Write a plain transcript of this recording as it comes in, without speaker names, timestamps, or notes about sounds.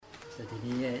แต่ที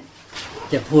นี้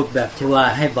จะพูดแบบที่ว่า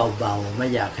ให้เบาๆไม่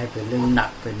อยากให้เป็นเรื่องหนัก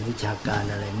เป็นวิชาการ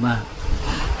อะไรมาก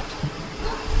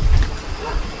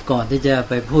ก่อนที่จะ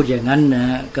ไปพูดอย่างนั้นนะ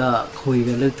ก็คุย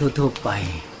กันเรื่องทั่วๆไป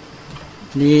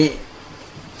นี้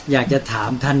อยากจะถาม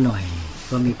ท่านหน่อย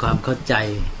ว่ามีความเข้าใจ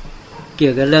เกี่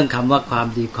ยวกับเรื่องคำว่าความ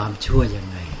ดีความชั่วยัง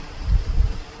ไง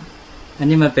อัน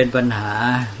นี้มันเป็นปัญหา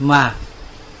มาก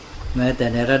แม้แต่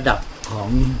ในระดับของ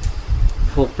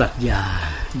พวกปรัชญา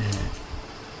นะ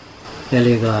ก็เ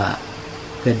รียกว่า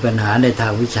เป็นปัญหาในทา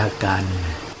งวิชาการ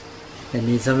แต่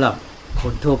นี้สำหรับค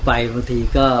นทั่วไปบางที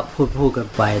ก็พูดกัน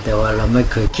ไปแต่ว่าเราไม่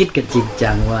เคยคิดกันจริง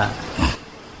จังว่า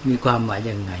มีความหมาย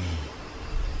ยังไง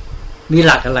มีห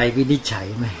ลักอะไรวินิจฉัย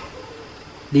ไหม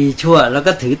ดีชั่วแล้ว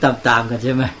ก็ถือตามๆกันใ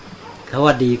ช่ไหมเขา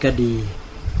ว่าดีก็ดี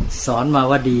สอนมา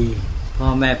ว่าดีพ่อ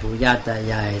แม่ปู่ย่าตา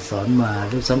ยายสอนมา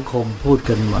หรือสังคมพูด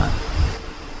กันมา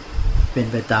เป็น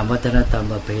ไปตามวัฒนธรรม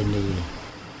ประเพณี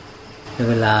แต่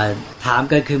เวลาถาม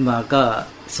กันขึ้นมาก็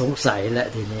สงสัยแล้ว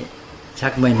ทีนี้ชั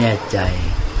กไม่แน่ใจ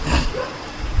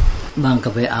บางก็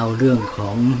ไปเอาเรื่องขอ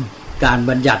งการ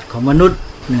บัญญัติของมนุษย์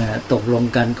เนี่ยตกลง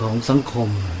กันของสังคม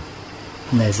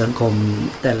ในสังคม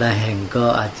แต่ละแห่งก็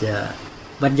อาจจะ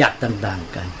บัญญัติต่าง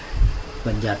ๆกัน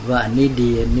บัญญัติว่าอันนี้ดี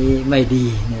อันนี้ไม่ดี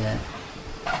เนี่ย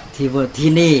ที่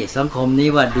นี่สังคมนี้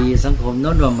ว่าดีสังคมโ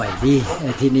น้นว่าไม่ดีไ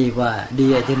อ้ที่นี่ว่าดี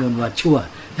ไอ้ที่นู้นว่าชั่ว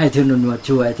ให้ที่นู้นว่า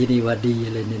ชั่วไอ้ที่นี่ว่าดี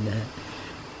อะไรนี่นะ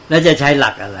แล้วจะใช้ห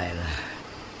ลักอะไรล่ะ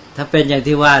ถ้าเป็นอย่าง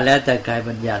ที่ว่าแล้วแต่กาย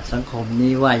บัญญัติสังคม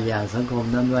นี้ว่าอย่างสังคม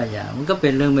นั้นว่าอย่างมันก็เป็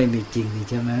นเรื่องไม่มีจริงนี่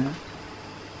ใช่ไหม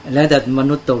แล้วแต่ม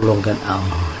นุษย์ตกลงกันเอา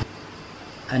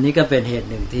อันนี้ก็เป็นเหตุ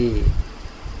หนึ่งที่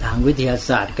ทางวิทยาศ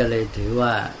าสตร์ก็เลยถือว่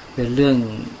าเป็นเรื่อง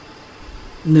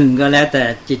หนึ่งก็แล้วแต่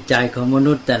จิตใจของม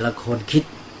นุษย์แต่ละคนคิด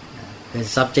เป็น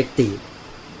subjective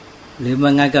หรือมั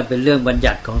นงั้นก็เป็นเรื่องบัญ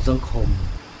ญัติของสังคม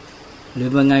หรือ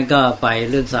มันงั้นก็ไป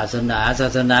เรื่องศาสน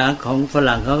าของฝ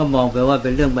รั่งเขาก็มองไปว่าเป็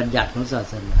นเรื่องบัญญัติของศา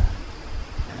สนา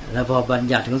แล้วพอบัญ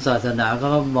ญัติของศาสนาเขา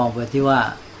ก็มองไปที่ว่า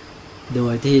โด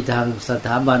ยที่ทางสถ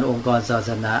าบันองค์กรศา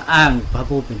สนาอ้างพระ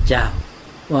ผู้เป็นเจ้า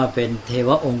ว่าเป็นเทว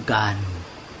องค์การ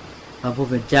พระผู้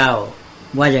เป็นเจ้า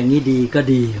ว่าอย่างนี้ดีก็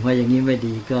ดีว่าอย่างนี้ไม่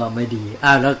ดีก็ไม่ดี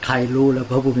แล้วใครรู้แล้ว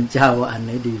พระผู้เป็นเจ้าว่าอันไห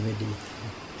นดีไม่ดี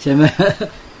ใช่ไหม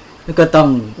ก็ต้อง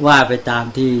ว่าไปตาม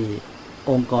ที่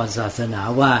องค์กรศาสนา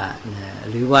ว่านะ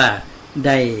หรือว่าไ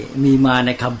ด้มีมาใน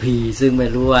คัมภีร์ซึ่งไม่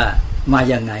รู้ว่ามา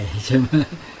อย่างไงใช่ไหม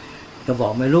ก็บอ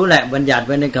กไม่รู้แหละบัญญัติไ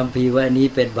ว้ในคัมภีร์ว่าอันนี้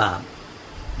เป็นบาป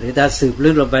หรือถ้าสืบลึ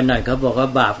กลงไปหน่อยเขาบอกว่า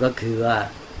บาปก็คือว่า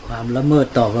ความละเมิด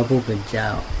ต่อพระผู้เป็นเจ้า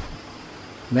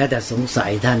แม้แต่สงสั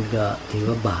ยท่านก็ถือ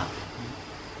ว่าบาป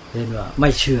เรียกว่าไม่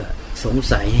เชื่อสง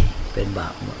สัยเป็นบา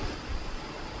ปหมด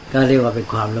ก็เรียกว่าเป็น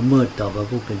ความละเมิดต่อพระ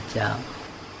ผู้เป็นเจ้า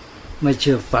ไม่เ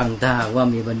ชื่อฟังถ้าว่า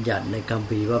มีบัญญัติในคัม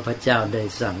ภีร์ว่าพระเจ้าได้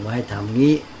สั่งว่าให้ทำ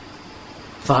งี้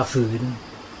ฝ่าฝืน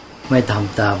ไม่ท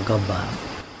ำตามก็บาป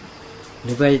ห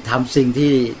รือไปทำสิ่ง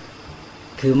ที่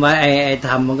คือว่าไอ้ท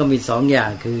ำมันก็มีสองอย่า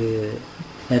งคือ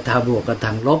ในทางบวกกับท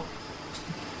างลบ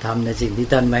ทำในสิ่งที่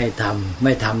ท่านไม่ให้ทำไ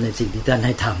ม่ทำในสิ่งที่ท่านใ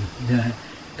ห้ท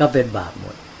ำก็เป็นบาปหม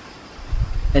ด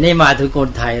อันนี้มาถึงคน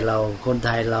ไทยเรา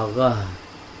ก็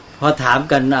พอถาม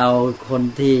กันเอาคน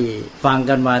ที่ฟัง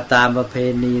กันมาตามประเพ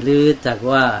ณีหรือจาก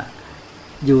ว่า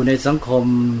อยู่ในสังคม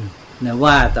นะ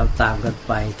ว่าตามๆกัน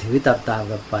ไปถือตาม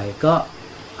ๆกันไปก็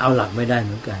เอาหลักไม่ได้เห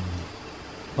มือนกัน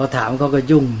พอถามเขาก็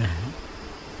ยุ่งนะ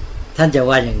ท่านจะ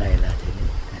ว่าอย่างไรล่ะทีนี้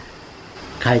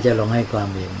ใครจะลงให้ความ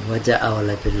เห็นว่าจะเอาอะไ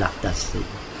รเป็นหลักตัดสิน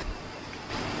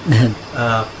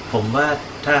ผมว่า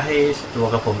ถ้าให้ตัว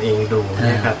กับผมเองดู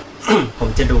นะครับ ผม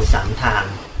จะดู3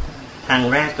 ทาง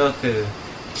แรกก็คือ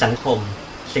สังคม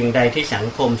สิ่งใดที่สัง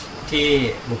คมที่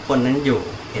บุคคลนั้นอยู่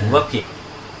เห็นว่าผิด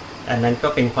อันนั้นก็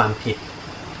เป็นความผิด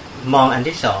มองอัน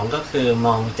ที่2ก็คือม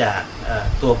องจาก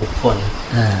ตัวบุคคล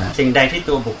สิ่งใดที่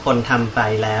ตัวบุคคลทำไป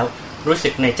แล้วรู้สึ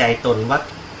กในใจตนว่า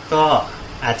ก็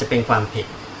อาจจะเป็นความผิด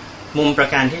มุมประ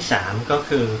การที่3ก็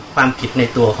คือความผิดใน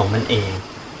ตัวของมันเอง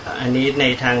อันนี้ใน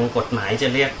ทางกฎหมายจะ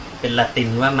เรียกเป็นละติน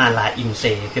ว่ามาลาอินเซ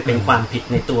คือเป็นความผิด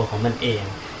ในตัวของมันเอง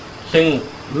ซึ่ง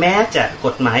แม้จะก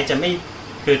ฎหมายจะไม่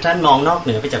คือท่านมองนอกเห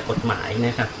นือไปจากกฎหมายน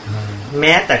ะครับแ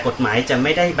ม้แต่กฎหมายจะไ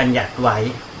ม่ได้บัญญัติไว้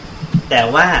แต่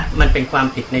ว่ามันเป็นความ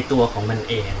ผิดในตัวของมัน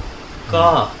เองก็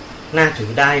น่าถื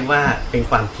อได้ว่าเป็น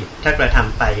ความผิดถ้ากระท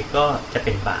ำไปก็จะเ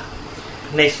ป็นบาป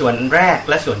ในส่วนแรก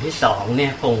และส่วนที่2เนี่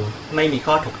ยคงไม่มี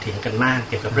ข้อถกเถียงกันมากเ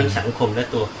กี่ยวกับเรื่องสังคมและ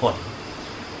ตัวคน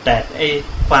แต่ไอ้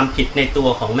ความผิดในตัว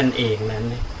ของมันเองนั้น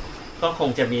ก็คง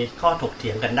จะมีข้อถกเถี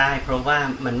ยงกันได้เพราะว่า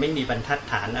มันไม่มีบรรทัด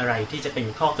ฐานอะไรที่จะเป็น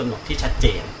ข้อกำหนดที่ชัดเจ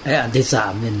นไอ้อันที่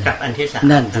3เนี่ยกับอันที่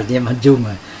3นั่นทีนี้มันยุ่ง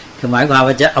อ่ะคือหมายความ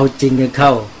ว่าจะเอาจริงกันเข้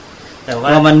า แต่ว่า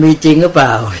มันมีจริงหรือเปล่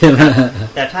าใช่ไหม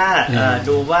แต่ถ้า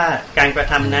ดูว่าการกระ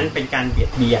ทำนั้นเป็นการเบีย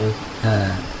ดเบียน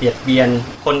เบียดเบียน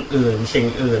คนอื่นสิ่ง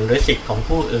อื่นหรือสิทธิของ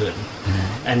ผู้อื่น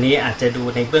อันนี้อาจจะดู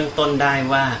ในเบื้องต้นได้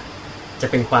ว่าจะ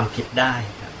เป็นความผิดได้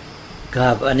ครับค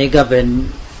รับอันนี้ก็เป็น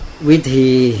วิธี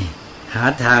หา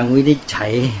ทางวินิจฉั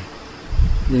ย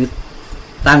หรือ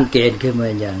ตั้งเกณฑ์ขึ้นมา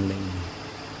อย่างหนึ่ง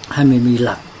ให้มันมีห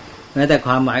ลักแม้แต่ค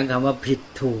วามหมายของคำว่าผิด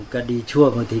ถูกก็ดีชั่ว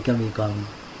บางทีก็มีค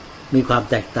วาม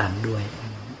แตกต่างด้วย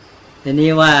ที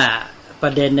นี้ว่าปร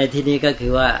ะเด็นในที่นี้ก็คื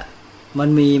อว่ามัน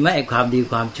มีไหมความดี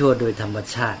ความชั่วโดยธรรม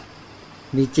ชาติ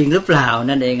มีจริงหรือเปล่า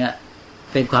นั่นเองอะ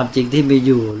เป็นความจริงที่มีอ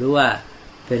ยู่หรือว่า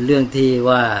เป็นเรื่องที่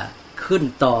ว่าขึ้น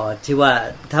ต่อที่ว่า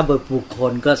ถ้าบุคค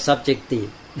ลก็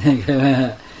subjective ใช่ไหม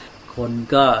คน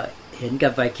ก็เห็นกั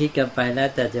นไปคิดกันไปแล้ว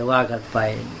แต่จะว่ากันไป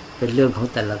เป็นเรื่องของ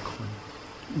แต่ละคน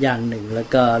อย่างหนึ่งแล้ว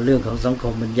ก็เรื่องของสังค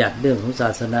มบัญญัติเรื่องของศา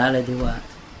สนาอะไรที่ว่า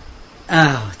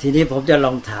ทีนี้ผมจะล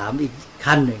องถามอีก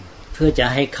ขั้นหนึ่งเพื่อจะ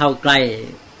ให้เข้าใกล้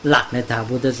หลักในทาง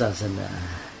พุทธศาสนา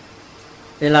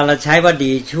เวลาเราใช้ว่า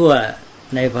ดีชั่ว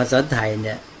ในภาษาไทยเ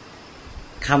นี่ย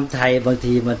คำไทยบาง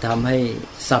ทีมันทำให้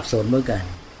สับสนเหมือนกัน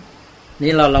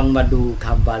นี่เราลองมาดูค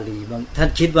ำบาลีบางท่าน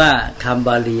คิดว่าคำบ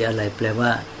าลีอะไรแปลว่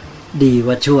าดี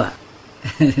ว่าชั่ว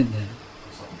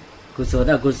กุศล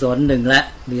อกุศลหนึ่งละ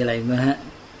มีอะไรไหมฮะ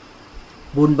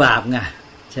บุญบาปไง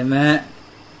ใช่ไหมฮะ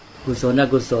กุศลอ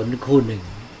กุศลคู่หนึ่ง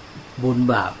บุญ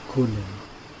บาปคู่หนึ่ง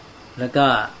แล้วก็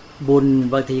บุญ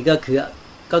บางทีก็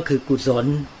คือกุศล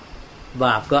บ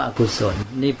าปก็อกุศล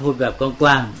นี่พูดแบบก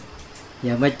ว้างๆ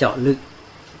ยังไม่เจาะลึก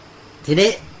ที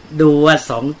นี้ดูว่า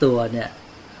สองตัวเนี่ย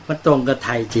มันตรงกับไท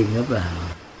ยจริงหรือเปล่า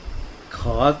ข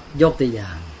อยกตัวอย่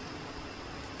าง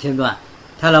เช่นว่า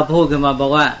ถ้าเราพูดขึ้นมาบอ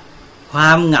กว่าคว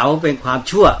ามเหงาเป็นความ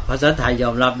ชั่วภาษาไทยยอ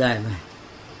มรับได้ไหม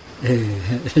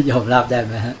ยอมรับได้ไ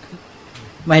หมฮะ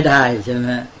ไม่ได้ใช่ไหม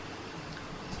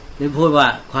หรือพูดว่า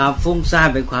ความฟุ้งซ่าน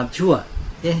เป็นความชั่ว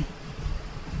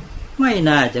ไม่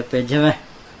น่าจะเป็นใช่ไหม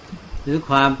หรือ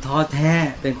ความท้อแท้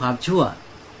เป็นความชั่ว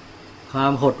ควา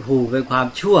มหดหู่เป็นความ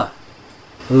ชั่ว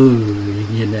อย่า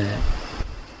งนี้นะ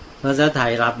ภาษาไท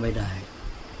ยรับไม่ได้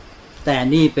แต่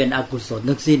นี่เป็นอกุศล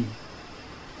ทั้งสิ้น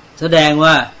แสดง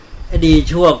ว่าดี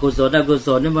ชั่วกุศลอกุศ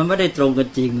ลนี่มันไม่ได้ตรงกัน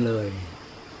จริงเลย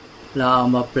เราเอา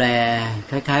มาแปล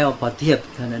คล้ายๆเอาพอเทียบ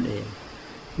เท่านั้นเอง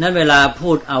นั่นเวลาพู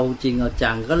ดเอาจริงเอา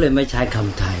จังก็เลยไม่ใช้ค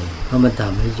ำไทยเพราะมันท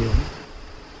ำให้ยุ่ง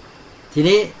ที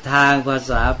นี้ทางภา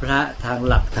ษาพระทาง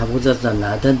หลักทางพุทธศาสนา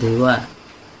ท่านถือว่า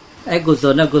ไอ้กุศ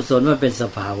ลอกุศลมันเป็นส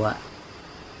ภาวะ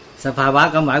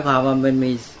ก็หมายความว่ามัน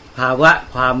มีภาวะ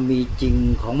ความมีจริง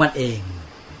ของมันเอง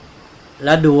แ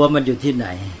ล้วดูว่ามันอยู่ที่ไหน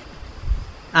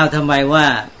ทำไมว่า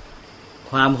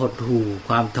ความหดหู่ค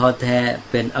วามท้อแท้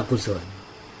เป็นอกุศล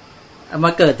ม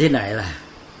าเกิดที่ไหนล่ะ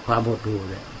ความหดหู่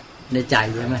เนี่ยในใจ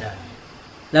ใช่ไหม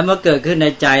แล้วมาเกิดขึ้นใน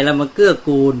ใจแล้วมาเกื้อ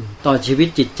กูลต่อชีวิต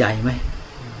จิตใจไหม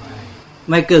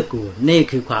ไม่เกื้อกูลนี่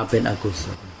คือความเป็นอกุศ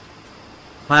ล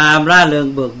ความร่าเริง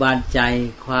เบิกบานใจ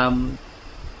ความ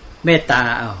เมตตา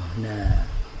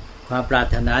ความปรา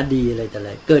รถนาดีอะไรแต่อะไร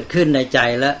เกิดขึ้นในใจ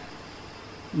แล้ว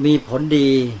มีผลดี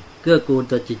เกื้อกูล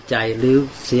ต่อจิตใจหรือ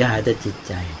เสียหายต่อจิต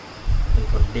ใจเป็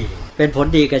นผล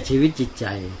ดีกับชีวิตจิตใจ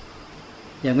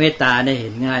อย่างเมตตาเนี่ยเห็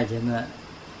นง่ายใช่ไหม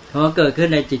พอเกิดขึ้น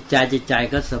ในจิตใจ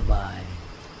ก็สบาย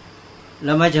แ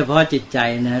ล้วไม่เฉพาะจิตใจ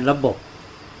นะระบบ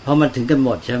เพราะมันถึงกันหม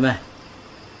ดใช่ไหม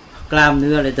กล้ามเ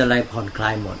นื้ออะไรแต่อะไรผ่อนคลา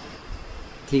ยหมด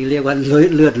ที่เรียกว่า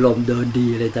เลือดลมเดินดี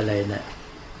อะไรแต่อะไรนะ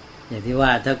อย่างที่ว่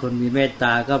าถ้าคนมีเมตต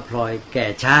าก็พลอยแก่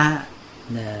ช้า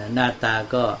หน้าตา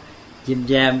ก็ยิ้ม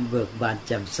แย้มเบิกบานแ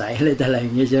จ่มใสอะไรแต่อะไรอย่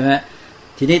างนี้ใช่ไหม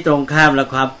ทีนี้ตรงข้ามแล้ว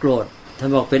ความโกรธท่าน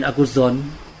บอกเป็นอกุศล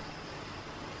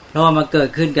เพราะว่ามันเกิด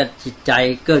ขึ้นกับจิตใจ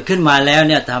เกิดขึ้นมาแล้วเ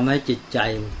นี่ยทำให้จิตใจ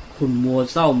ขุ่นมัว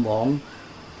เศร้าหมอง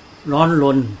ร้อนร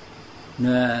น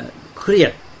เครีย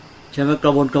ดใช่ไหมกร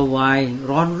ะวนกระวาย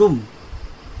ร้อนรุ่ม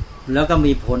แล้วก็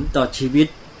มีผลต่อชีวิต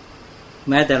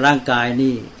แม้แต่ร่างกาย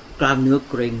นี่กล้ามเนื้อ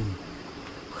เกร็ง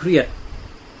เครียด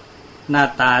หน้า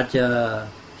ตาจะ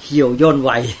เหี่ยวย่นไห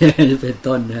ว เป็น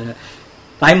ต้นนะ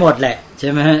ไปหมดแหละใช่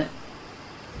ไหม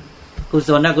กุศ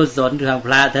ลอกุศลทางพ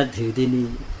ระท่านถือที่นี่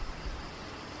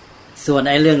ส่วน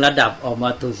ไอ้เรื่องระดับออกมา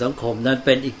ถูกสังคมนั้นเ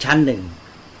ป็นอีกชั้นหนึ่ง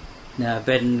เ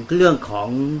ป็นเรื่องของ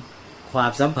ควา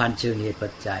มสัมพันธ์เชิงเหตุปั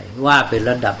จจัยว่าเป็น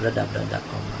ระดับ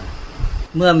ออกมา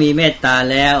เมื่อมีเมตตา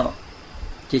แล้ว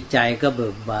จิตใจก็เบิ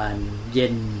กบานเย็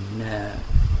น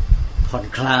ผ่อน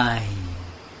คลาย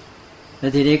แล้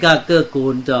วทีนี้ก็เกื้อกู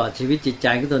ลต่อชีวิตจิตใจ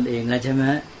ของตนเองแล้วใช่ไหม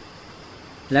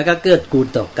แล้วก็เกื้อกูล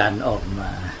ต่อกันออกม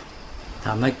าท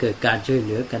ำให้เกิดการช่วยเห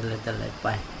ลือกันอะไรไป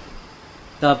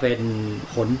ก็เป็น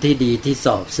ผลที่ดีที่ส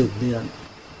อบสืบเนื่อง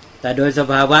แต่โดยส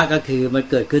ภาวะก็คือมัน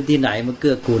เกิดขึ้นที่ไหนมันเ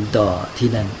กื้อกูลต่อที่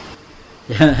นั่น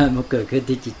มันเกิดขึ้น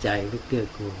ที่จิตใจมันเกื้อ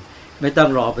กูลไม่ต้อง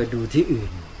รอไปดูที่อื่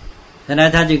นฉะนั้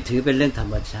นท่านจึงถือเป็นเรื่องธร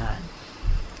รมชาติ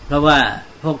เพราะว่า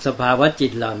พวกสภาวะจิ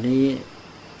ตเหล่านี้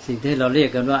สิ่งที่เราเรียก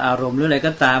กันว่าอารมณ์หรืออะไร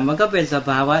ก็ตามมันก็เป็นส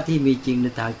ภาวะที่มีจริงใน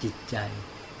ทางจิตใจ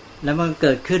แล้วมันเ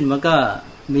กิดขึ้นมันก็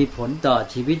มีผลต่อ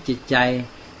ชีวิตจิตใจ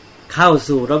เข้า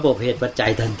สู่ระบบเหตุปัจจั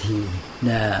ยทันที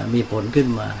นะมีผลขึ้น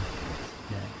มา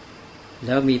นะแ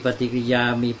ล้วมีปฏิกิริยา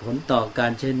มีผลต่อกา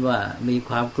รเช่นว่ามี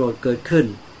ความโกรธเกิดขึ้น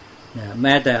นะแ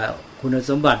ม้แต่คุณ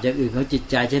สมบัติอย่างอื่นของจิต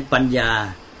ใจเช่นปัญญา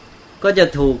ก็จะ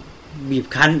ถูกบีบ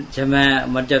คั้นใช่ไหม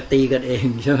มันจะตีกันเอง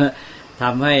ใช่ไหมท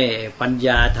ำให้ปัญญ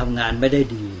าทำงานไม่ได้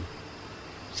ดี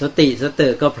สติสเต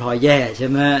อก็พลอยแย่ใช่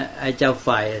ไหมไอ้เจ้า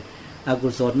ฝ่ายอกุ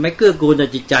ศลไม่เกื้อกูลต่อ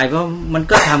จิตใจเพราะมัน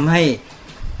ก็ทำให้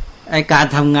ไอ้การ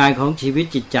ทำงานของชีวิต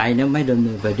จิตใจเนี่ยไม่ดำเ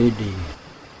นินไปได้ดี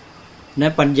น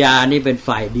ะปัญญานี่เป็น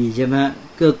ฝ่ายดีใช่ไหม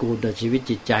เกื้อกูลต่อชีวิต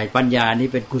จิตใจปัญญานี่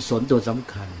เป็นกุศลตัวส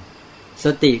ำคัญส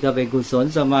ติก็เป็นกุศล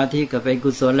สมาธิก็เป็น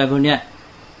กุศลอะไรพวกเนี้ย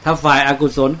ถ้าฝ่ายอกุ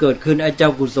ศลเกิดขึ้นไอ้เจ้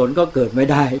ากุศลก็เกิดไม่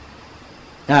ได้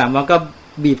มันก็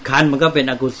บีบคั้นมันก็เป็น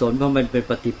อกุศลเพราะมันเป็น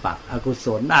ปฏิปักษ์อกุศ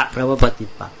ลแปลว่าปฏิ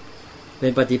ปักษ์เป็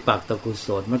นปฏิปักษ์ต่อกุศ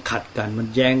ลมันขัดกันมัน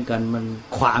แย้งกันมัน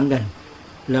ขวางกัน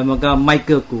แล้วมันก็ไม่เ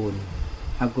กื้อกูล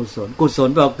อกุศลกุศล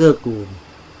แปลว่าเกื้อ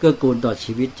กูลต่อ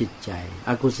ชีวิตจิตใจ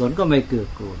อกุศลก็ไม่เกื้อ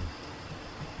กูล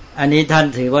อันนี้ท่าน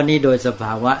ถือว่านี่โดยสภ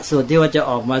าวะส่วนที่ว่าจะ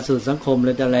ออกมาสู่สังคมห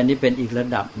รืออะไรนี่เป็นอีกระ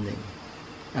ดับหนึ่ง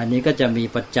อันนี้ก็จะมี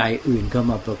ปัจจัยอื่นเข้า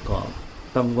มาประกอบ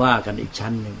ต้องว่ากันอีก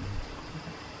ชั้นหนึ่ง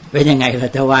เป็นยังไงล่ะ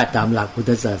ถ้าว่าตามหลักพุท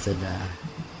ธศาสนา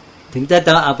ถึงจะ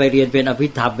ต้องเอาไปเรียนเป็นอภิ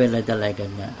ธรรมเป็นอะไรกัน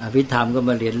นะอภิธรรมก็ม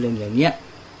าเรียนเรื่องอย่างเนี้ย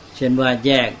เช่นว่าแ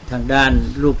ยกทางด้าน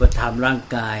รูปธรรมร่าง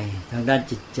กายทางด้าน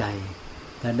จิตใจ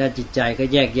ทางด้านจิตใจก็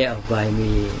แยกแยะออกไปมี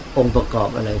องค์ประกอบ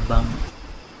อะไรบ้าง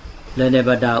และใน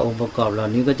บรรดาองค์ประกอบเหล่า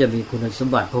นี้ก็จะมีคุณสม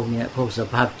บัติพวกนี้พวกส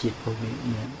ภาพจิตพวกนี้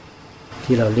เนี่ย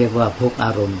ที่เราเรียกว่าพวกอ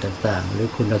ารมณ์ต่างๆหรือ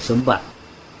คุณสมบัติ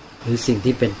หรือสิ่ง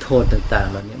ที่เป็นโทษต่างๆ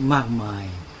เหล่านี้มากมาย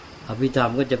อภิธรร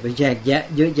มก็จะไปแยกแยะ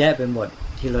เยอะแยะไปหมด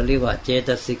ที่เราเรียกว่าเจต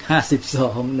สิก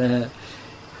52นะ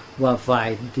ว่าฝ่าย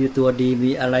ที่ตัวดี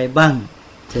มีอะไรบ้าง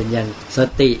เช่นอย่างส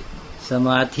ติสม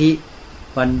าธิ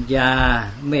ปัญญา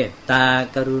เมตตา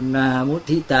กรุณามุ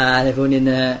ทิตาอะไรพวกนี้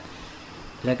นะ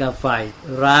แล้วก็ฝ่าย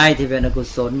ร้ายที่เป็นอกุ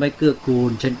ศลไม่เกื้อกู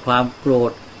ลเช่นความโกร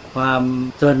ธความ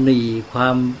ตระหนี่ควา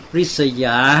มริษย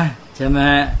าใช่ไหม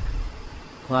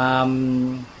ความ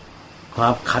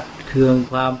ขัดเคือง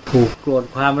ความผูกโกรธ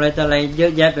ความอะไรต่ออะไรเยอ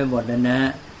ะแยะไปหมดนะ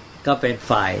ก็เป็น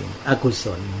ฝ่ายอกุศ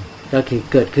ลก็คือ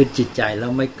เกิดขึ้นจิตใจแล้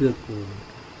วไม่เกื้อกูล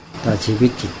ต่อชีวิ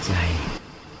ตจิตใจ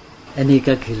อันนี้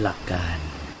ก็คือหลักการ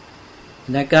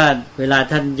และก็เวลา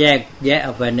ท่านแยกแยะอ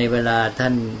อกไปในเวลาท่า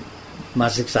นมา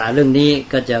ศึกษาเรื่องนี้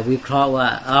ก็จะวิเคราะห์ว่า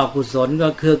อกุศลก็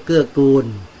คือเกื้อกูล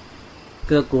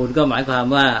ก็หมายความ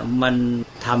ว่ามัน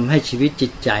ทำให้ชีวิตจิ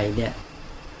ตใจเนี่ย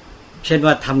เช่น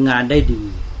ว่าทำงานได้ดี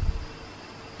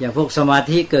อย่างพวกสมา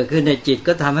ธิเกิดขึ้นในจิต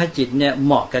ก็ทำให้จิตเนี่ยเ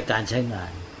หมาะกับการใช้งา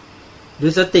นหรื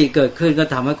อสติเกิดขึ้นก็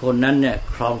ทำให้คนนั้นเนี่ย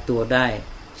ครองตัวได้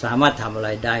สามารถทำอะไร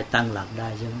ได้ตั้งหลักได้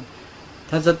ใช่ไหม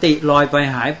ถ้าสติลอยไป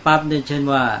หายปั๊บเนี่ยเช่น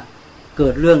ว่าเกิ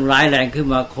ดเรื่องร้ายแรงขึ้น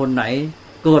มาคนไหน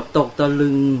โกรธตกตะลึ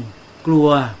งกลัว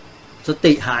ส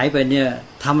ติหายไปเนี่ย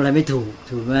ทำอะไรไม่ถู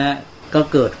กไหมก็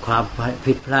เกิดความ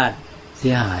ผิดพลาดเสี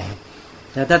ยหาย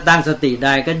แต่ถ้าตั้งสติไ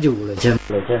ด้ก็อยู่เลยใ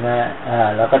ช่ไหม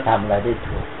แล้วก็ทำอะไรได้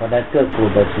ถูกเพราะนั้นเกื้อกูล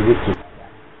ต่อชีวิตจิต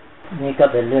นี่ก็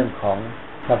เป็นเรื่องของ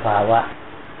สภาวะ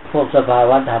พวกสภา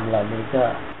วะธรรมเหล่านี้ก็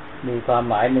มีความ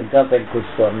หมายหนึ่งก็เป็นกุ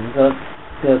ศลก็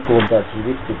เกื้อกูลต่อชี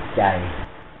วิตจิตใจ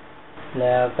แ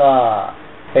ล้วก็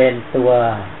เป็นตัว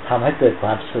ทำให้เกิดคว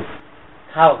ามสุข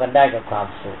เข้ากันได้กับความ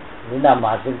สุขหรือนำม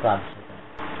าซึ่งความสุข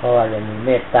เพราะว่าอย่างมีเม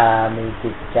ตตามี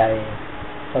จิตใจ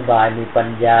สบายมีปัญ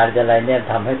ญาอะไรเนี่ย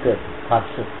ทำให้เกิดความ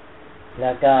สุขแ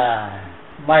ล้วก็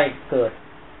ไ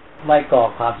ม่ก่อ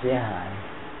ความเสียห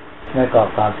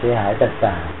าย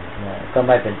ต่างๆก็ไ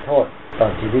ม่เป็นโทษต่อ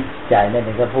ชีวิตใจนั่นเอ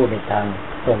งก็พูดในทาง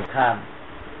ตรงข้าม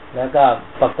แล้วก็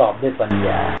ประกอบด้วยปัญญ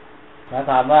าหมาย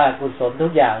ความว่ากุศลทุ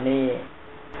กอย่างนี้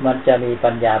มันจะมี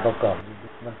ปัญญาประกอบ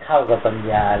มันเข้ากับปัญ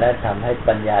ญาและทำให้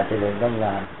ปัญญาเจริญงอกง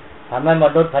ามทำให้ม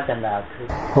นุษย์พัฒนาขึ้น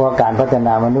เพราะการพัฒน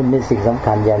ามนุษย์นี่สิ่งสำ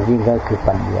คัญอย่างยิ่งก็คือ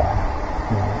ปัญญา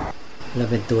และ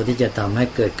เป็นตัวที่จะทำให้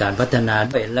เกิดการพัฒนา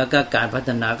ไปแล้วก็การพัฒ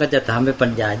นาก็จะทำให้ปั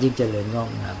ญญายิ่งเจริญงอก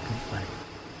งามขึ้นไป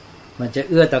มันจะ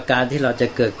เอื้อต่อการที่เราจะ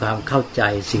เกิดความเข้าใจ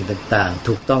สิ่งต่างๆ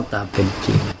ถูกต้องตามเป็นจ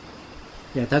ริง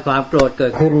อย่างถ้าความโกรธเกิ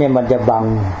ดขึ้นเนี่ยมันจะบัง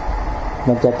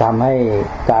มันจะทำให้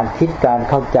การคิดการ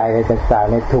เข้าใจอะไรต่างๆ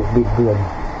เนี่ยถูกบิดเบือน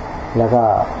แล้วก็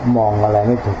มองอะไรไ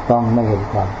ม่ถูกต้องไม่เห็น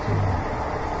ความจริง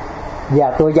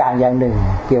ตัวอย่างหนึ่ง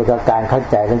เกี่ยวกับการเข้า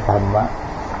ใจเรื่องธรรมะ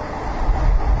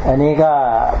อันนี้ก็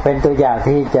เป็นตัวอย่าง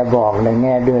ที่จะบอกในแ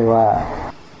ง่ด้วยว่า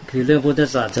คือเรื่องพุทธ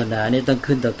ศาสนานี่ต้อง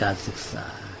ขึ้นต่อการศึกษา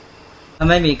ถ้า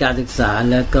ไม่มีการศึกษา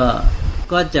แล้ว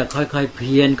ก็จะค่อยๆเ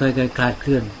พี้ยนค่อยๆคลาดเค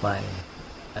ลื่อนไป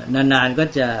นานๆก็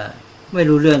จะไม่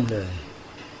รู้เรื่องเลย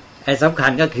ไอ้สำคั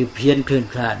ญก็คือเพี้ยนคลื่น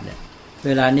คลาดเนี่ยเว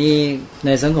ลานี้ใน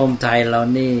สังคมไทยเรา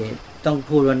นี่ต้อง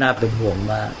พูดว่าน่าเป็นห่วง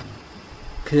มาก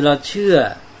คือเราเชื่อ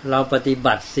เราปฏิ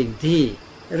บัติสิ่งที่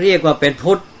เรียกว่าเป็น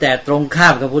พุทธแต่ตรงข้า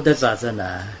มกับพุทธศาสน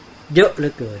าเยอะเหลื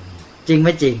อเกินจริงไ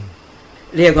ม่จริง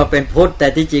เรียกว่าเป็นพุทธแต่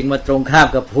ที่จริงมาตรงข้าม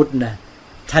กับพุทธนะ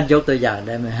ท่านยกตัวอย่างไ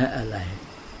ด้ไหมฮะอะไร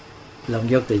ลอง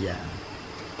ยกตัวอย่าง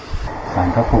ศาล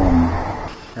พระภูมิ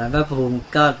ศาลพระภูมิ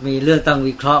ก็มีเรื่องต้อง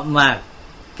วิเคราะห์มาก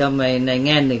ก็ในแ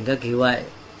ง่หนึ่งก็คือว่า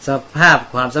สภาพ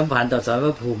ความสัมพันธ์ต่อศาลพ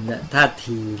ระภูมิเนี่ยท่า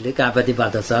ทีหรือการปฏิบั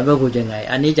ติต่อศาลพระภูมิยังไง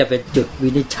อันนี้จะเป็นจุดวิ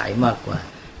นิจฉัยมากกว่า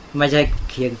ไม่ใช่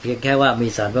เพียงแค่ว่ามี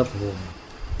ศาลพระภูมิ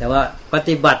แต่ว่าป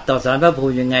ฏิบัติต่อศาลพระภู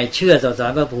มิยังไงเชื่อต่อศา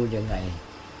ลพระภูมิยังไง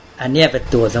อันนี้เป็น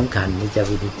ตัวสำคัญที่จะ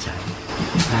วินิจฉัย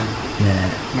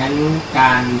งั้นก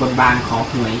ารบนบานขอ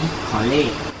หวยขอเล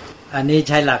ขอันนี้ใ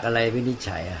ช้หลักอะไรวินิจ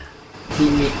ฉัยที่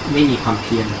ไม่มีความเ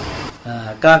พียร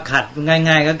ก็ขัด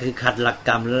ง่ายๆก็คือขัดหลักก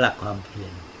รรมและหลักความเพีย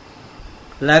ร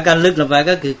แล้วการลึกลงไป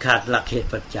ก็คือขัดหลักเหตุ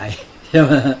ปัจจัยใช่ไห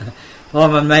มเพราะ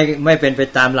มันไม่เป็นไป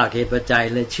ตามหลักเหตุปัจจัย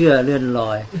เลยเชื่อเลื่อนล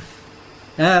อย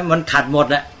มันขัดหมด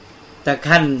แหละแต่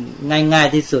ขั้นง่าย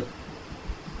ๆที่สุด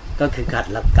ก็คือขัด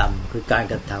หลักกรรมคือการ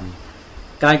กระ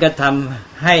ท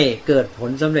ำให้เกิดผ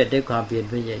ลสำเร็จด้วยความเพียร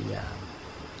พยายาม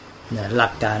เนี่ยหลั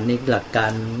กการนี้หลักกา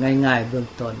รง่ายๆเบื้อง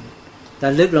ต้นแต่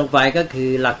ลึกลงไปก็คือ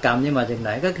หลักกรรมนี่มาจากไหน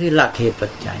ก็คือหลักเหตุปั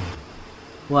จจัย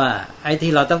ว่าไอ้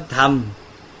ที่เราต้องท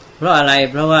ำเพราะอะไร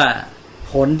เพราะว่า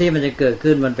ผลที่มันจะเกิด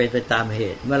ขึ้นมันเป็นไปตามเห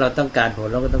ตุเมื่อเราต้องการผล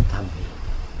เราก็ต้องทำเหตุ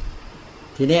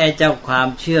ทีนี้ไอ้เจ้าความ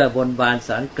เชื่อบนบานส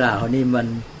ารกล่าวนี่มัน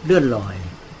เลื่อนลอย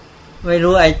ไม่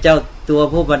รู้ไอ้เจ้าตัว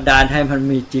ผู้บันดาลให้มัน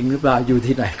มีจริงหรือเปล่าอยู่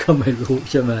ที่ไหนก็ไม่รู้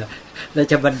ใช่ไหมแล้ว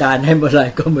จะบันดาลให้เมื่อไหร่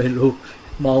ก็ไม่รู้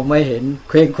มองไม่เห็น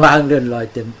เคว้งคว้างเลื่อนลอย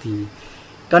เต็มที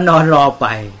ก็นอนรอไป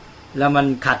แล้วมัน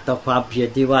ขัดต่อความเพียร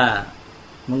ที่ว่า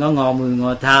มันก็งอมือง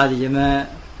อเท้าใช่ไหม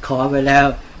ขอไปแล้ว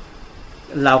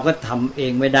เราก็ทำเอ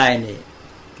งไม่ได้นี่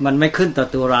มันไม่ขึ้นต่อ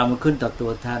ตัวเรามันขึ้นต่อตั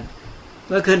วท่านเ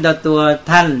มื่อขึ้นต่อตัว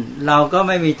ท่านเราก็ไ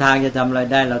ม่มีทางจะทำอะไร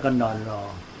ได้เราก็นอนรอ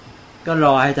ก็ร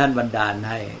อให้ท่านบันดาล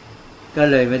ให้ก็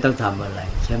เลยไม่ต้องทำอะไร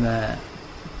ใช่ไหม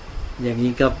อย่าง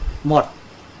นี้ก็หมด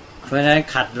เพราะฉะนั้น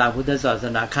ขัดหลักพุทธศาส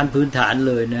นาขั้นพื้นฐาน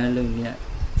เลยนะเรื่องนี้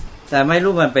แต่ไม่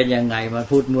รู้มันเป็นยังไงมา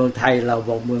พูดเมืองไทยเราบ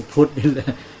อกเมืองพุทธนี่แหละ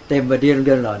เต็มไปด้วยเ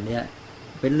รื่องเหล่านี้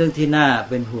เป็นเรื่องที่น่า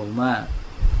เป็นห่วงมาก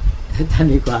ท่าน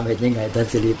มีความเป็นยังไงท่าน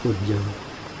สิริปุญโญ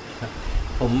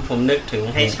ผมนึกถึง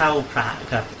ให้เช่าพระ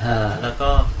ครับแล้วก็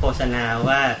โฆษณา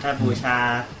ว่าถ้าบูชา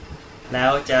แล้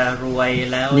วจะรวย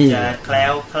แล้วจะแคล้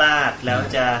วคลาดแล้ว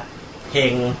จะเฮ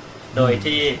งโดย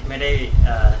ที่ไม่ได้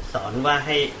สอนว่า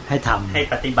ให้ทำให้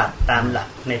ปฏิบัติตามหลัก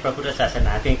ในพระพุทธศาสน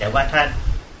าเพียงแต่ว่าถ้า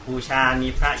บูชามี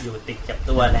พระอยู่ติดกับ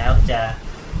ตัวแล้ว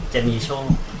จะมีโชค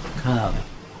ครับ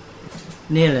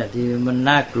นี่แหละที่มัน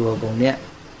น่ากลัวตรงเนี้ย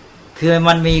คือ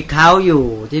มันมีเขาอยู่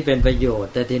ที่เป็นประโยช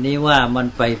น์แต่ทีนี้ว่ามัน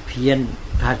ไปเพี้ยน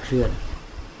คลาดเคลื่อน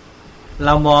เร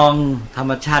ามองธรร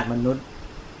มชาติม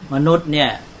นุษย์เนี่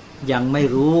ยยังไม่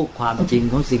รู้ความจริง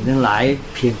ของสิ่งทั้งหลาย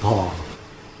เพียงพอ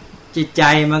จิตใจ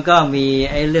มันก็มี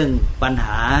ไอ้เรื่องปัญห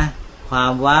าควา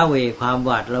มว้าเหวความห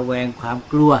วาดระแวงความ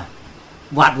กลัว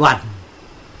หวาดหวั่น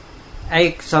ไอ้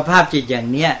สภาพจิตอย่าง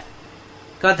เนี้ย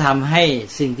ก็ทำให้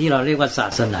สิ่งที่เราเรียกว่าศา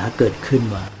สนาเกิดขึ้น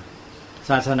มา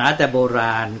ศาสนาแต่โบร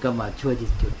าณก็มาช่วย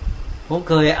ที่จุดผม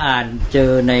เคยอ่านเจ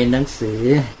อในหนังสือ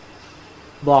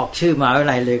บอกชื่อมหาวิทย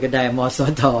าลัยเลยก็ได้มส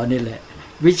ทนี่แหละ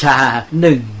วิชา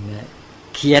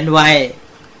1เขียนไว้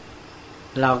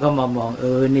เราก็มอง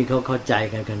นี่เขาเข้าใจ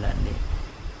กันขนาดนี้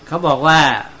เขาบอกว่า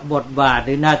บทบาทห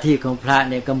รือหน้าที่ของพระ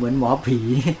เนี่ยก็เหมือนหมอผี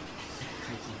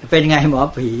เป็นไงหมอ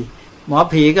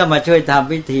ผีก็มาช่วยท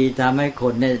ำพิธีทำให้ค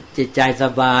นเนี่ยจิตใจส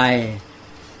บาย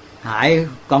หาย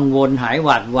กังวลหายหว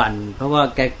าดหวั่นเพราะว่า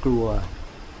แกกลัว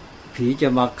ผีจะ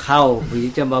มาเข้าผี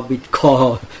จะมาบิดคอ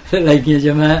อะไรอย่างเงี้ยใ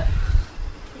ช่ไหม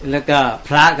แล้วก็พ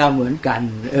ระก็เหมือนกัน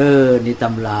นี่ต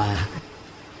ำรา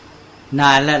น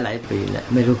านและหลายปีแล้ว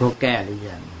ไม่รู้เขาแก้หรือ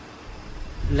ยัง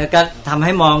แล้วก็ทำใ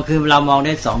ห้มองคือเรามองไ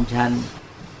ด้2ชั้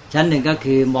นหนึ่งก็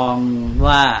คือมอง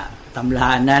ว่าตำรา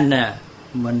นั้นน่ะ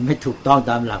มันไม่ถูกต้อง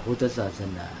ตามหลักพุทธศาส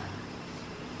นา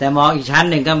แต่มองอีกชั้น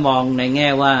หนึ่งก็มองในแง่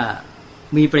ว่า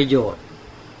มีประโยชน์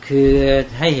คือ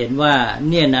ให้เห็นว่า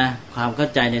เนี่ยนะความเข้า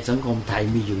ใจในสังคมไทย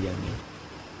มีอยู่อย่างนี้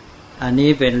อันนี้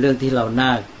เป็นเรื่องที่เราน่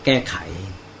าแก้ไข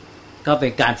ก็เป็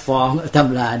นการฟ้องต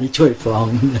ำรานี้ช่วยฟ้อง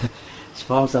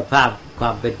สภาพคว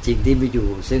ามเป็นจริงที่มีอยู่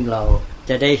ซึ่งเรา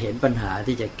จะได้เห็นปัญหา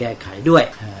ที่จะแก้ไขด้วย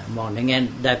มองในแง่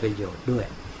ได้ประโยชน์ด้วย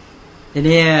ที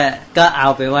นี้ก็เอา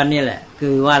ไปว่านี่แหละคื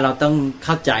อว่าเราต้องเ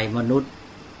ข้าใจมนุษย์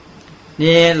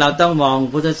นี่เราต้องมอง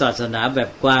พุทธศาสนาแบบ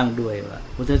กว้างด้วยว่า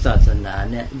พุทธศาสนา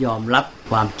เนี่ยยอมรับ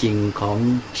ความจริงของ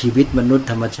ชีวิตมนุษย์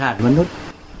ธรรมชาติมนุษย์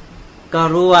ก็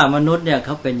รู้ว่ามนุษย์เนี่ยเข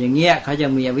าเป็นอย่างเงี้ยเขายั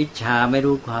งมีอวิชชาไม่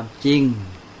รู้ความจริง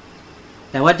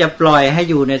แต่ว่าจะปล่อยให้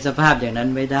อยู่ในสภาพอย่างนั้น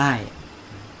ไม่ได้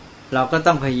เราก็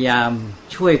ต้องพยายาม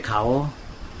ช่วยเขา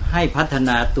ให้พัฒน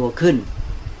าตัวขึ้น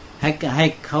ให้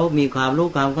เขามีความรู้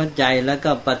ความเข้าใจแล้ว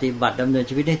ก็ปฏิบัติดำเนิน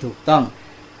ชีวิตให้ถูกต้อง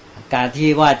การที่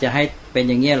ว่าจะให้เป็น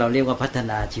อย่างนี้เราเรียกว่าพัฒ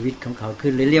นาชีวิตของเขาขึ้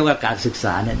นหรือเรียกว่าการศึกษ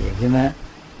านั่นเองใช่ไหม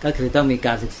ก็คือต้องมีก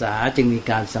ารศึกษาจึงมี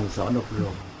การสั่งสอนอบร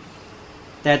ม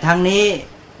แต่ทั้งนี้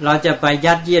เราจะไป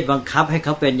ยัดเยียดบังคับให้เข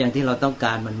าเป็นอย่างที่เราต้องก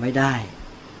ารมันไม่ได้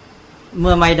เ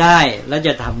มื่อไม่ได้แล้วจ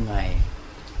ะทำไง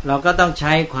เราก็ต้องใ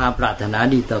ช้ความปรารถนา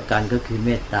ดีต่อกันก็คือเม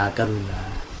ตตากรุณา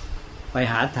ไป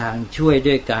หาทางช่วย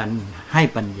ด้วยการให้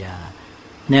ปัญญา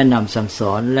แนะนำสั่งส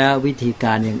อนและวิธีก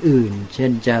ารอย่างอื่นเช่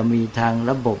นจะมีทาง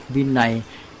ระบบวินัย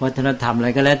วัฒนธรรมอะไร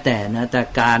ก็แล้วแต่นะแต่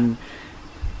การ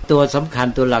ตัวสำคัญ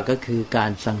ตัวหลักก็คือกา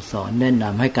รสั่งสอนแนะน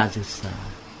ำให้การศึกษา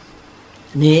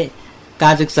นี้ก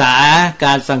ารศึกษาก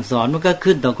ารสั่งสอนมันก็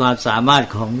ขึ้นต่อความสามารถ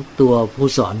ของตัวผู้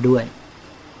สอนด้วย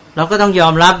เราก็ต้องยอ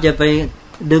มรับจะไป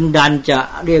ดึงดันจะ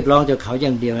เรียกร้องจากเขาอย่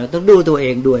างเดียวนะต้องดูตัวเอ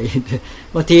งด้วย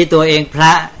บางทีตัวเองพร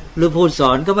ะหรือผู้ส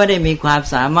อนก็ไม่ได้มีความ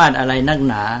สามารถอะไรนัก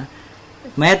หนา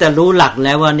แม้แต่รู้หลักแ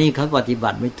ล้วว่านี่เขาปฏิบั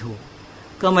ติไม่ถูก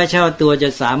ก็ไม่ใช่ว่าตัวจะ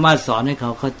สามารถสอนให้เข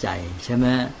าเข้าใจใช่ไหม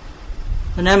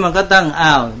เพราะนั้นมันก็ต้อง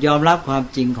ยอมรับความ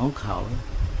จริงของเขา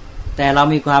แต่เรา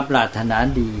มีความปรารถนา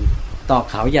ดีต่อ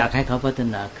เขาอยากให้เขาพัฒ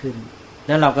นาขึ้นแ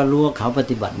ล้วเราก็รู้ว่าเขาป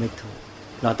ฏิบัติไม่ถูก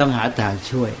เราต้องหาทาง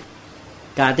ช่วย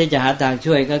การที่จะหาทาง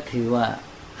ช่วยก็คือว่า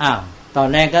ตอน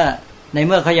แรกก็ในเ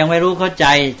มื่อเขายังไม่รู้เข้าใจ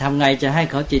ทำไงจะให้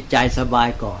เขาจิตใจสบาย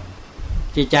ก่อน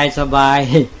จิตใจสบาย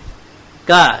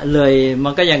ก็เลยมั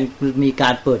นก็ยังมีกา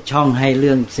รเปิดช่องให้เ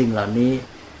รื่องสิ่งเหล่านี้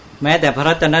แม้แต่พระ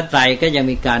รัตนตรัยก็ยัง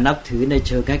มีการนับถือในเ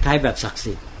ชิงคล้ายๆแบบศักดิ์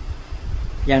สิทธิ์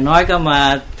อย่างน้อยก็มา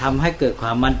ทำให้เกิดคว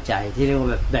ามมั่นใจที่เรียกว่า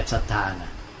แบบศรัทธาน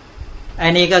ะอั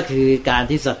นนี้ก็คือการ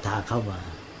ที่ศรัทธาเข้ามา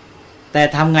แต่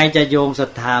ทำไงจะโยงศรั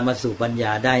ทธามาสู่ปัญญ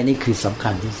าได้นี่คือสำคั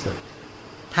ญที่สุด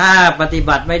ถ้าปฏิ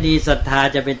บัติไม่ดีศรัทธา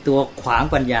จะเป็นตัวขวาง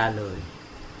ปัญญาเลย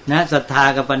นะศรัทธา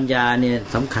กับปัญญาเนี่ย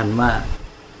สำคัญมาก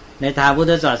ในทางพุท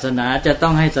ธศาสนาจะต้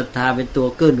องให้ศรัทธาเป็นตัว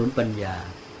เกื้อหนุนปัญญา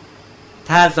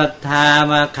ถ้าศรัทธา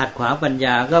มาขัดขวางปัญญ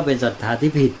าก็เป็นศรัทธา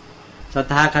ที่ผิดศรัท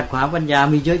ธาขัดขวางปัญญา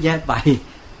มีเยอะแยะไป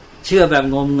เชื่อแบบ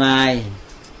งมงาย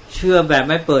เชื่อแบบ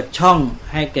ไม่เปิดช่อง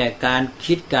ให้แก่การ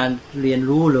คิดการเรียน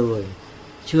รู้เลย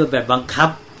เชื่อแบบบังคับ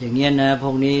อย่างเงี้ยนะพ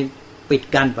วกนี้ปิด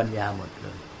กั้นปัญญาหมดเล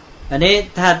ยอันนี้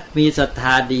ถ้ามีศรัทธ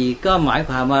าดีก็หมาย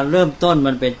ความว่าเริ่มต้น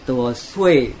มันเป็นตัวช่ว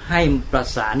ยให้ประ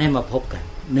สานให้มาพบกัน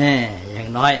แน่อย่าง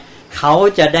น้อยเขา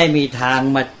จะได้มีทาง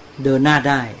มาเดินหน้า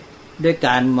ได้ด้วยก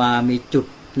ารมามีจุด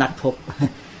นัดพบ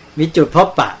มีจุดพบ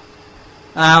ปะ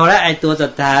เอาและไอตัวศรั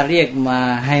ทธาเรียกมา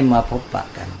ให้มาพบปะ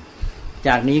กันจ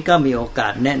ากนี้ก็มีโอกา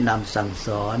สแนะนำสั่งส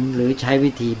อนหรือใช้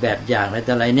วิธีแบบอย่างอะไรแ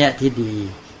ต่อะไรเนี่ยที่ดี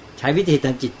ใช้วิธีท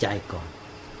างจิตใจก่อน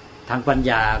ทางปัญ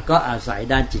ญาก็อาศัย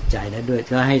ด้านจิตใจนะด้วย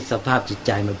ก็ให้สภาพจิตใ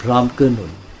จมันพร้อมเกื้อหนุ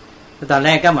นตอนแร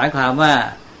กก็หมายความว่า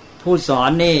ผู้สอ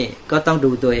นนี่ก็ต้อง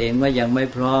ดูตัวเองว่ายังไม่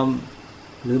พร้อม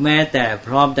หรือแม้แต่พ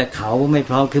ร้อมแต่เขาไม่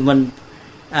พร้อมคือมัน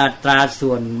อัตรา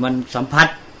ส่วนมันสัมพัท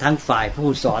ธ์ทั้งฝ่ายผู้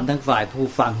สอนทั้งฝ่ายผู้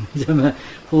ฟังใช่ไหม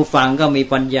ผู้ฟังก็มี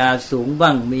ปัญญาสูงบ้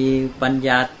างมีปัญญ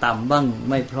าต่ำบ้าง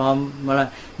ไม่พร้อม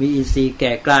มีอินทรีย์แ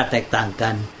ก่กล้าแตกต่างกั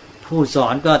นผู้สอ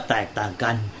นก็แตกต่าง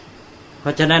กันเพร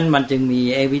าะฉะนั้นมันจึงมี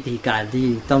วิธีการที่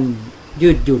ต้องยื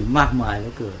ดหยุ่นมากมายเหลื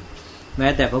อเกินแม้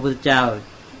แต่พระพุทธเจ้า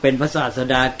เป็นพระศาส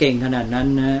ดาเก่งขนาดนั้น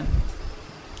นะ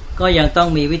ก็ยังต้อง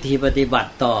มีวิธีปฏิบั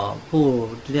ติต่อผู้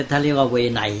ท่านเรียกว่าเว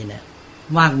ไนเนี่ย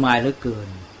มากมายเหลือเกิน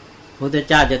พระพุทธ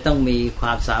เจ้าจะต้องมีคว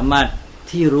ามสามารถ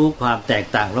ที่รู้ความแตก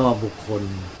ต่างระหว่างบุคคล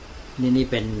นี่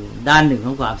เป็นด้านหนึ่งข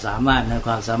องความสามารถนะค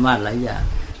วามสามารถหลายอย่าง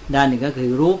ด้านหนึ่งก็คือ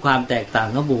รู้ความแตกต่าง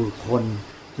ของบุคคล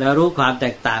แล้วรู้ความแต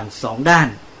กต่างสองด้าน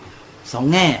สอง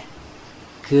แง่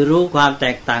คือรู้ความแต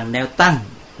กต่างแนวตั้ง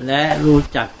และรู้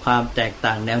จักความแตกต่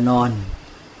างแนวนอน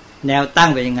แนวตั้ง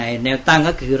เป็นยังไงแนวตั้ง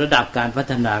ก็คือระดับการพั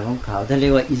ฒนาของเขาท่านเรี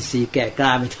ยกว่าอินทรีย์แก่กล้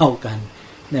าไม่เท่ากัน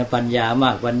เนี่ยปัญญาม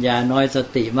ากปัญญาน้อยส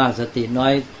ติมากสติน้อ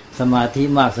ยสมาธิ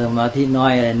มากสมาธิน้อ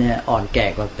ยอะไรเนี่ยอ่อนแก่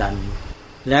กว่ากัน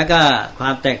แล้วก็ควา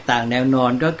มแตกต่างแนวนอ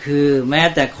นก็คือแม้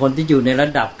แต่คนที่อยู่ในระ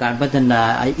ดับการพัฒนา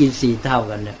อินทรีย์เท่า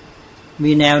กันเนี่ย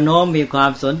มีแนวโน้มมีควา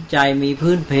มสนใจมี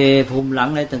พื้นเพภูมิหลัง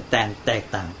อะไรต่างๆแตก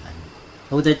ต่างกันพ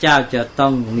ระพุทธเจ้าจะต้อ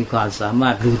งมีความสามา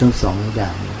รถรู้ทั้งสองอย่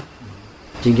าง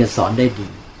จึงจะสอนได้ดี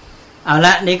เอาล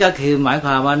ะนี่ก็คือหมายค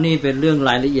วามว่านี่เป็นเรื่อง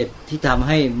รายละเอียดที่ทำใ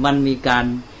ห้มันมีการ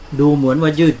ดูเหมือนว่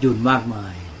ายืดหยุ่นมากมา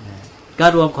ยก็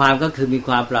รวมความก็คือมีค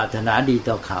วามปรารถนาดี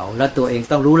ต่อเขาและตัวเอง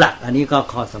ต้องรู้หลักอันนี้ก็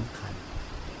ข้อสำคัญ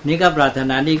นี่ก็ปรารถ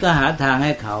นาดีก็หาทางใ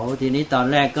ห้เขาทีนี้ตอน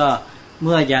แรกก็เ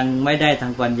มื่อยังไม่ได้ทา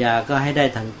งปัญญาก็ให้ได้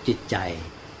ทางจิตใจ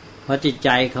เพราะจิตใจ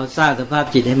เขาสร้างสภาพ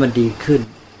จิตให้มันดีขึ้น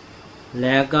แ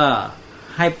ล้วก็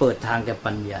ให้เปิดทางแก่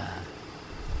ปัญญา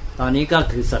ตอนนี้ก็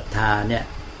คือศรัทธาเนี่ย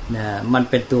นะมัน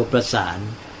เป็นตัวประสาน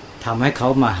ทำให้เขา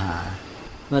มาหา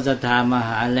เมื่อศรัทธามาห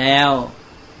าแล้ว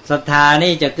ศรัทธา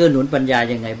นี่จะเกื้อหนุนปัญญา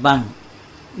ยังไงบ้าง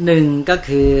หนึ่งก็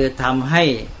คือทำให้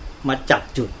มาจับ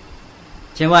จุด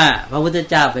ใช่ว่าพระพุทธ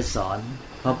เจ้าไปสอน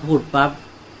พอพูดปั๊บ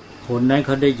คนนั้นเข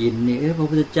าได้ยินนี่พระ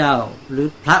พุทธเจ้าหรือ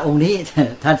พระองค์นี้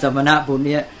ท่านสมณะผู้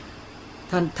นี้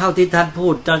ท่านเท่าที่ท่านพู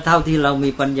ดเท่าที่เรามี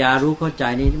ปัญญารู้เข้าใจ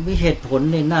นี่มีเหตุผล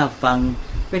ในน่าฟัง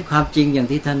เป็นความจริงอย่าง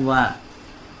ที่ท่านว่า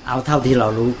เอาเท่าที่เรา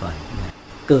รู้ก่อน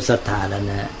เกิดศรัทธาแล้ว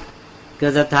นะเกิ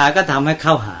ดศรัทธาก็ทำให้เ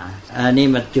ข้าหาอันนี้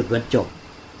มันจุดบรรจบ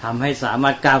ทำให้สามา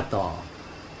รถก้าวต่อ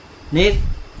นี้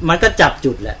มันก็จับ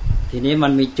จุดแหละทีนี้มั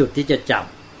นมีจุดที่จะจับ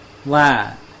ว่า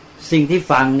สิ่งที่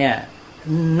ฟังเนี่ย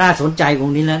น่าสนใจตร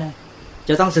งนี้แล้วนะจ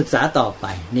ะต้องศึกษาต่อไป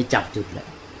นี่จับจุดแหละ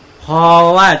พอ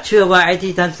ว่าเชื่อว่าไอ้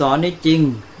ที่ท่านสอนนี่จริง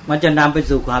มันจะนำไป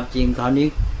สู่ความจริงคราวนี้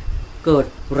เกิด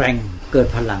แรงเกิด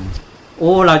พลังโ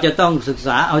อ้เราจะต้องศึกษ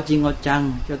าเอาจริงเอาจัง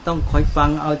จะต้องคอยฟัง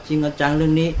เอาจริงเอาจังเรื่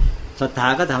องนี้ศรัทธา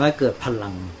ก็ทำให้เกิดพลั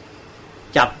ง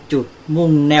จับจุดมุ่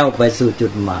งแนวไปสู่จุ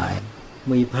ดหมาย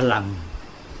มีพลัง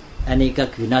อันนี้ก็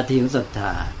คือหน้าที่ของศรัทธ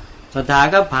าศรัทธา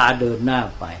ก็พาเดินหน้า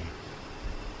ไป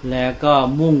แล้วก็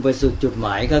มุ่งไปสู่จุดหม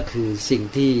ายก็คือสิ่ง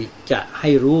ที่จะให้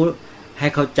รู้ให้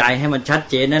เข้าใจให้มันชัด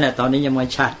เจนนั่นแหละตอนนี้ยังไม่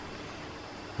ชัด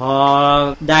พอ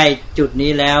ได้จุด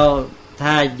นี้แล้ว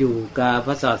ถ้าอยู่กับพ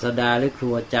ระศาสดาหรือครู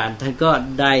อาจารย์ท่านก็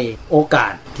ได้โอกา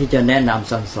สที่จะแนะน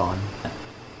ำสั่งสอน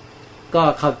ก็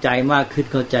เข้าใจมากขึ้น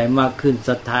เข้าใจมากขึ้นศ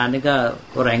รัทธานี่ก็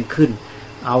แรงขึ้น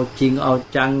เอาจริงเอา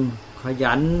จังข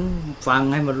ยันฟัง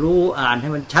ให้มันรู้อ่านให้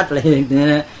มันชัดเลย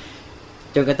นะ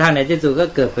จนกระทั่งในที่สุดก็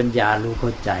เกิดปัญญารู้เข้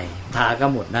าใจทาก็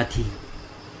หมดหน้าที่พ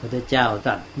ระพุทธเจ้าต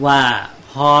รัสว่า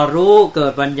พอรู้เกิ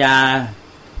ดปัญญา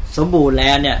สมบูรณ์แ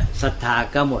ล้วเนี่ยศรัทธา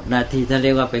ก็หมดหน้าที่ท่านเรี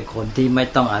ยกว่าเป็นคนที่ไม่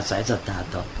ต้องอาศัยศรัทธา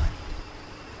ต่อไป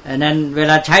อันนั้นเว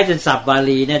ลาใช้เป็นศัพท์บา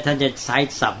ลีเนี่ยท่านจะใช้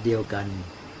ศัพท์เดียวกัน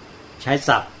ใช้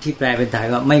ศัพท์ที่แปลเป็นไทย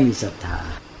ว่าไม่มีศรัทธา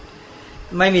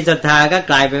ไม่มีศรัทธาก็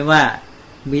กลายเป็นว่า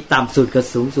มีต่ำสุดกับ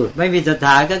สูงสุดไม่มีศรัทธ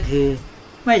าก็คือ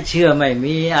ไม่เชื่อไม่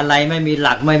มีอะไรไม่มีห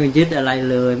ลักไม่มียึดอะไร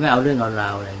เลยไม่เอาเรื่องเอารา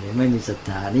วอะไรเลยไม่มีศรัท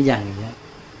ธานี่อย่างนี้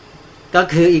ก็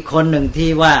คืออีกคนหนึ่งที่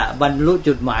ว่าบรรลุ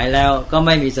จุดหมายแล้วก็ไ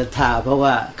ม่มีศรัทธาเพราะว่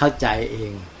าเข้าใจเอ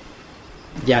ง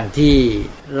อย่างที่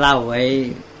เล่าไว้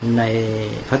ใน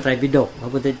พระไตรปิฎกพร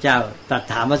ะพุทธเจ้าตรัส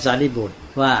ถามพระสารีบุตร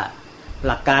ว่า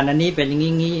หลักการอันนี้เป็นอย่าง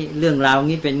นี้เรื่องราว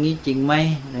นี้เป็นงี้จริงไหม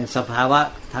สภาวะ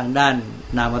ทางด้าน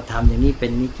นามธรรมอย่างนี้เป็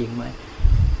นงี้จริงไหม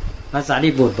พระสา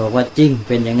รีบุตรบอกว่าจริงเ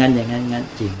ป็นอย่างนั้นอย่างนั้นงั้น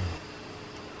จริง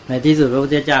ในที่สุดพระพุ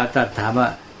ทธเจ้าตรัสถามว่า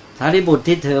สารีบุตร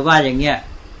ที่เธอว่าอย่างเงี้ย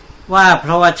ว่าเพ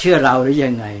ราะว่าเชื่อเราหรือ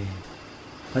ยังไง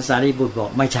พระสารีบุตรบอ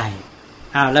กไม่ใช่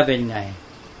อ้าวแล้วเป็นไง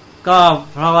ก็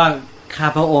เพราะว่าข้า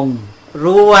พระองค์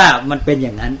รู้ว่ามันเป็นอ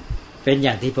ย่างนั้นเป็นอ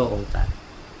ย่างที่พระองค์ตรัส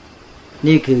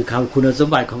นี่คือคุณสม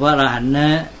บัติของพระอรหันต์นะ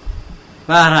พ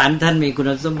ระอรหันต์ท่านมีคุ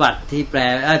ณสมบัติที่แปล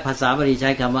ภาษาบาลีใช้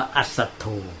คำว่าอัสสัทโธ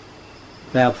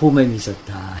แปลผู้ไม่มีศรัท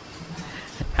ธา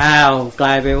อ้าวกล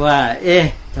ายไปว่าเอ๊ะ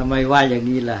ทำไมว่าอย่าง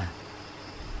นี้ล่ะ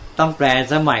ต้องแปล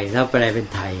สมัยถ้าแปลเป็น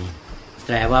ไทยแป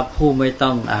ลว่าผู้ไม่ต้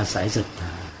องอาศัยศรัทธ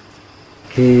า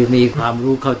คือมีความ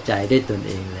รู้เข้าใจได้ตน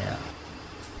เองแล้ว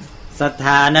ศรัทธ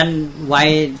านั้นไว้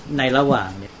ในระหว่าง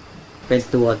เนี่ยเป็น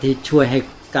ตัวที่ช่วยให้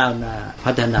ก้าวหน้า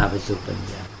พัฒนาไปสู่ปัญ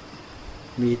ญา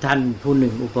มีท่านผู้ห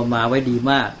นึ่งอุปมาไว้ดี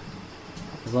มาก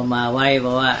อุปมาไว้บ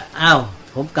อกว่าอ้าว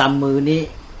ผมกำมือนี้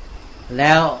แ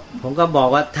ล้วผมก็บอก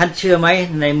ว่าท่านเชื่อไหม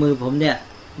ในมือผมเนี่ย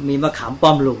มีมะขามป้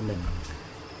อมลูกหนึ่ง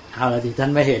เอาละที่ท่า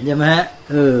นไม่เห็นใช่ไหมฮะ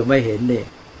ไม่เห็นเนี่ย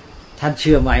ท่านเ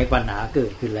ชื่อไหมปัญหาเกิ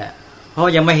ดขึ้นแล้วเพรา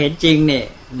ะยังไม่เห็นจริงเนี่ย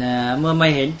นะเมื่อไม่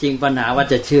เห็นจริงปัญหาว่า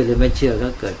จะเชื่อหรือไม่เชื่อก็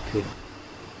เกิดขึ้น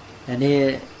อันนี้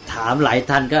ถามหลาย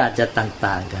ท่านก็อาจจะ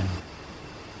ต่างๆกัน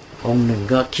องค์หนึ่ง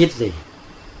ก็คิดสิ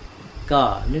ก็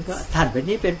นึกว่าท่านเป็น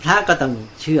นี้เป็นพระก็ต้อง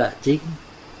เชื่อจริง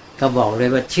ก็บอกเลย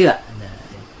ว่าเชื่อนะ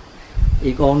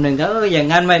อีกองค์หนึ่งก็อย่าง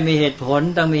นั้นไม่มีเหตุผล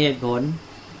ต้องมีเหตุผล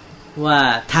ว่า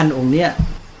ท่านองค์เนี้ย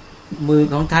มือ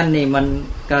ของท่านนี่มัน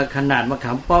ก็ขนาดมะข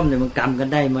ามป้อมเนี่ยมันกำกัน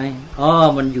ได้ไหม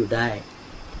มันอยู่ได้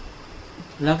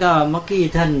แล้วก็เมื่อกี้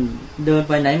ท่านเดินไ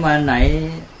ปไหนมาไหน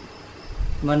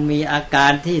มันมีอากา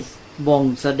รที่บ่ง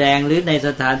แสดงหรือในส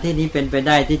ถานที่นี้เป็นไปไ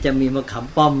ด้ที่จะมีมะขาม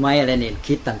ป้อมไหมอะไรเนี่ย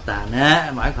คิดต่างๆนะ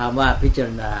หมายความว่าพิจาร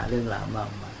ณาเรื่องราวมาก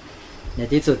มายใน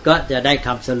ที่สุดก็จะได้ค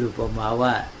ำสรุปออกมาว่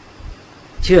า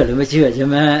เชื่อหรือไม่เชื่อใช่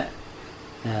ไหม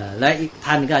และอีก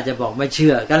ท่านก็อาจจะบอกไม่เชื่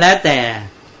อก็แล้วแต่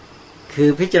คือ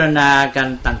พิจารณากัน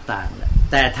ต่าง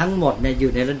ๆแต่ทั้งหมดเนี่ยอ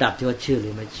ยู่ในระดับที่ว่าเชื่อหรื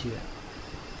อไม่เชื่อ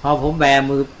พอผมแบ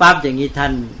มือปั๊บอย่างนี้ท่า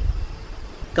น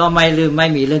ก็ไม่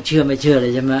มีเรื่องเชื่อไม่เชื่อเล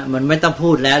ยใช่ไหมมันไม่ต้องพู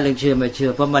ดแล้วเรื่องเชื่อไม่เชื่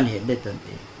อเพราะมันเห็นได้ตนเอ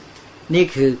งนี่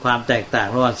คือความแตกต่าง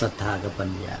ระหว่างศรัทธากับปั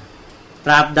ญญา ต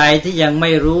ราบใดที่ยังไ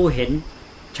ม่รู้เห็น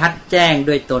ชัดแจ้ง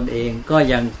ด้วยตนเองก็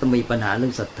ยังต้องมีปัญหาเรื่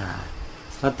องศรัทธา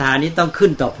ศรัทธานี้ต้องขึ้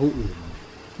นต่อผู้อื่น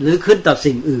หรือขึ้นต่อ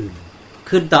สิ่งอื่น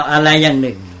ขึ้นต่ออะไรอย่างห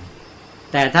นึ่ง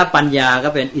แต่ถ้าปัญญาก็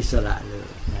เป็นอิสระเลย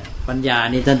นะปัญญา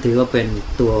นี่ท่านถือว่าเป็น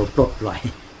ตัวปลดปล่อย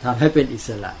ทำให้เป็นอิส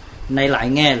ระในหลาย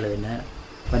แง่เลยนะ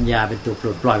ปัญญาเป็นตัวปล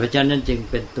ดปล่อยเพราะฉะนั้นจึง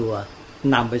เป็นตัว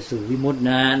นำไปสู่วิมุตติ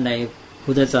นะใน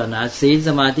พุทธศาสนาศีลส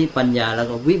มาธิปัญญาแล้ว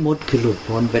ก็วิมุตติคือหลุด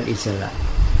พ้นเป็นอิสระ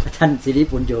ท่านสิริ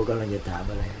ปุญโญกำลังจะถาม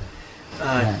อะไร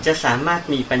จะสามารถ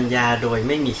มีปัญญาโดยไ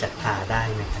ม่มีศรัทธาได้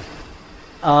ไหมครับ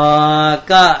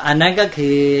ก็อันนั้นก็คื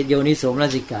อโยนิโสมน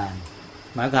สิการ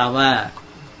หมายความว่า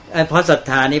เพราะศรัท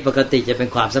ธานี้ปกติจะเป็น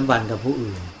ความสัมพันธ์กับผู้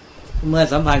อื่นเมื่อ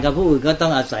สัมพันธ์กับผู้อื่นก็ต้อ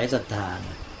งอาศัยศรัทธา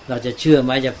เราจะเชื่อไห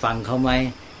มจะฟังเขาไหม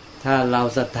ถ้าเรา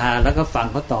ศรัทธาแล้วก็ฟัง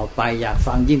เขาต่อไปอยาก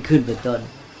ฟังยิ่งขึ้นเป็นต้น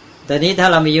แต่นี้ถ้า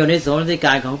เรามีโยนิโสมนสิก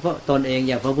ารของตนเอง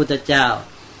อย่างพระพุทธเจ้า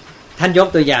ท่านยก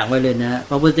ตัวอย่างไว้เลยนะ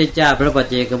พระพุทธเจ้าพระปัจ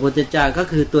เจกพุทธเจ้าก็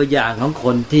คือตัวอย่างของค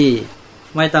นที่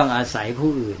ไม่ต้องอาศัย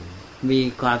ผู้อื่นมี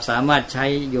ความสามารถใช้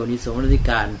โยนิโสมนสิ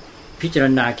การพิจาร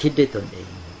ณาคิดด้วยตนเอง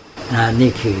นี่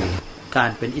คือการ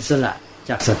เป็นอิสระ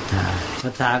จากศรัทธาศ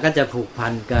รัทธาก็จะผูกพั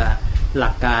นกับหลั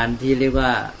กการที่เรียกว่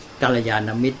ากัลยาณ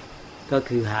มิตรก็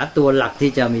คือหาตัวหลัก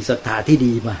ที่จะมีศรัทธาที่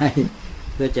ดีมาให้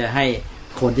เพื่อจะให้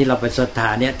คนที่เราไปศรัทธา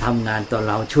เนี่ยทำงานต่อ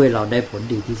เราช่วยเราได้ผล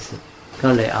ดีที่สุดก็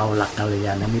เลยเอาหลักกัลย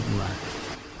าณมิตรมา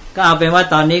ก็เอาเป็นว่า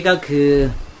ตอนนี้ก็คือ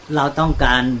เราต้องก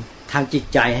ารทางจิต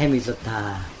ใจให้มีศรัทธา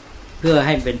เพื่อใ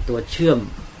ห้เป็นตัวเชื่อม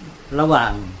ระหว่า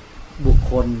งบุค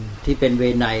คลที่เป็นเว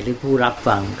ไนยหรือผู้รับ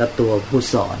ฟังกับตัวผู้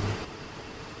สอน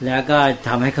แล้วก็ท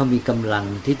ำให้เขามีกำลัง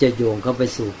ที่จะโยงเข้าไป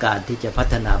สู่การที่จะพั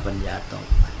ฒนาปัญญาต่อ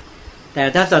ไปแต่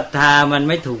ถ้าศรัทธามัน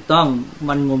ไม่ถูกต้อง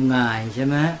มันงมงายใช่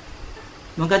ไหม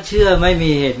มันก็เชื่อไม่มี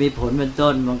เหตุมีผลเป็น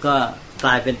ต้นมันก็กล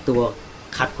ายเป็นตัว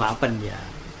ขัดขวางปัญญา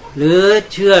หรือ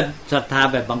เชื่อศรัทธา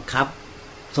แบบบังคับ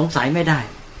สงสัยไม่ได้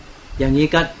อย่างนี้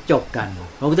ก็จบกัน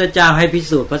พระพุทธเจ้าให้พิ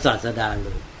สูจน์พระศาสดาเล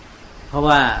ยเพราะ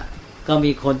ว่าก็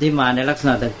มีคนที่มาในลักษ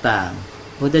ณะต่าง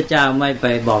ๆพระพุทธเจ้าไม่ไป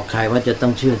บอกใครว่าจะต้อ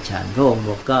งเชื่อฉันพระองค์บ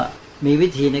อกก็มีวิ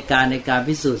ธีในการ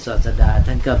พิสูจน์ศาสดา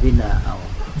ท่านก็พิจารณาเอา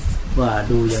ว่า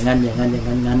ดูอย่างนั้นอย่างนั้นอย่าง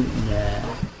นั้นนั้น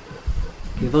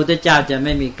คือพระพุทธเจ้าจะไ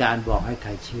ม่มีการบอกให้ใค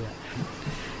รเชื่อ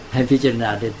ให้พิจารณา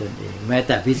ด้วยตนเองแม้แ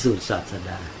ต่พิสูจน์ศาส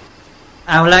ดา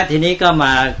เอาละทีนี้ก็ม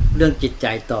าเรื่องจิตใจ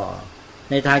ต่อ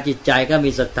ในทางจิตใจก็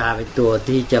มีศรัทธาเป็นตัว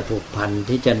ที่จะผูกพัน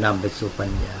ที่จะนำไปสู่ปั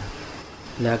ญญา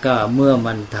แล้วก็เมื่อ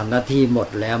มันทำหน้าที่หมด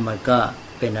แล้วมันก็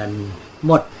เป็นอันห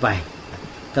มดไป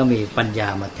ก็มีปัญญา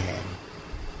มาแทน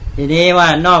ทีนี้ว่า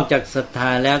นอกจากศรัทธา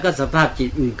แล้วก็สภาพจิต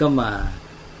อื่นก็มา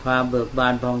ความเบิกบา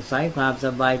นผ่องใสความส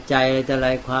บายใจอะไร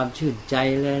ความชื่นใจ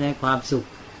เลยในความสุข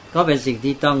ก็เป็นสิ่ง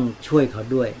ที่ต้องช่วยเขา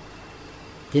ด้วย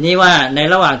ทีนี้ว่าใน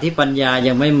ระหว่างที่ปัญญา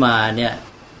ยังไม่มาเนี่ย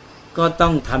ก็ต้อ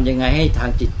งทำยังไงให้ทาง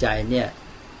จิตใจเนี่ย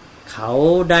เขา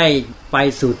ได้ไป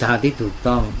สู่ทางที่ถูก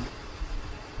ต้อง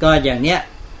ก็อย่างเนี้ย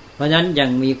เพราะฉะนั้นยัง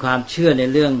มีความเชื่อใน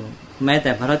เรื่องแม้แ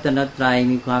ต่พระรัตนตรัย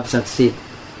มีความศักดิ์สิทธิ์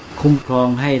คุ้มครอง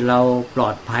ให้เราปลอ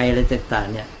ดภัยอะไรต่าง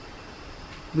ๆเนี่ย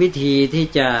วิธีที่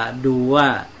จะดูว่า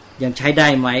ยังใช้ได้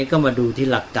ไหมก็มาดูที่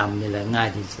หลักกรรมนี่แหละง่าย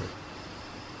ที่สุด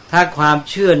ถ้าความ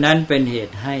เชื่อนั้นเป็นเห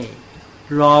ตุให้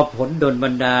รอผลดลบั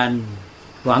นดาล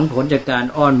หวังผลจากการ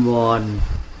อ้อนวอน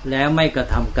แล้วไม่กระ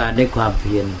ทำการด้วยความเ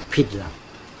พียรผิดหลัก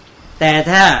แต่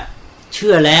ถ้าเ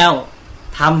ชื่อแล้ว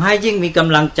ทำให้ยิ่งมีก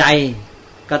ำลังใจ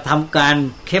กระทำการ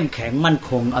เข้มแข็งมั่น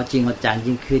คงเอาจริงเอาจัง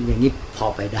ยิ่งขึ้นอย่างนี้พอ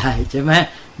ไปได้ใช่ไหม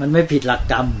มันไม่ผิดหลัก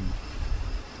กรรม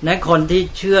และคนที่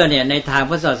เชื่อเนี่ยในทาง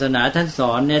พระศาสนาท่านส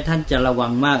อนเนี่ยท่านจะระวั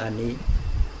งมากอันนี้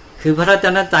คือพระรัต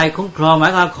นตรัยคุ้มครองหมา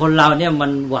ยความคนเราเนี่ยมั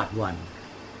นหวาดหวั่น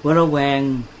ระแวง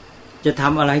จะท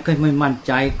ำอะไรก็ไม่มั่นใ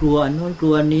จกลัวอันนู้นกลั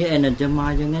วอันนี้ไอ้นั่นจะมา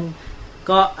อย่างนั้น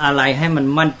ก็อะไรให้มัน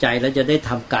มั่นใจแล้วจะได้ท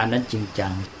ำการนั้นจริงจั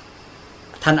ง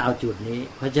ท่านเอาจุดนี้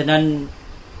เพราะฉะนั้น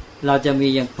เราจะมี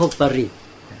อย่างพวกปริต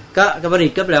ก็ปริ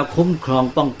ตก็แปลว่าคุ้มครอง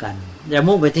ป้องกันอย่า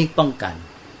มุ่งไปที่ป้องกัน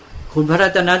คุณพระรั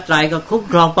ตนตรัยก็คุ้ม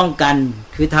ครองป้องกัน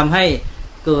คือทำให้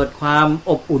เกิดความ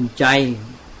อบอุ่นใจ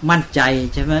มั่นใจ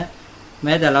ใช่ไหมแ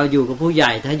ม้แต่เราอยู่กับผู้ให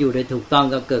ญ่ถ้าอยู่ได้ถูกต้อง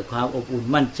ก็เกิดความอบอุ่น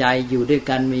มั่นใจอยู่ด้วย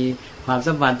กันมีความ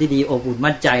สัมพันธ์ที่ดีอบอุ่น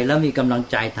มั่นใจแล้วมีกำลัง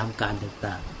ใจทำการ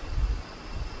ต่าง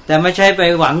ๆแต่ไม่ใช่ไป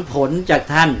หวังผลจาก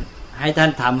ท่านให้ท่า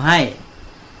นทำให้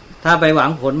ถ้าไปหวั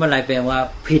งผลเมื่อไรแปลว่า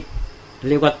ผิด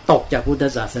เรียกว่าตกจากพุทธ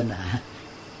ศาสนา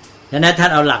ฉะนั้นท่า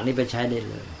นเอาหลักนี้ไปใช้ได้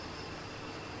เลย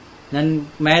นั้น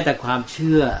แม้แต่ความเ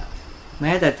ชื่อแ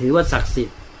ม้แต่ถือว่าศักดิ์สิท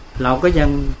ธิ์เราก็ยัง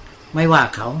ไม่ว่า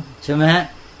เขาใช่ไหมฮะ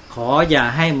ขออย่า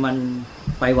ให้มัน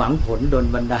ไปหวังผลดล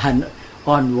บันดาล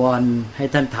อ้อนวอนให้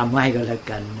ท่านทำให้ก็แล้ว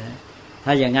กันนะถ้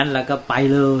าอย่างนั้นเราก็ไป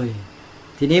เลย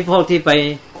ทีนี้พวกที่ไป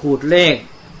ขูดเลข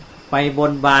ไปบ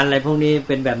นบานอะไรพวกนี้เ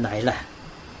ป็นแบบไหนล่ะ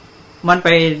มันไป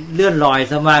เลื่อนลอย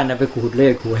ซะมากนะไปขูดเล่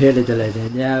ขูดเฮอะไร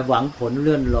เนี่ยหวังผลเ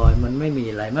ลื่อนลอยมันไม่มี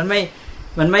อะไรมันไ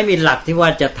ม่มีหลักที่ว่า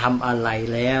จะทำอะไร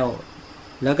แล้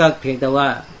วก็เพียงแต่ว่า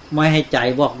ไม่ให้ใจ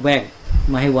วอกแวก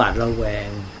ไม่ให้หวาดระแวง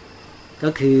ก็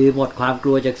คือหมดความก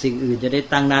ลัวจากสิ่งอื่นจะได้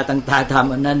ตั้งหน้าตั้งตาท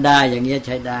ำอันนั้นได้อย่างเงี้ยใ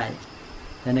ช้ได้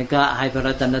แต่นั้นก็ให้พระ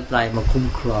รัตนตรัยมาคุ้ม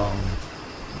ครอง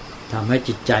ทำให้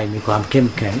จิตใจมีความเข้ม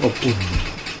แข็งอบอุ่น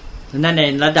ฉะนั้นใน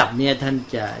ระดับนี้ท่าน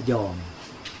จะยอม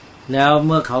แล้วเ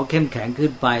มื่อเขาเข้มแข็งขึ้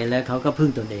นไปแล้วเขาก็พึ่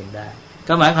งตนเองได้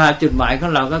ก็หมายความจุดหมายขอ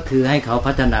งเราก็คือให้เขา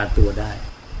พัฒนาตัวได้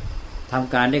ท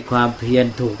ำการด้วยความเพียร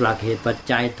ถูกหลักเหตุปัจ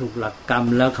จัยถูกหลักกรรม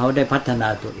แล้วเขาได้พัฒนา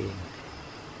ตัวเอง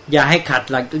อย่าให้ขัด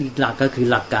หลักอีกหลักก็คือ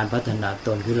หลักการพัฒนาต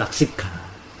นคือหลักสิกขา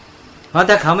เพราะ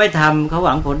ถ้าเขาไม่ทำเขาห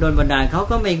วังผลโดนบันดาลเขา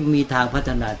ก็ไม่มีทางพัฒ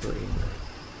นาตัวเองเลย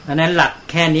อันนั้นหลัก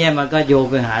แค่นี้มันก็โยง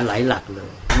ไปหาหลายหลักเล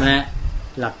ยนะ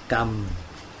หลักกรรม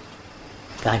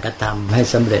การกระทำให้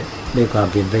สำเร็จด้วยความ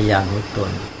เพียรพยายามของต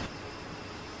น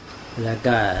แล้ว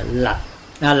ก็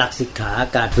หลักสิกขา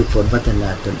การฝึกฝนพัฒนา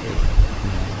ตนเอง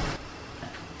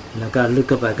แล้วก็ลึก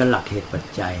เข้าไปก็หลักเหตุปัจ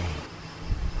จัย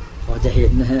พอจะเห็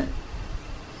นนะฮะ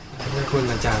ขอบคุณ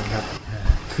อาจารย์ครับ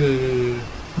คือ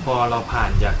พอเราผ่า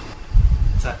นจาก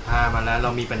ศรัทธามาแล้วเร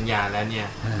ามีปัญญาแล้วเนี่ย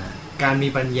การมี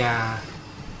ปัญญา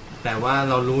แต่ว่า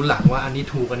เรารู้หลักว่าอันนี้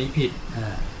ถูกอันนี้ผิด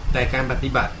แต่การปฏิ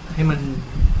บัติให้มัน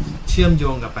เชื่อมโย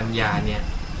งกับปัญญาเนี่ย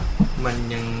มัน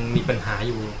ยังมีปัญหาอ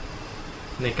ยู่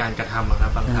ในการกระทำครั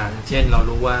บบางครั้งเช่นเรา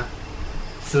รู้ว่า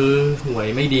ซื้อหวย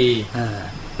ไม่ดี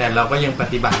แต่เราก็ยังป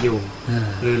ฏิบัติอยู่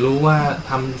หรือรู้ว่า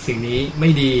ทำสิ่งนี้ไม่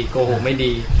ดีโกหกไม่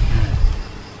ดี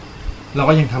เรา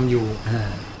ก็ยังทำอยู่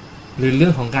หรือเรื่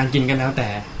องของการกินกันแล้วแต่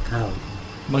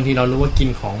บางทีเรารู้ว่ากิน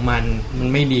ของมัน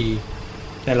ไม่ดี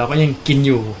แต่เราก็ยังกินอ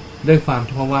ยู่ด้วยความ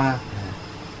เพราะว่า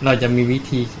เราจะมีวิ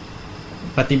ธี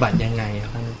ปฏิบัติยังไงครั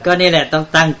บก็นี่แหละต้อง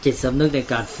ตั้งจิตสำนึกใน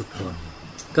การฝึกตน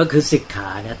ก็คือสิกขา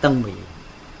เนี่ยต้องมี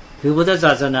คือพุทธศ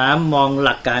าสนามองห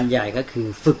ลักการใหญ่ก็คือ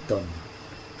ฝึกตน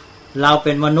เราเ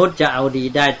ป็นมนุษย์จะเอาดี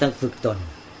ได้ต้องฝึกตน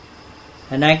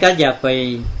อันนั้นก็อย่าไป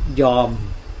ยอม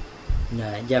น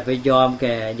ะอย่าไปยอม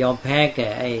แพ้แก่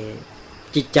ไอ้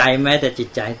จิตใจแม้แต่จิต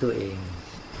ใจตัวเอง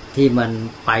ที่มัน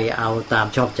ไปเอาตาม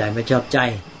ชอบใจไม่ชอบใจ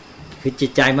คือจิ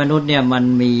ตใจมนุษย์เนี่ยมัน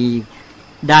มี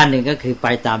ด้านหนึ่งก็คือไป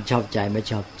ตามชอบใจไม่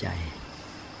ชอบใจ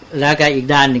แล้วก็อีก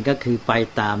ด้านหนึ่งก็คือไป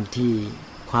ตามที่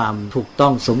ความถูกต้อ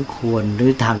งสมควรหรื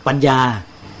อทางปัญญา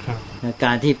ก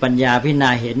ารที่ปัญญาพิจารณ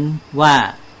าเห็นว่า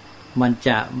มันจ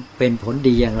ะเป็นผล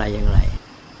ดีอย่างไร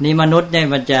นี่มนุษย์เนี่ย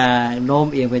มันจะโน้ม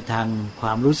เอียงไปทางคว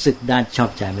ามรู้สึกด้านชอ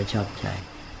บใจไม่ชอบใจ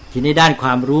ทีนี้ด้านคว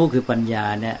ามรู้คือปัญญา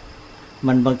เนี่ย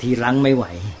มันบางทีรั้งไม่ไหว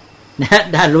นะ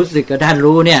ด้านรู้สึกกับด้าน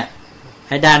รู้เนี่ยไ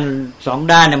อ้ด้านสอง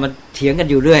ด้านเนี่ยมันเถียงกัน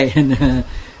อยู่เรื่อย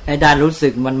ไอ้ด้านรู้สึ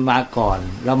กมันมาก่อน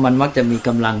แล้วมันมักจะมีก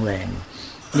ำลังแรง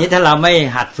นี้ถ้าเราไม่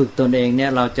หัดฝึกตนเองเนี่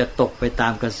ยเราจะตกไปตา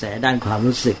มกระแสด้านความ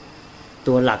รู้สึก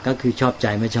ตัวหลักก็คือชอบใจ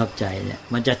ไม่ชอบใจเนี่ย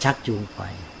มันจะชักจูงไป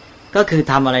ก็คือ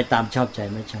ทำอะไรตามชอบใจ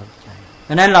ไม่ชอบใจเพ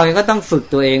ราะนั้นเราก็ต้องฝึก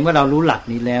ตัวเองว่าเรารู้หลัก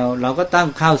นี้แล้วเราก็ต้อง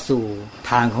เข้าสู่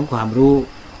ทางของความรู้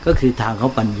ก็คือทางขอ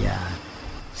งปัญญา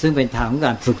ซึ่งเป็นทางของก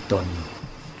ารฝึกตน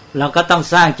เราก็ต้อง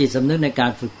สร้างจิตสำนึกในกา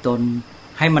รฝึกตน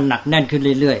ให้มันหนักแน่นขึ้น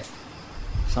เรื่อย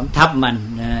ๆสำทับมัน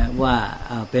นะว่า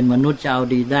เป็นมนุษย์จะเอา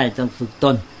ดีได้ต้องฝึกต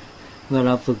นเมื่อเ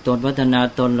ราฝึกตนพัฒนา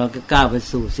ตนเราก็ก้าวไป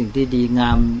สู่สิ่งที่ดีงา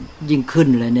มยิ่งขึ้น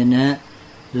เลยเนี่ยนะ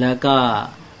แล้วก็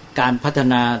การพัฒ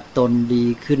นาตนดี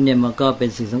ขึ้นเนี่ยมันก็เป็น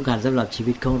สิ่งสำคัญสำหรับชี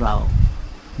วิตของเรา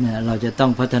เนี่ยเราจะต้อ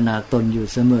งพัฒนาตนอยู่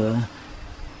เสมอ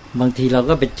บางทีเรา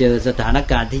ก็ไปเจอสถาน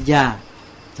การณ์ที่ยาก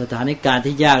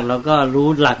เราก็รู้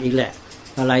หลักอีกแหละ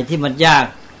อะไรที่มันยาก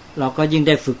เราก็ยิ่งไ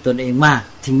ด้ฝึกตนเองมาก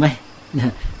จริงไหม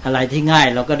อะไรที่ง่าย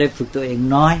เราก็ได้ฝึกตัวเอง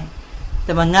น้อยแ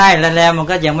ต่มันง่ายแล้วมัน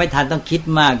ก็ยังไม่ทันต้องคิด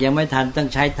มากยังไม่ทันต้อง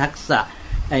ใช้ทักษะ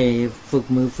ไอ้ฝึก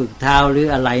มือฝึกเท้าหรือ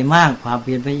อะไรมากความเ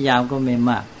พียรพยายามก็ไม่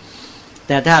มากแ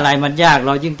ต่ถ้าอะไรมันยากเร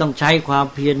ายิ่งต้องใช้ความ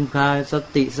เพียรความส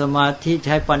ติสมาธิใ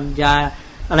ช้ปัญญา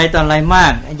อะไรต่ออะไรมา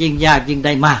กยิ่งยากยิ่งไ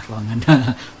ด้มากว่างั้น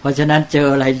เพราะฉะนั้นเจอ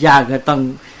อะไรยากก็ต้อง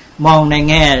มองใน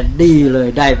แง่ดีเลย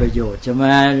ได้ประโยชน์ใช่ไหม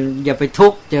อย่าไปทุ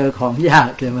กข์เจอของยาก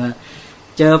ใช่ไหม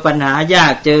เจอปัญหายา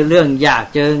กเจอเรื่องยาก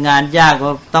เจองานยากก็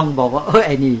ต้องบอกว่าไ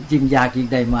อ้นี่ยิ่งยากยิ่ง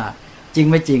ได้มากจริง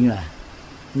ไม่จริงล่ะ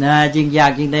นะยิ่งยา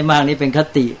กยิ่งได้มากนี่เป็นค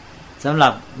ติสำหรั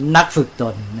บนักฝึกต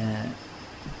นนะ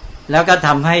แล้วก็ท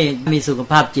ำให้มีสุข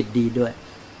ภาพจิตดีด้วย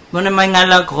เพราะนั้นไม่งั้น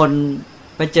แล้วคน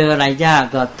ไปเจออะไรยาก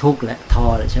ก็ทุกข์แหละท้อ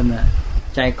แหละใช่ไหม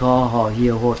ใจคอห่อเหี่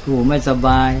ยวหดหู่ไม่สบ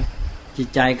ายจิต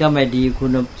ใจก็ไม่ดีคุณ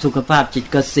สุขภาพจิต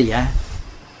ก็เสีย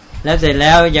แล้วเสร็จแ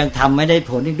ล้วยังทำไม่ได้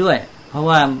ผลอีกด้วยเพราะ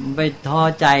ว่าไม่ท้อ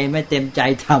ใจไม่เต็มใจ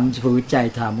ทำฝืนใจ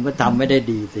ทำก็ทำไม่ได้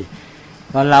ดีสิ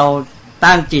พอเรา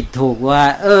ตั้งจิตถูกว่า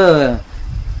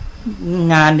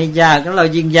งานนี่ยากแล้วเรา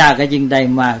ยิ่งยากก็ยิ่งได้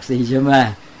มากสิใช่ไหม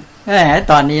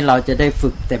ตอนนี้เราจะได้ฝึ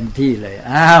กเต็มที่เลย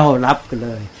อ้าวรับกันเล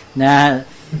ยนะ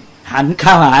หันเข้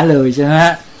าหาเลยใช่ไหม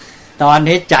ตอน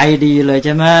นี้ใจดีเลยใ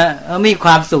ช่ไหมมีคว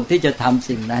ามสุขที่จะทำ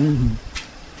สิ่งนั้น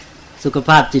สุขภ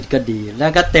าพจิตก็ดีแล้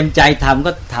วก็เต็มใจทำ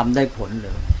ก็ทำได้ผลเล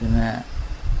ยใช่ไหม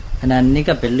ขณะนี้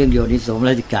ก็เป็นเรื่องโยนิโสม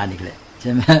นสิการอีกเลยใ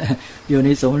ช่ไหมโย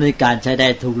นิโสมนสิการใช้ได้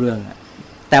ทุกเรื่อง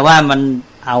แต่ว่ามัน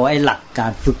เอาไอ้หลักกา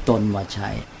รฝึกตนมาใช้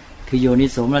คือโยนิ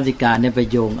โสมนสิการเนี่ยไป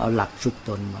โยงเอาหลักฝึก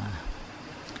ตนมา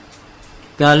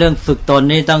ก็เรื่องฝึกตน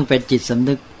นี่ต้องเป็นจิตสำ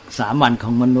นึกสามัญข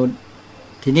องมนุษย์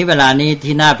ทีนี้เวลานี้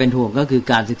ที่น่าเป็นห่วงก็คือ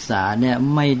การศึกษาเนี่ย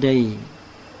ไม่ไ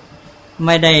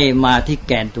ด้มาที่แ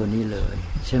กนตัวนี้เลย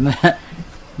ใช่ไหม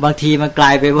บางทีมันกล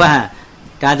ายไปว่า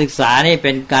การศึกษานี่เ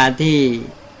ป็นการที่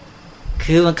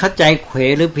คือมันเข้าใจเขว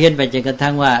หรือเพี้ยนไปจนกระ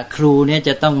ทั่งว่าครูเนี่ยจ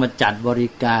ะต้องมาจัดบริ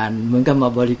การเหมือนกับมา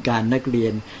บริการนักเรีย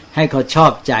นให้เขาชอ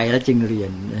บใจแล้วจึงเรีย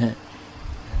น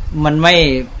มันไม่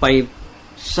ไป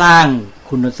สร้าง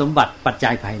คุณสมบัติปัจ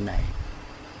จัยภายใน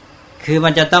คือมั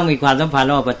นจะต้องมีความสัมพันธ์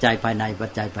ระหว่างปัจจัยภายในปั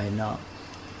จจัยภายนอก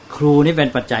ครูนี่เป็น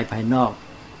ปัจจัยภายนอก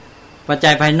ปัจ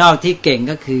จัยภายนอกที่เก่ง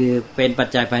ก็คือเป็นปัจ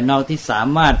จัยภายนอกที่สา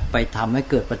มารถไปทำให้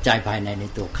เกิดปัจจัยภายในใน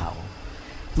ตัวเขา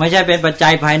ไม่ใช่เป็นปัจจั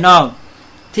ยภายนอก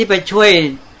ที่ไปช่วย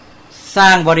สร้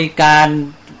างบริการ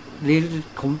หรือ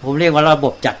ผมเรียกว่าระบ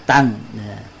บจัดตั้งน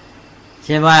ะใ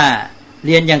ช่ว่าเ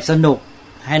รียนอย่างสนุก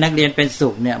ให้นักเรียนเป็นสุ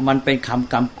ขเนี่ยมันเป็นค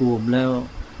ำกำกวมแล้ว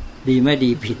ดีไม่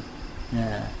ดีผิดนะ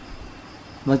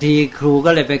บางทีครูก็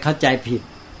เลยไปเข้าใจผิด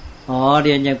เ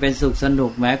รียนอย่างเป็นสุขสนุ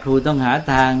กแม้ครูต้องหา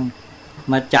ทาง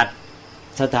มาจัด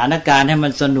สถานการณ์ให้มั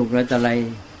นสนุกอะไร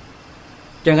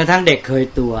จนกระทั่งเด็กเคย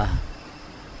ตัว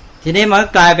ทีนี้มัน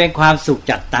กลายเป็นความสุข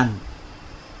จัดตั้ง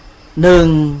หนึ่ง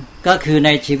ก็คือใน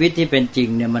ชีวิตที่เป็นจริง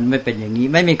เนี่ยมันไม่เป็นอย่างนี้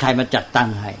ไม่มีใครมาจัดตั้ง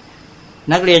ให้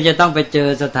นักเรียนจะต้องไปเจอ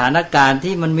สถานการณ์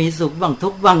ที่มันมีสุขบ้างทุ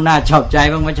กข์บ้างน่าชอบใจ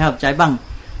บ้างไม่ชอบใจบ้าง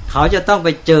เขาจะต้องไป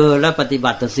เจอและปฏิ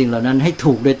บัติต่อสิ่งเหล่านั้นให้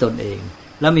ถูกด้วยตนเอง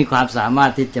แล้วมีความสามาร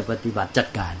ถที่จะปฏิบัติจัด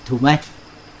การถูกไหม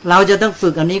เราจะต้องฝึ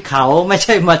กอันนี้เขาไม่ใ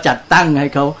ช่มาจัดตั้งให้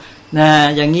เขานะ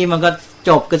อย่างนี้มันก็จ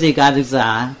บกระบวนการศึกษา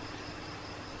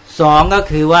สองก็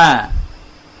คือว่า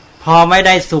พอไม่ไ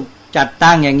ด้สุขจัด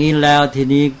ตั้งอย่างนี้แล้วที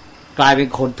นี้กลายเป็น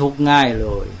คนทุกข์ง่ายเล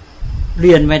ยเ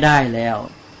รียนไม่ได้แล้ว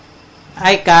ไ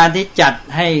อ้การที่จัด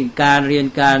ให้การเรียน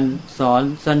การสอน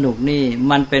สนุกนี่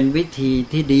มันเป็นวิธี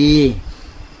ที่ดี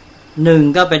หนึ่ง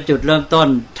ก็เป็นจุดเริ่มต้น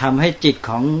ทำให้จิต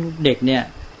ของเด็กเนี่ย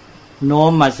โน้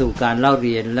มมาสู่การเล่าเ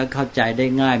รียนและเข้าใจได้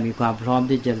ง่ายมีความพร้อม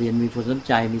ที่จะเรียนมีความสนใ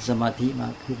จมีสมาธิม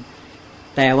ากขึ้น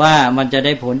แต่ว่ามันจะไ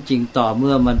ด้ผลจริงต่อเ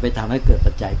มื่อมันไปทำให้เกิด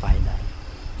ปัจจัยภายใน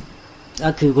ก็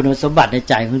คือคุณสมบัติใน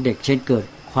ใจของเด็กเช่นเกิด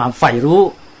ความใฝ่รู้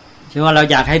ใช่ว่าเรา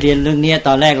อยากให้เรียนเรื่องนี้ต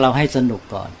อนแรกเราให้สนุก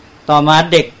ก่อนต่อมา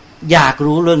เด็กอยาก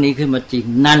รู้เรื่องนี้ขึ้นมาจริง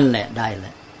นั่นแหละได้แหล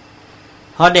ะ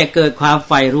พอเด็กเกิดความใ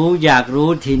ฝ่รู้อยากรู้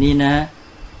ทีนี้นะ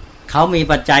เขามี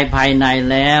ปัจจัยภายใน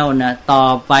แล้วนะต่อ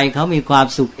ไปเขามีความ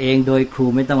สุขเองโดยครู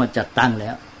ไม่ต้องมาจัดตั้งแล้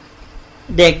ว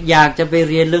เด็กอยากจะไป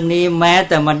เรียนเรื่องนี้แม้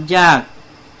แต่มันยาก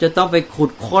จะต้องไปขุ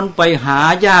ดค้นไปหา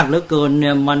ยากเหลือเกินเ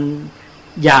นี่ยมัน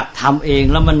อยากทำเอง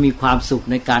แล้วมันมีความสุข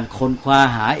ในการค้นคว้า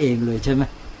หาเองเลยใช่ไหม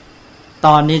ต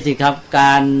อนนี้สิครับก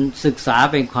ารศึกษา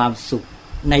เป็นความสุข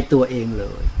ในตัวเองเล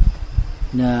ย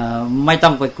นะไม่ต้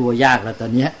องไปกลัวยากแล้วตอ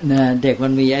นนี้นะเด็กมั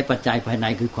นมีไอ้ปัจจัยภายใน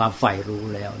คือความใฝ่รู้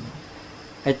แล้ว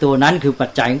ไอ้ตัวนั้นคือปั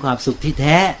จจัยของความสุขที่แ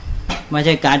ท้ไม่ใ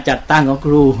ช่การจัดตั้งของค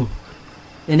รู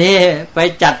ทีนี้ไป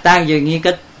จัดตั้งอย่างนี้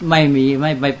ก็ไ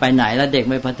ม่ไปไหนแล้วเด็ก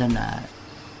ไม่พัฒนา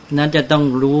นั้นจะต้อง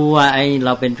รู้ว่าไอ้เร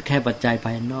าเป็นแค่ปัจจัยภ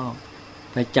ายนอก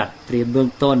ไปจัดเตรียมเบื้อง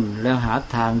ต้นแล้วหา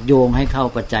ทางโยงให้เข้า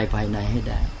ปัจจัยภายในให้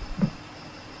ได้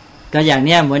ก็อย่างเ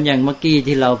นี้ยเหมือนอย่างเมื่อกี้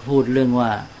ที่เราพูดเรื่องว่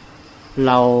าเ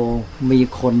รามี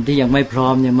คนที่ยังไม่พร้อ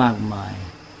มเนี่ยมากมาย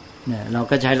เนี่ยเรา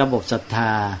ก็ใช้ระบบศรัทธ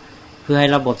าเพื่อให้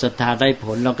ระบบศรัทธาได้ผ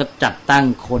ลเราก็จัดตั้ง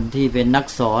คนที่เป็นนัก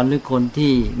สอนหรือคน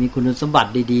ที่มีคุณสมบั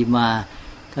ติดีๆมา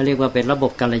ก็เรียกว่าเป็นระบ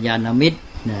บกัลยาณมิตร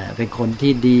เนี่ยเป็นคน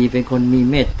ที่ดีเป็นคนมี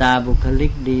เมตตาบุคลิ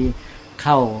กดีเ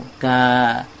ข้ากับ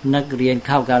นักเรียนเ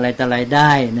ข้ากับอะไรต่ออะไรไ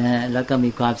ด้นะแล้วก็มี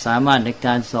ความสามารถในก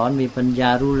ารสอนมีปัญญา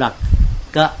รู้หลัก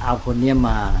ก็เอาคนนี้ม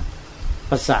า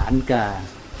ประสานกับ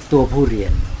ตัวผู้เรีย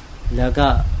นแล้วก็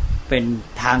เป็น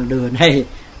ทางเดินให้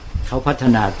เขาพัฒ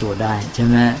นาตัวได้ใช่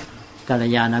ไหมกัล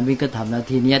ยาณมิตรก็ทำหน้า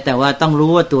ที่นี้แต่ว่าต้อง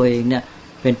รู้ว่าตัวเองเนี่ย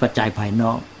เป็นปัจจัยภายน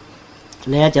อก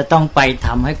และจะต้องไปท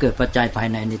ำให้เกิดปัจจัยภาย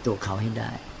ในในตัวเขาให้ไ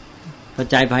ด้ปัจ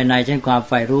จัยภายในเช่นความใ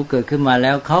ฝ่รู้เกิดขึ้นมาแ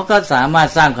ล้วเขาก็สามารถ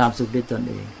สร้างความสุขด้วยตน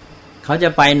เองเขาจะ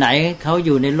ไปไหนเขาอ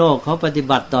ยู่ในโลกเขาปฏิ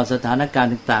บัติต่อสถานการ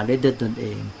ณ์ต่างๆได้ด้วยตนเอ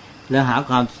งแล้วหา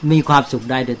ความมีความสุข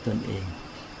ได้ด้วยตนเอง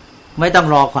ไม่ต้อง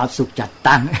รอความสุขจัด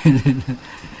ตั้ง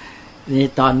นี่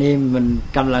ตอนนี้มัน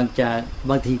กำลังจะ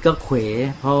บางทีก็เขว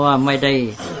เพราะว่าไม่ได้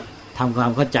ทำควา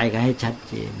มเข้าใจกันให้ชัด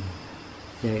เจน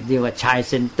เรียกว่า Child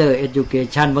Center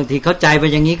Education บางทีเข้าใจไป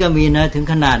อย่างนี้ก็มีนะถึง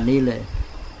ขนาดนี้เลย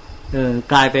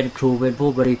กลายเป็นครูเป็นผู้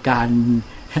บริการ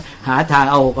หาทาง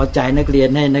เอาอกเอาใจนักเรียน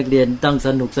ให้นักเรียนต้องส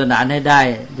นุกสนานให้ได้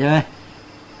ใช่ไหม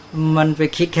มันไป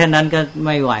คิดแค่นั้นก็ไ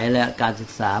ม่ไหวแล้วการศึ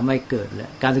กษาไม่เกิดแล้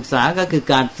วการศึกษาก็คือ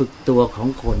การฝึกตัวของ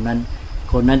คน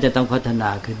นั้นจะต้องพัฒนา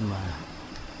ขึ้นมา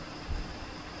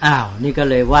นี่ก็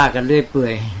เลยว่ากันเรื่อยเปื่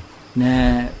อยนะ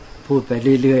พูดไป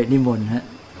เรื่อยๆนิมนต์ฮะ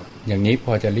อย่างนี้พ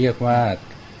อจะเรียกว่า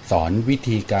สอนวิ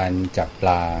ธีการจับปล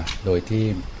าโดยที่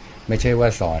ไม่ใช่ว่า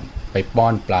สอนไปป้อ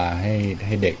นปลาใ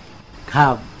ห้เด็กครั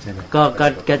บ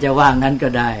ก็จะว่างั้นก็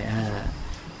ได้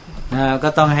ก็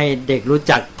ต้องให้เด็กรู้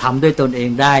จักทำด้วยตนเอง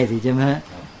ได้สิใช่ไหม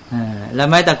แล้ว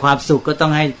แม้แต่ความสุขก็ต้อ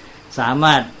งให้สาม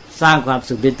ารถสร้างความ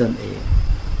สุขด้วยตนเอง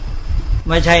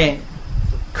ไม่ใช่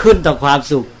ขึ้นต่อความ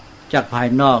สุขจากภาย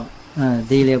นอก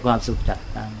ที่เรียกความสุขจาก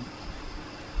ตั้ง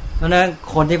เพราะนั้น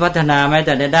คนที่พัฒนาแม้แ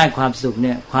ต่ในด้านความสุขเ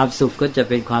นี่ยความสุขก็จะ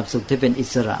เป็นความสุขที่เป็นอิ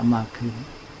สระมากขึ้น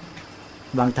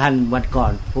บางท่านวันก่อ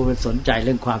นผู้สนใจเ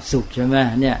รื่องความสุขใช่ไหม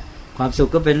เนี่ยความสุข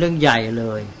ก็เป็นเรื่องใหญ่เล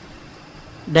ย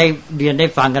ได้เรียนได้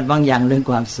ฟังกันบางอย่างเรื่อง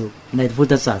ความสุขในพุท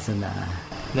ธศาสนา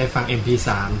ได้ฟัง MP3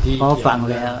 ที่ฟัง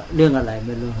แล้วเรื่องอะไรไ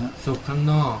ม่รู้ฮะสุขข้าง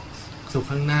นอกสุข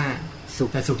ข้างหน้าสุข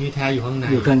แต่สุขที่แท้อยู่ข้างใน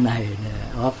เนี่ย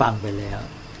ฟังไปแล้ว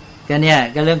ก็เนี่ย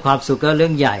ก็เรื่องความสุขก็เรื่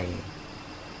องใหญ่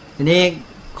ทีนี้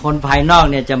คนภายนอก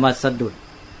เนี่ยจะมาสะดุด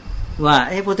ว่า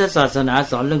พุทธศาสนา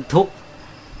สอนเรื่องทุกข์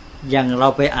อย่างเรา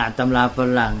ไปอ่านตำราฝ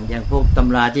รั่งอย่างพวกต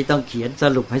ำราที่ต้องเขียนส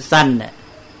รุปให้สั้นเนี่ย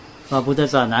ว่าพุทธ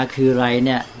ศาสนาคืออะไรเ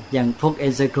นี่ยอย่างพวก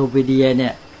encyclopedia เนี่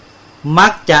ยมั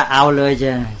กจะเอาเลย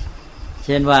เ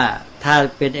ช่นว่าถ้า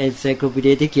เป็น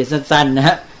encyclopedia ที่เขียนสั้นๆน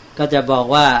ะก็จะบอก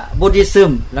ว่า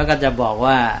Buddhism แล้วก็จะบอก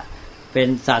ว่าเป็น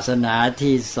ศาสนา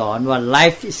ที่สอนว่า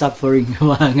life is suffering